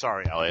now.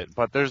 Sorry, Elliot,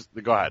 but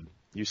go ahead.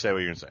 You say what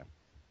you're gonna say.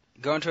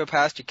 Go into a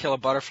past, you kill a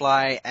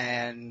butterfly,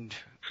 and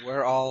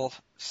we're all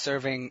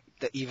serving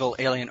the evil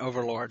alien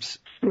overlords.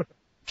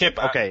 Kip,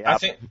 okay, I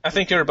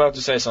think you're about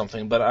to say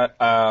something, but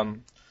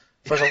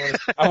first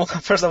I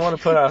want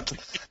to put out,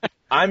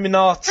 I'm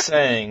not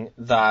saying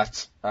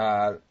that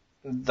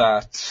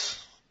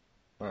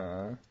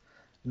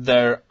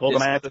there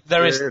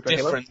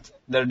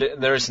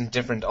isn't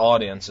different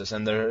audiences,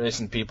 and there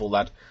isn't people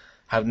that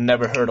have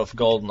never heard of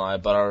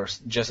GoldenEye but are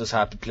just as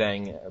happy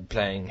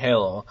playing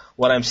Halo.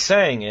 What I'm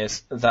saying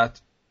is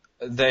that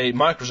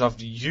Microsoft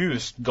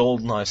used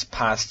GoldenEye's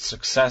past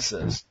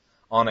successes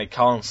on a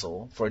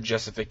console for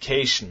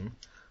justification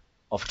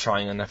of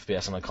trying an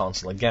FPS on a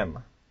console again.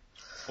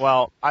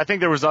 Well, I think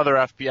there was other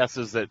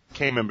FPSs that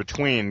came in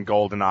between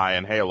GoldenEye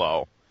and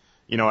Halo.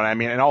 You know what I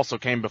mean? And also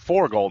came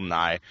before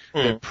GoldenEye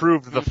that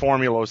proved the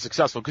formula was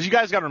successful. Because you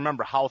guys got to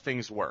remember how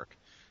things work.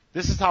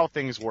 This is how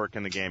things work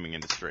in the gaming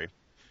industry.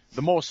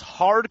 The most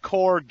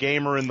hardcore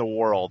gamer in the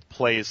world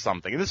plays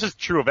something. And this is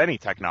true of any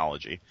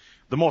technology.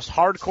 The most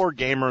hardcore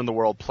gamer in the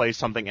world plays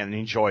something and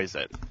enjoys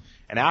it.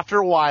 And after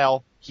a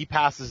while, he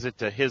passes it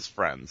to his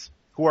friends,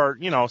 who are,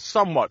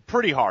 somewhat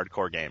pretty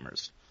hardcore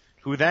gamers.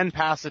 who then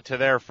pass it to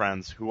their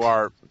friends who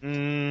are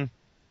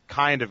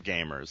kind of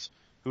gamers,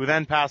 who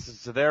then pass it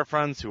to their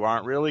friends who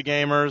aren't really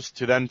gamers,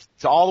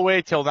 to all the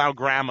way till now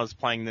grandma's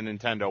playing the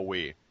Nintendo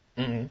Wii.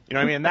 Mm-hmm. You know what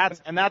I mean?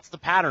 And that's the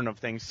pattern of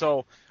things.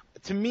 So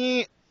to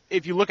me,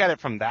 if you look at it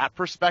from that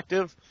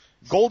perspective,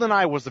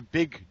 GoldenEye was a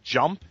big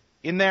jump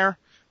in there,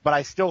 but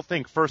I still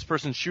think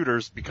first-person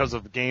shooters, because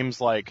of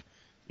games like,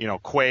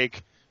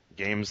 Quake,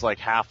 games like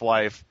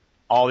Half-Life,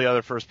 all the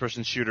other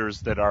first-person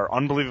shooters that are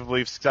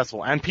unbelievably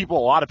successful, and a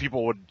lot of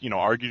people would,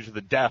 argue to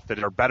the death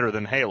that are better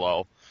than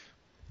Halo,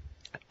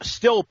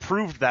 still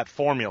proved that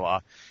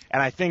formula.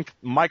 And I think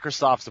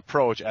Microsoft's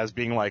approach as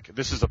being like,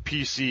 this is a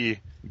PC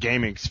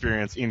gaming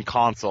experience in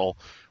console,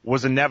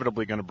 was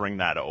inevitably going to bring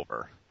that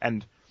over.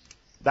 And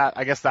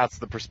I guess that's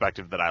the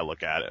perspective that I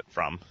look at it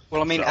from.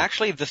 Well, I mean,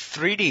 actually, the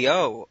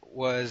 3DO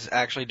was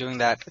actually doing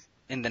that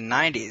in the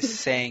 90s,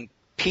 saying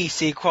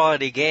PC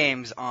quality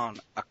games on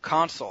a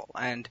console.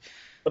 And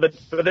But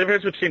the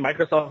difference between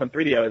Microsoft and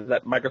 3DO is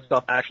that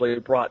Microsoft actually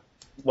brought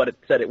what it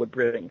said it would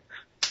bring.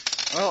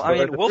 Well, I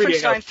mean,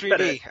 Wolfenstein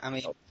 3D, I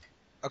mean,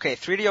 okay,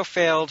 3DO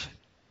failed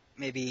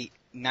maybe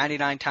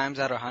 99 times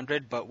out of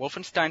 100, but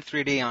Wolfenstein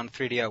 3D on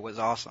 3DO was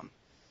awesome.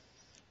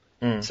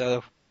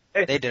 So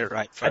they did it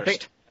right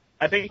first.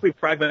 I think we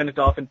fragmented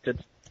off into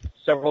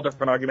several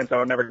different arguments that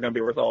are never going to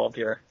be resolved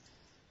here.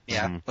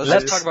 Yeah.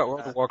 Let's talk about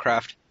World of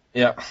Warcraft.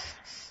 Yeah.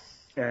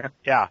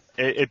 Yeah,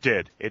 it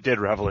did. It did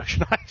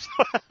revolutionize.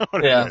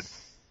 Yeah.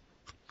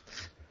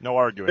 No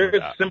arguing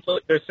with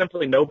that. There's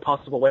simply no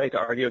possible way to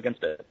argue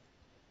against it.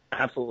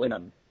 Absolutely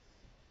none.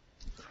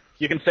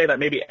 You can say that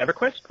maybe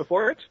EverQuest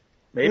before it?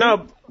 Maybe?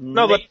 No,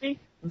 maybe?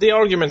 but the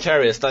argument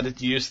here is that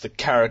it used the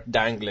carrot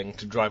dangling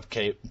to drive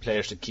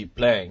players to keep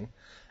playing.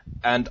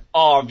 And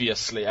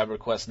obviously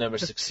EverQuest never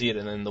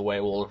succeeded in the way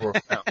World of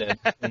Warcraft did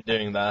in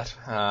doing that.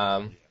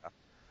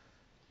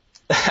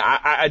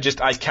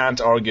 I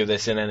can't argue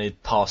this in any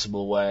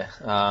possible way.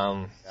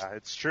 Yeah,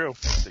 it's true.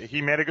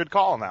 He made a good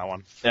call on that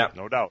one. Yeah.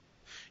 No doubt.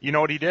 You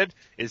know what he did?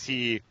 Is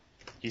he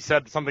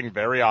said something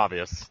very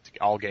obvious to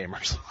all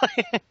gamers.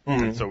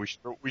 So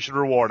we should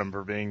reward him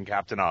for being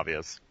Captain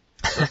Obvious.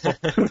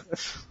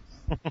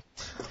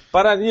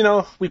 But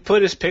we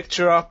put his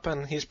picture up,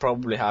 and he's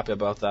probably happy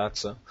about that.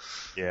 So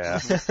yeah,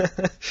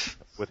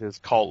 with his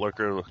cult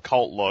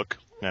look.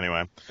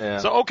 Anyway, yeah.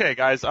 So okay,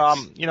 guys.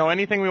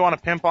 Anything we want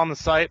to pimp on the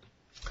site?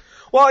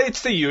 Well,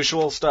 it's the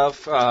usual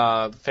stuff: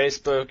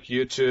 Facebook,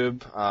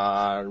 YouTube,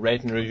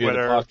 rate and review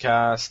Twitter. the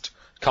podcast,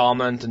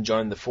 comment and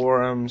join the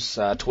forums,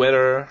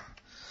 Twitter.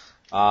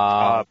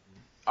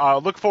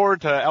 Look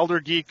forward to the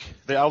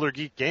Elder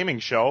Geek Gaming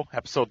Show,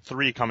 episode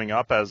 3 coming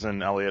up, as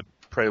in Elliot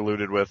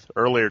preluded with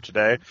earlier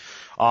today.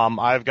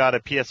 I've got a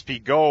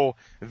PSP Go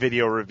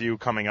video review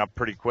coming up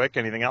pretty quick.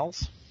 Anything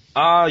else?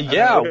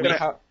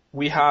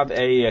 We have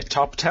a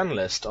top 10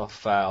 list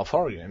of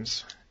horror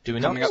games. Do we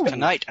not? Coming up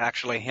tonight,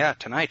 actually. Yeah,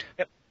 tonight.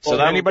 Yep. So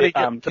Well, anybody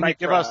can tonight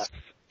give us?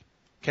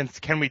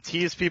 Can we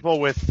tease people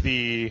with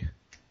the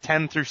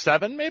 10 through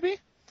 7 maybe?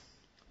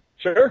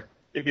 Sure,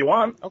 if you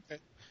want. Okay.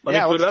 Let me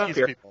put it let's up tease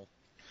here. people.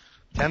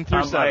 10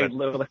 through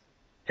 7.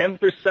 10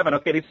 through 7.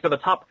 Okay, these are the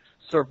top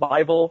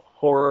survival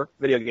horror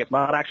video games.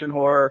 Not action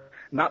horror,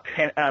 not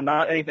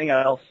anything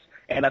else.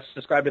 And that's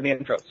described in the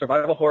intro.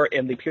 Survival horror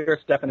in the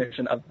purest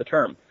definition of the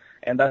term.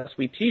 And thus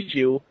we tease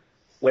you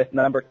with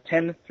number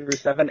 10 through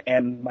 7,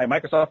 and my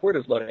Microsoft Word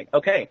is loading.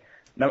 Okay.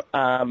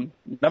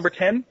 Number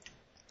 10,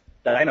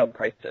 Dino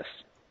Crisis.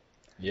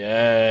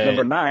 Yay.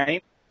 Number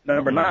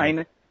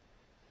 9,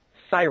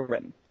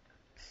 Siren.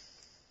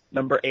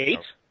 Number 8,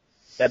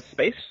 Dead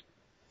Space.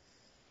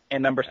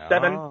 And number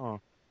 7,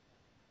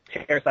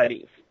 Parasite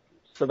Eve.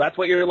 So that's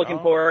what you're looking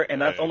for,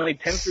 and that's only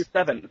 10 through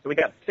 7. So we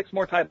got 6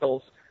 more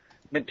titles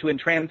meant to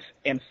entrance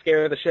and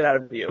scare the shit out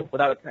of you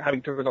without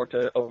having to resort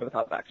to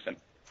over-the-top action.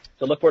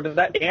 So look forward to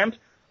that, and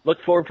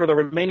look forward for the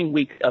remaining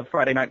week of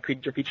Friday Night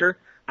Creature Feature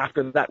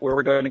after that, where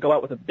we're going to go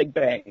out with a big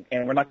bang,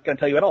 and we're not going to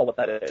tell you at all what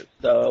that is.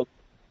 So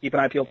keep an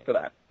eye peeled for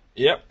that.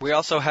 Yep. We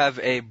also have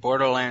a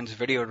Borderlands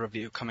video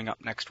review coming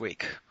up next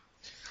week.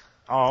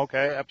 Oh,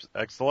 okay.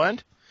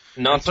 Excellent.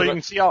 Not so you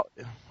can see all.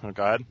 Oh,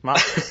 go ahead.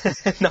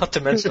 Not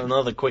to mention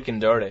another quick and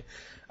dirty.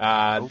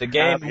 The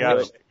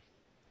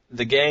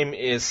game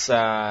is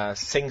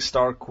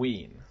SingStar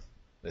Queen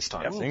this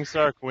time. Yeah,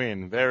 SingStar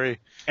Queen, very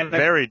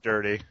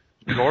dirty,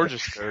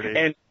 gorgeous dirty.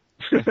 And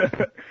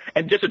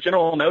and just a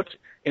general note: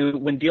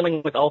 when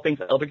dealing with all things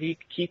Elder Geek,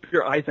 keep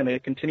your eyes in a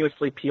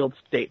continuously peeled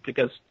state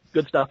because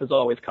good stuff is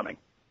always coming.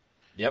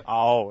 Yep.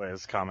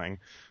 Always coming.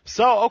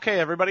 So, okay,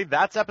 everybody,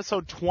 that's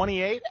episode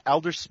 28.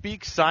 Elder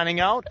Speak signing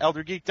out.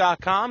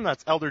 ElderGeek.com.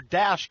 That's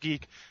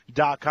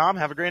elder-geek.com.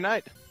 Have a great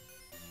night.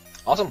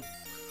 Awesome.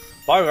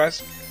 Bye,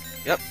 guys.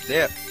 Yep, see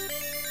ya.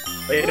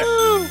 Later.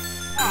 Woo!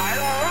 I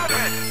love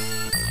it!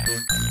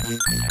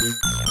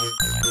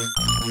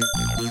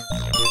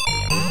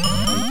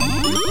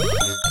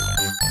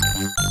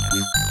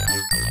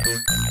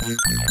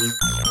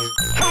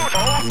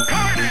 Total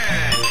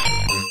carnage!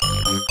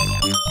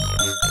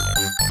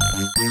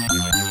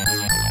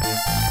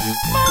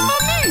 Mamma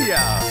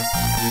mia!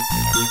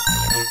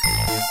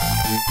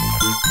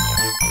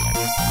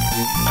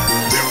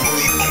 There will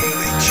be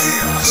only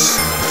chaos.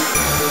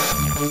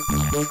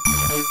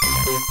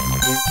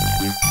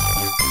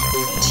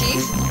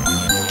 Chief,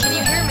 can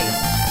you hear me?